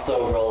 and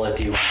also roll a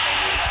d1.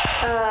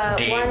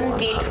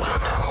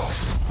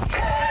 1d12.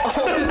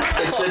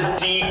 It's a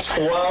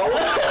D12.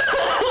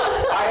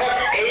 I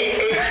have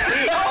 8 HP.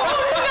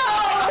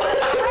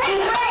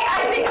 Wait, I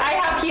think I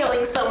have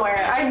healing somewhere.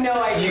 I have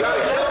no idea. You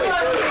gotta kill me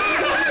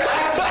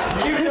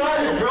first. You got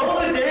it. Roll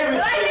the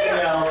damage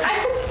now.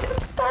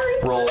 Sorry.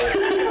 Roll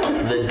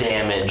the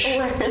damage.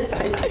 Where is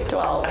my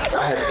d12? I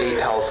have 8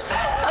 health.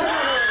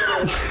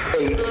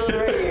 8.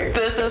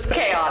 This is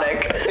chaotic.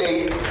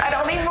 8. I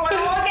don't even want to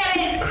look at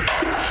it.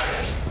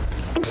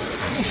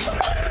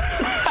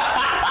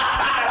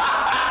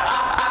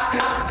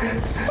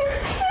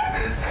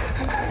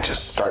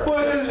 Just start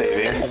the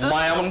saving.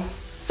 Lamb.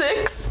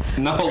 6?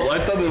 No, I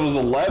thought it was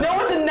 11. No,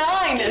 it's a 9.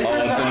 It's Oh, it's a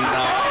 9.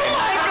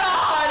 my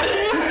god.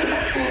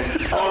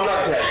 Oh, I'm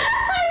not dead.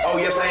 Oh,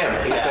 yes, I am.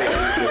 Yes, I am.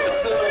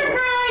 Yes, So,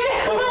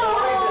 before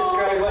I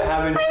describe what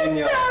happens in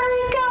your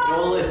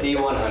roll a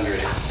d100.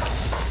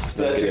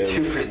 So that's your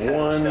 2%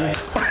 One.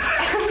 dice.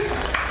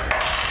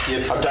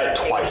 I've died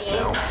twice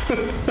now.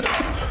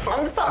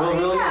 I'm sorry.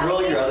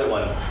 Roll your other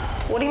one.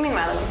 What do you mean,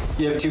 Madeline?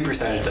 You have 2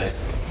 percentage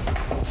dice.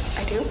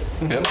 I do?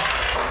 Yep.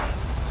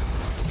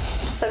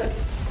 7.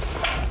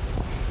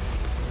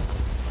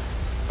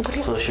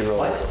 So she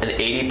rolled an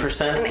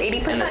 80%? An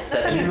 80%? And a That's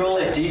 70%. You roll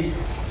a d10.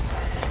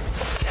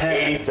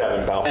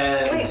 87, pal.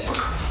 And Wait.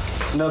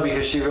 No,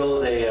 because she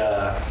rolled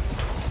a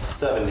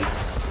 70.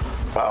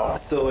 Wow.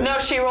 So it's, No,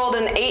 she rolled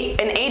an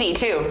 80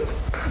 too.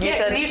 You Yeah,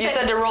 said 'cause you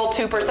said to roll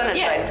 2 percentage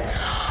Yes.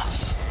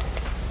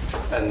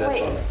 dice. and this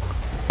Wait. one.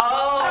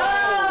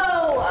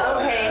 Oh,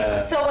 okay.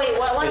 So wait,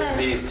 what one? It's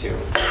these two.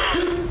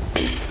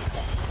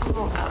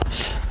 Oh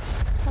gosh.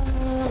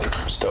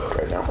 I'm stoked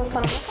right now. This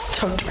one.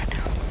 Stoked right now.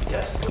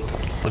 Yes.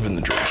 Living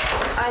the dream.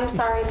 I'm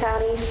sorry,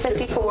 Patty.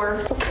 54.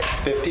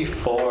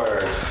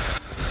 54.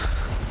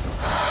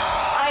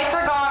 I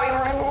forgot we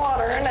were in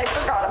water, and I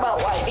forgot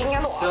about lighting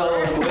and water.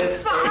 So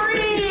with Sorry.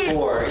 a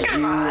 54,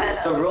 God.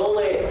 so roll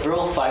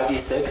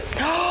 5d6.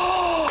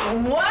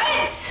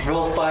 What?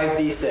 Roll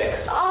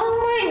 5d6. Oh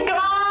my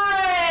god.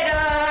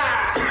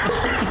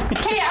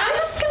 Okay, I'm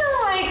just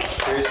gonna like.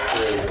 Here's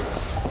 3.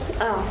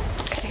 Oh.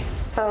 Okay.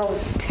 So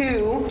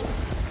 2.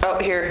 Oh,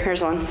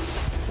 here's one.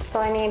 So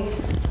I need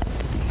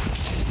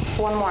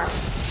one more.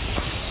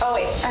 Oh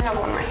wait, I have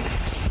one more.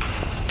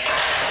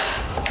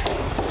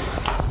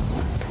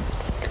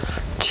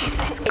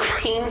 Jesus.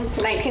 18,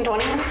 19,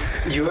 20.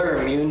 You are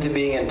immune to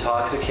being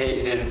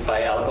intoxicated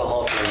by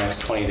alcohol for the next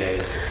 20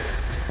 days.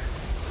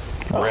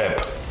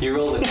 Rip. You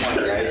rolled a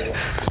 20, right?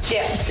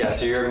 Yeah. Yeah,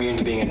 so you're immune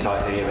to being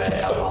intoxicated by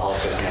alcohol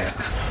for the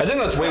next. I think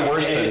that's way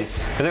worse than.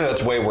 Yes. I think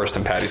that's way worse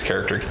than Patty's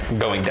character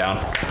going down.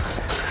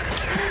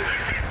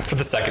 For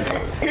the second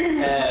time.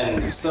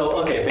 And so,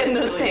 okay, In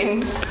the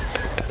basically- same.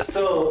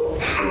 So,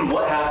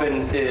 what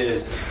happens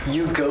is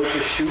you go to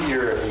shoot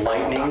your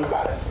lightning, Talk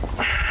about it.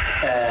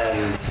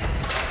 and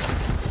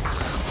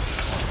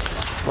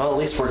Well, at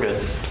least we're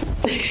good.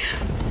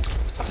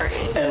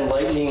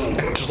 lightning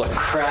Just like,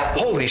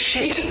 crackles holy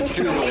shit.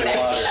 through the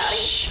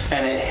water,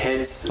 and it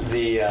hits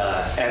the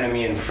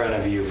enemy in front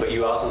of you. But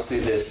you also see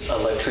this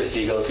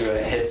electricity go through, and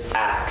it hits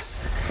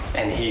Axe,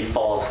 and he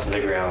falls to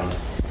the ground.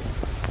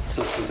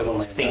 So, can someone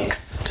lay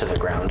Sinks to the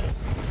ground.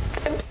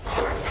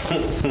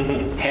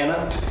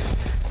 Hannah,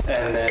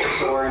 and then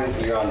Soren,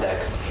 you're on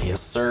deck. Yes,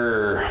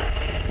 sir.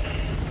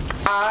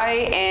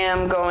 I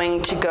am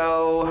going to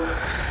go.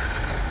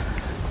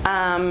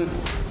 I'm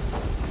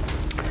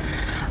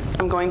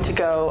going to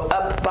go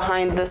up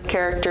behind this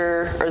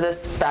character, or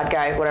this bad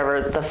guy,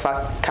 whatever the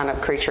fuck kind of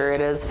creature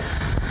it is,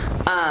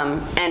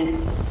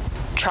 and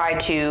try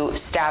to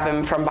stab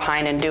him from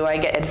behind. And do I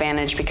get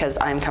advantage because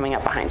I'm coming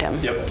up behind him?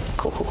 Yep.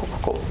 Cool.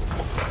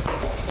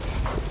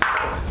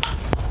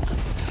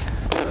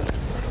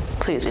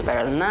 Please be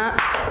better than that.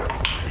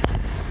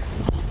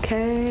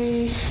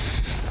 Okay.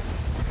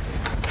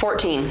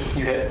 14.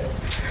 You hit.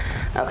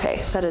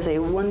 Okay, that is a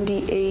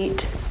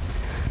 1d8.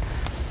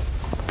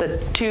 The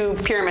 2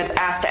 pyramids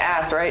ass to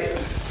ass, right?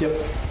 Yep.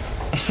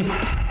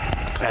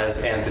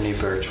 As Anthony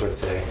Birch would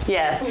say.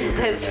 Yes,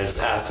 It's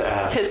ass to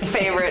ass. his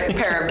favorite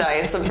pair of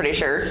dice, I'm pretty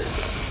sure.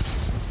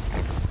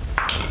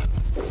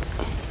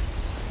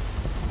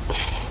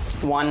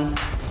 1.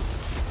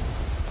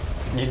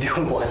 You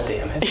do 1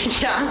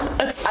 damage. Yeah,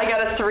 I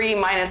got a 3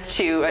 minus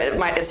 2.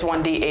 It's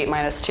 1d8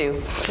 minus 2.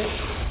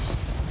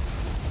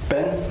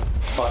 Ben,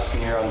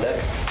 Boston, you're on deck.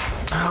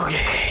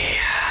 Okay.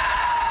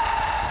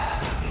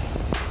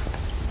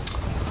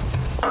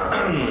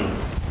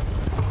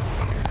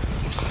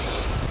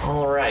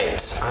 All right.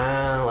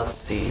 Let's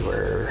see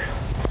where.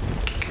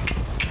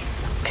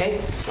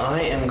 Okay,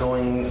 I am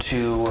going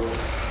to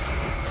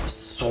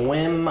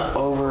swim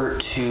over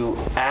to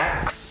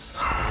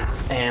Axe,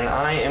 and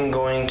I am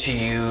going to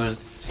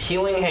use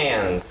Healing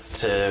Hands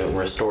to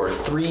restore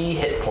 3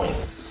 hit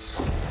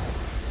points.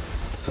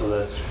 So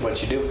that's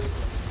what you do.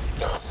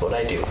 That's what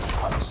I do.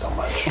 So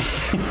much.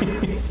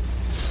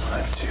 I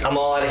have 2. I'm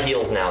all out of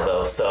heals now,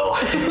 though, so.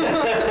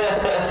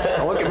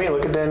 Don't look at me,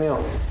 look at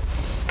Danielle.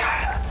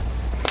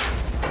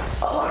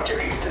 I'll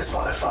electrocute this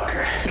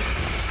motherfucker.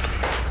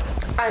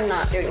 I'm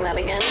not doing that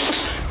again.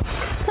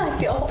 I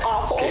feel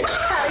awful. Okay.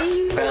 Patty,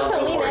 you can Val, kill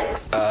go me for it.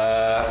 next.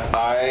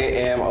 I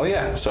am. Oh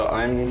yeah. So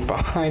I'm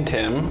behind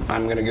him.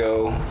 I'm gonna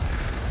go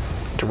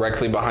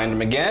directly behind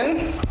him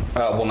again.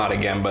 Well, not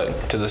again,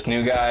 but to this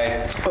new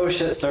guy. Oh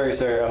shit, sorry,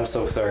 sir. I'm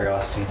so sorry,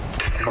 Austin.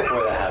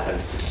 Before that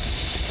happens.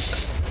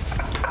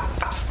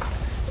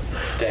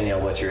 Danielle,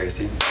 what's your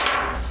AC?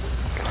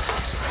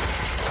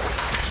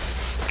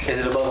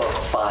 Is it above a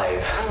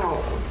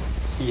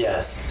 5?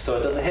 Yes. So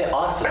it doesn't hit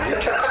Austin. Your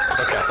turn.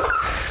 Okay.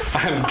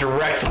 I'm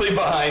directly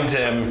behind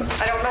him.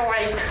 I don't know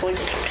why you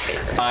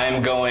clicked.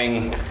 I'm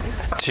going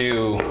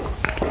to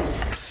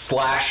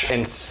slash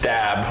and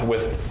stab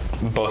with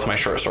both my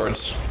short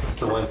swords.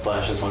 So 1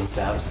 slashes, 1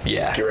 stabs.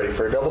 Yeah. Get ready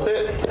for a double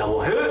hit.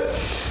 Double hit.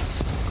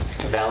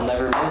 Val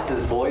never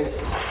misses,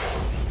 boys.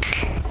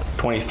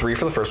 23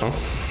 for the first one.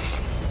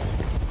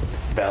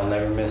 Val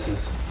never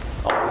misses.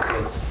 Always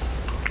hits.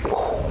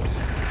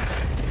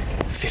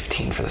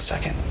 15 for the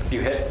second. You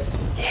hit.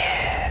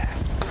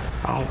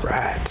 All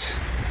right.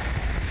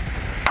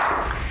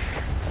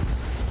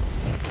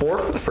 4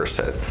 for the first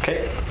hit.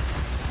 Okay.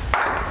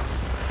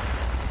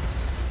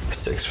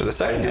 6 for the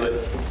How do second you do hit.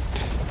 it?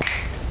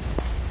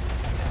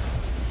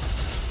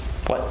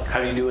 What?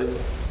 How do you do it?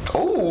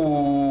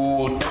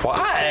 Oh,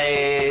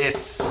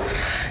 twice.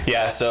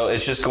 Yeah, so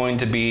it's just going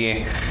to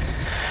be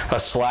a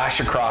slash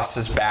across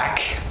his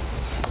back,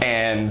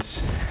 and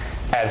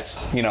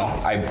as you know,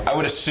 I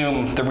would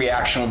assume the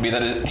reaction would be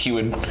that he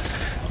would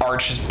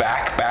arch his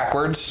back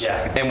backwards.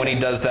 Yeah. And when he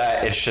does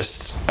that, it's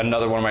just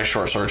another one of my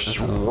short swords just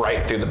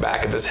right through the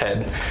back of his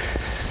head,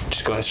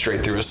 just going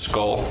straight through his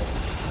skull,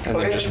 and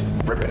then just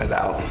ripping it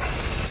out.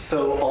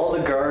 So all the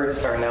guards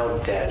are now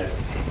dead.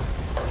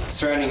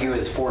 Surrounding you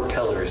is 4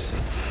 pillars,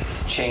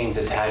 chains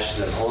attached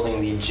to them,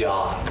 holding the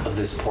jaw of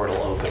this portal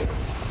open.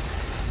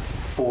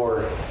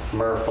 4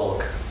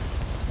 merfolk,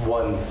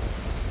 1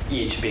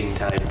 each being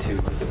tied to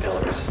the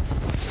pillars.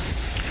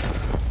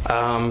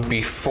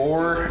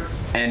 Before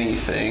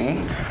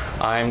anything,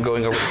 I'm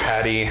going over to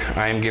Patty.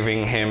 I'm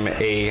giving him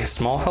a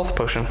small health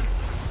potion.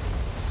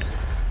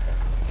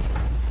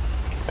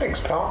 Thanks,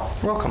 pal.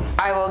 You're welcome.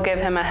 I will give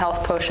him a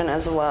health potion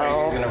as Are you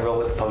well. guys gonna roll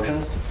with the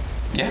potions?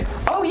 Yeah.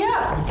 Oh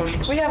yeah,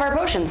 Potions. we have our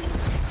potions.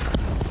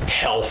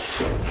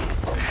 Health.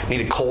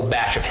 Need a cold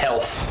bash of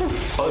health.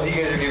 Both of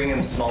you guys are giving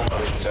him small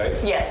potions, right?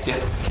 Yes. Yeah.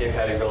 Okay,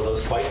 Patty, roll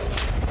those twice.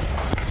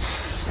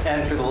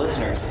 And for the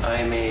listeners,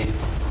 I made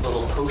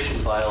little potion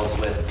vials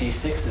with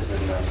D6s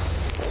in them.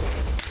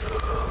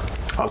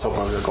 I was hoping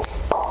I was gonna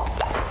go.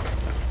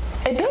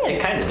 It did.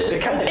 It kind of did.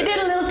 It kind of It did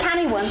a little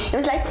tiny one. It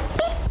was like,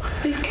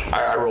 beep.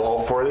 I roll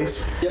all 4 of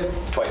these. Yep,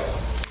 twice.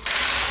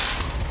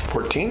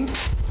 14.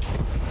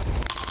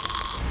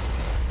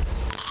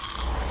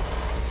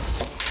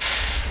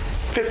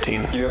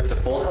 15. You're up to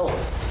full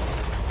health.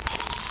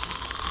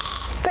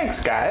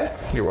 Thanks,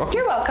 guys. You're welcome.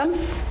 You're welcome.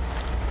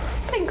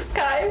 Thanks,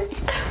 guys.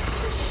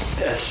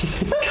 As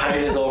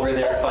Kaida's over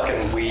there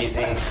fucking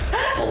wheezing,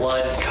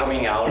 blood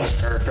coming out of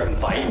her from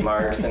bite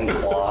marks and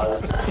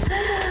claws.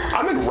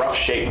 I'm in rough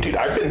shape, dude.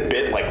 I've been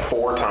bit like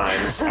 4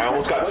 times. I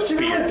almost got What's your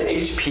speared.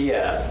 HP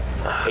at?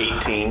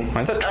 18.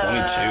 Mine's at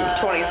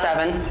 22.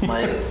 27.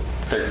 Mine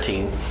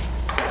 13.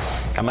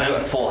 I'm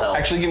at full health.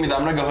 Actually, give me that.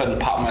 I'm gonna go ahead and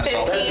pop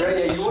myself That's right,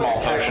 yeah, a you small were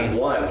attacked potion.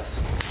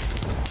 once.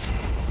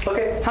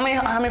 Okay. How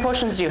many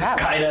potions do you have?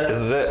 Kaida, This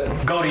is it.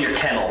 go to your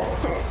kennel.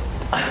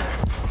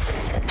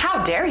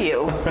 How dare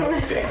you?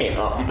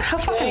 Damn. How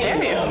fucking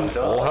dare you?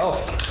 Full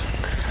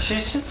health.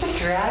 She's just a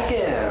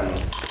dragon.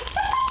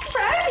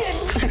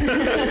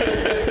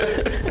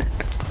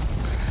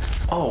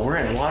 Oh, we're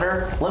in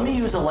water? Let me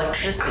use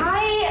electricity.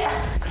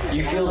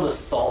 You feel the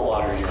salt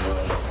water in your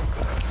wounds.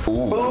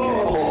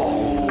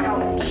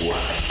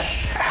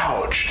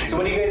 Ouch, dude. So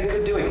what are you guys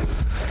doing?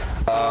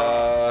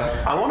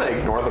 I want to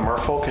ignore the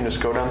merfolk and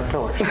just go down the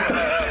pillars.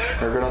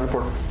 Or go down the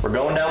portal. We're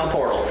going down the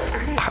portal.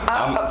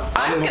 I'm gonna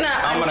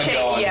unchain.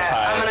 go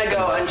Yeah, I'm untie gonna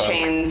go the merfolk.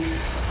 unchain.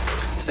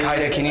 So Kaida,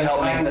 you guys can you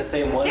help me? untying the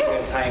same one?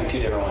 Yes. Or untying 2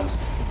 different ones?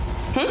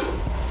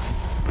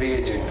 What are you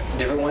guys doing?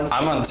 Different ones?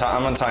 I'm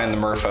untying the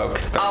merfolk.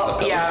 They're on the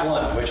pillars.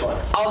 Yeah. Which one?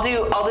 I'll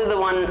do the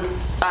one,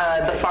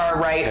 the far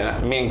right. Yeah.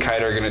 Me and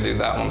Kaida are gonna do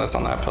that one that's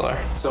on that pillar.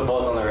 So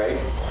both on the right?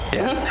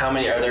 Yeah. How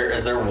many are there?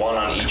 Is there one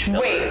on each pillar?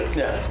 Wait,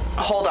 Yeah.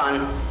 hold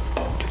on.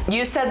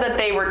 You said that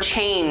they were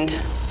chained.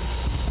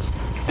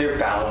 They're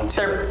bound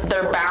to it.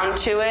 They're bound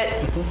to it.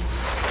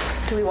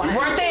 Do we want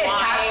Weren't they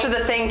attached to the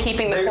thing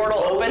keeping the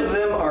portal both open? of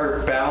them are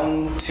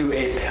bound to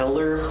a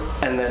pillar,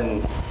 and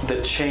then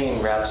the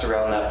chain wraps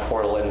around that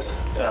portal, and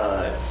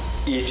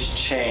each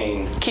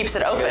chain Keeps it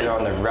You guys open. are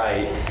on the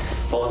right.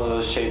 Both of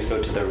those chains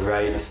go to the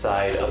right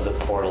side of the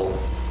portal,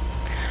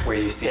 where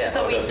you see. Yeah,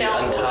 So we if you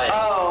don't- untie it.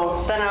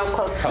 Oh, Then I'll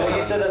close the Well, portal.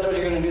 you said that's what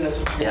you're gonna do. That's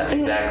what you're Yeah, gonna do.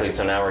 exactly.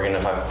 So now we're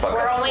gonna fuck We're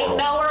up only the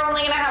portal. we're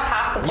only gonna have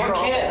half the You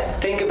portal.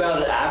 can't think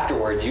about it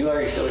afterwards. You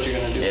already said what you're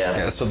gonna do. Yeah.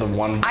 Yeah. So the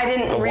one. I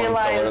didn't the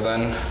realize- One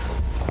pillar then.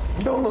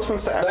 No one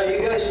listens to No, actors.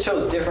 you guys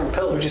chose different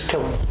pillars. We just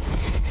kill them.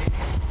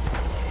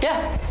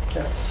 yeah.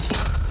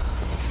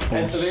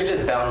 And so they're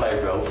just bound by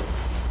rope.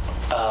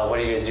 What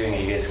are you guys doing? Are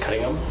you guys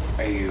cutting them?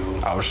 Are you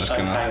I was just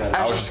gonna- untying them?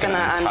 I was just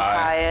gonna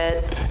untie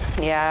it.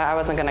 Yeah, I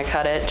wasn't gonna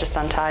cut it. Just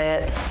untie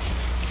it.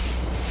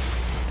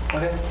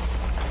 Okay.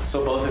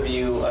 So both of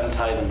you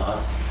untie the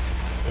knots.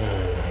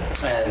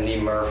 And the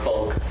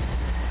merfolk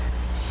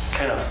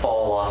kind of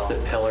fall off the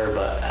pillar,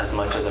 but as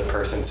much as a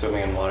person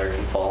swimming in water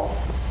can fall.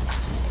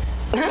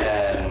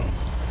 And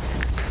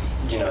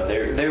you know,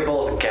 they're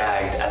both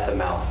gagged at the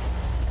mouth.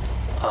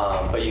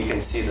 But you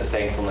can see the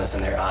thankfulness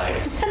in their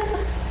eyes.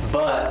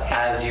 But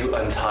as you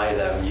untie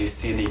them, you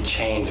see the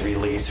chains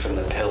release from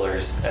the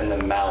pillars, and the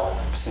mouth,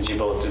 since you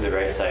both do the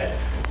right side,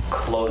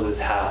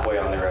 closes halfway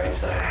on the right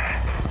side.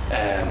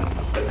 And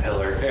the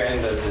pillar,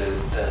 and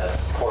the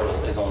portal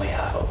is only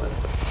half open.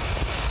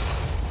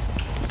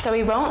 So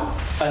we won't.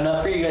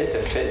 Enough for you guys to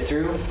fit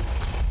through,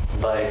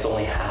 but it's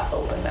only half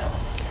open now.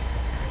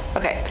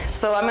 Okay,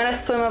 so I'm gonna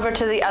swim over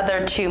to the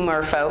other 2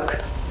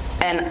 merfolk,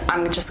 and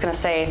I'm just gonna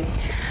say,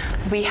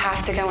 we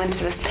have to go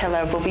into this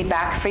pillar. We'll be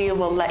back for you.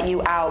 We'll let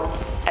you out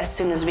as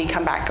soon as we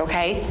come back,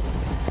 okay?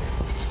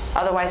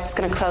 Otherwise, it's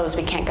gonna close.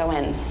 We can't go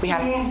in. We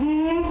have.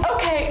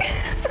 Okay.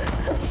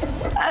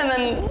 And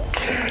then.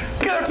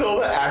 Gotta tell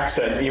the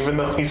accent, even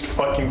though he's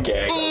fucking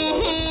gagged.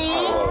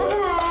 I love it.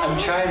 I'm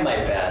trying my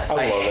best.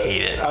 I love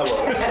it. I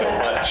love it so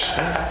much.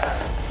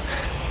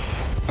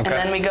 And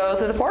then we go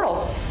through the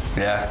portal.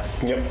 Yeah.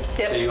 Yep.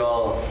 So you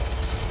all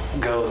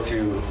go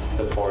through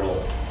the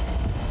portal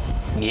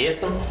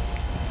Yes, and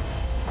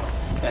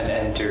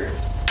enter.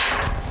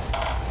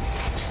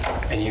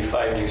 And you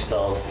find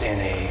yourselves in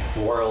a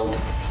world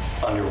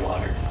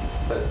underwater.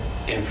 But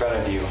in front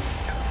of you,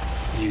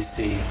 you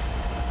see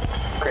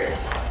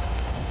crates.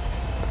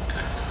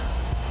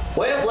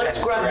 Well, let's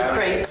And grab the surrounding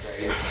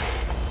crates.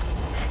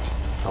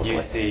 Oh, You boy.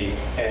 see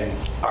an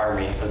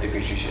army of the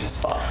creatures you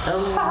just fought.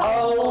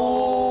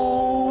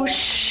 Oh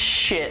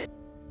shit.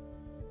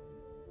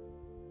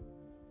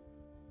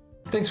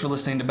 Thanks for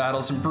listening to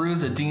Battles and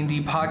Brews, a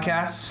D&D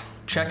podcast.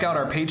 Check out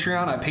our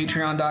Patreon at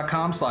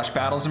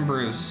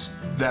patreon.com/battlesandbrews.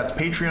 That's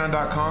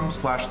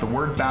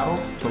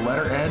patreon.com/the-word-battles, the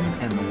letter N,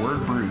 and the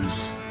word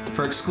brews.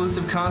 For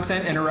exclusive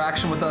content,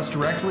 interaction with us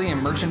directly, and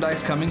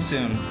merchandise coming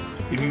soon.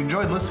 If you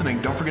enjoyed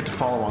listening, don't forget to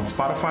follow on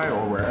Spotify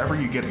or wherever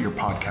you get your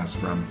podcasts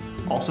from.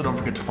 Also, don't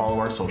forget to follow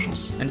our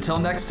socials. Until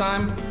next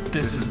time,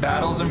 this is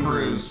Battles and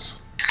Brews.